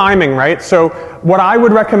about timing, right? So what I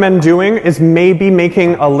would recommend doing is maybe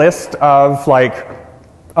making a list of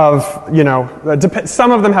you know,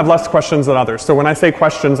 some of them have less questions than others. So when I say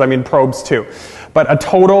questions, I mean probes too. But a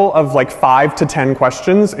total of like 5 to 10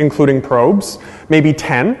 questions, including probes, maybe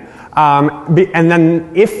 10. And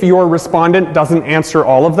then if your respondent doesn't answer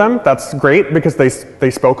all of them, that's great because they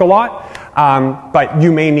spoke a lot. But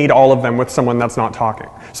you may need all of them with someone that's not talking.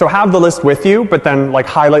 So have the list with you, but then like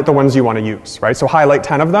highlight the ones you want to use, right? So highlight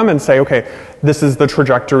 10 of them and say, okay, this is the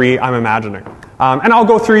trajectory I'm imagining. And I'll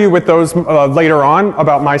go through you with those later on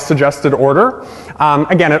about my suggested order.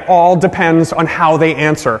 Again, it all depends on how they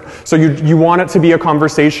answer. So you want it to be a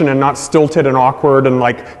conversation and not stilted and awkward and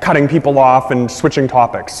like cutting people off and switching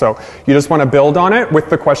topics. So you just want to build on it with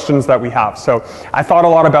the questions that we have. So I thought a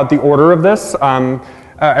lot about the order of this.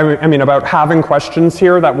 I mean, about having questions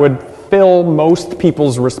here that would fill most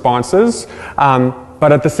people's responses,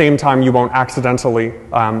 but at the same time, you won't accidentally,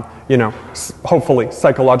 you know, hopefully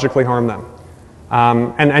psychologically harm them.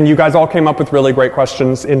 And you guys all came up with really great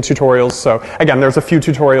questions in tutorials. So again, there's a few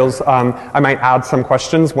tutorials. I might add some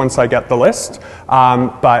questions once I get the list,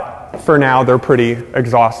 but for now, they're pretty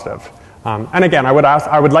exhaustive. And again, I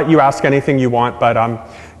would let you ask anything you want, but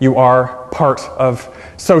you are part of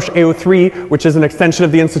Sociology, which is an extension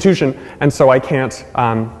of the institution, and so I can't,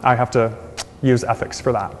 I have to use ethics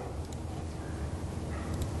for that.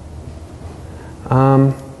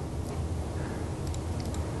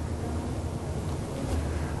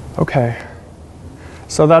 Okay,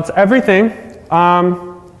 so that's everything.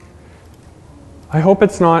 I hope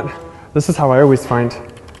it's not, this is how I always find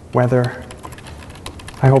weather.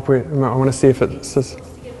 I want to see if it says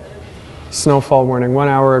snowfall warning 1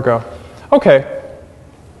 hour ago. Okay.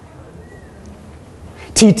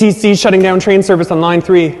 TTC shutting down train service on line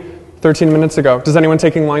 3 13 minutes ago. Does anyone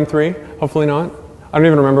taking line 3? Hopefully not. I don't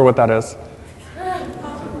even remember what that is.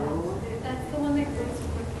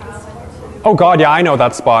 Oh God, yeah, I know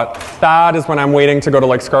that spot. That is when I'm waiting to go to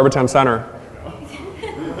like Scarborough Town Center.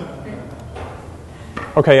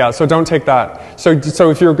 Okay, yeah, so don't take that. So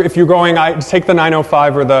if you're going, take the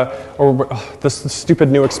 905 or the stupid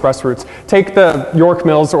new express routes. Take the York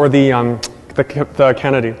Mills or the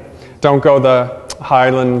Kennedy. Don't go the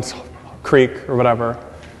Highland Creek or whatever,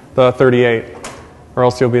 the 38, or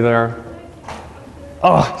else you'll be there.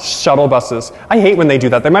 Oh, shuttle buses. I hate when they do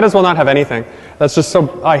that. They might as well not have anything. That's just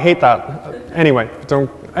so, I hate that. Anyway,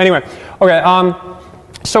 okay,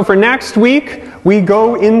 so for next week, we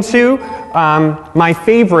go into my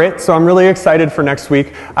favorite, so I'm really excited for next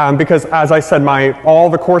week because as I said, all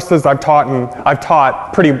the courses I've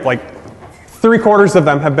taught pretty, like 3/4 of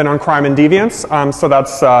them have been on crime and deviance, so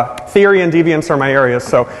that's theory and deviance are my areas,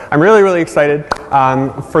 so I'm really, really excited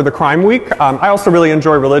for the crime week. I also really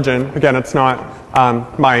enjoy religion. Again, it's not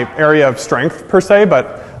my area of strength per se,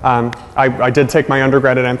 but I did take my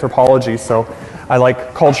undergrad in anthropology, so I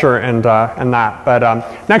like culture and that.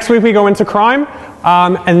 But next week we go into crime,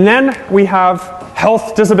 and then we have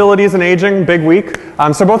health, disabilities, and aging, big week.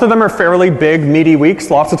 So both of them are fairly big, meaty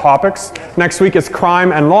weeks, lots of topics. Next week is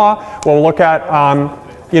crime and law. We'll look at,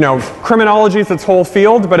 criminology is its whole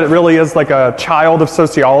field, but it really is like a child of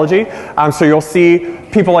sociology. So you'll see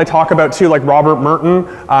people I talk about too, like Robert Merton,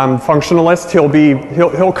 functionalist.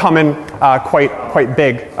 He'll come in quite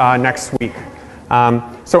big next week.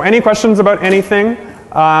 So any questions about anything,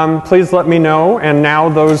 please let me know. And now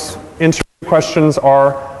those interview questions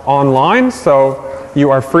are online, so you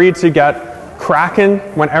are free to get cracking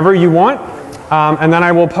whenever you want. And then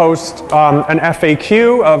I will post an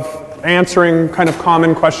FAQ of answering kind of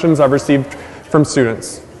common questions I've received from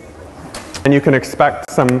students. And you can expect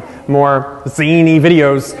some more zany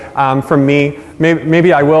videos from me.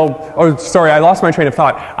 Maybe I will. Oh, sorry, I lost my train of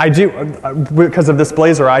thought. I do, because of this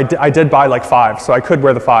blazer, I did buy like 5, so I could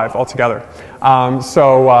wear the 5 altogether.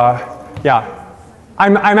 Yeah.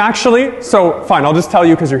 I'm actually, so fine, I'll just tell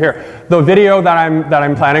you because you're here. The video that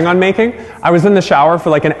I'm planning on making, I was in the shower for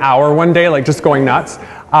like an hour one day, like just going nuts.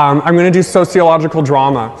 I'm going to do sociological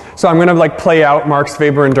drama. So I'm going to like play out Marx,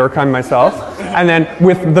 Weber, and Durkheim myself. And then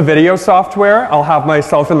with the video software, I'll have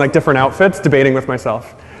myself in like different outfits debating with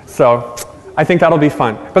myself. So I think that'll be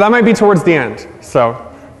fun. But that might be towards the end.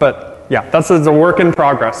 So, but yeah, that's a work in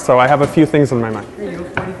progress. So I have a few things in my mind.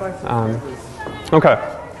 Okay.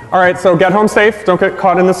 All right, so get home safe. Don't get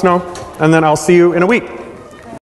caught in the snow. And then I'll see you in a week.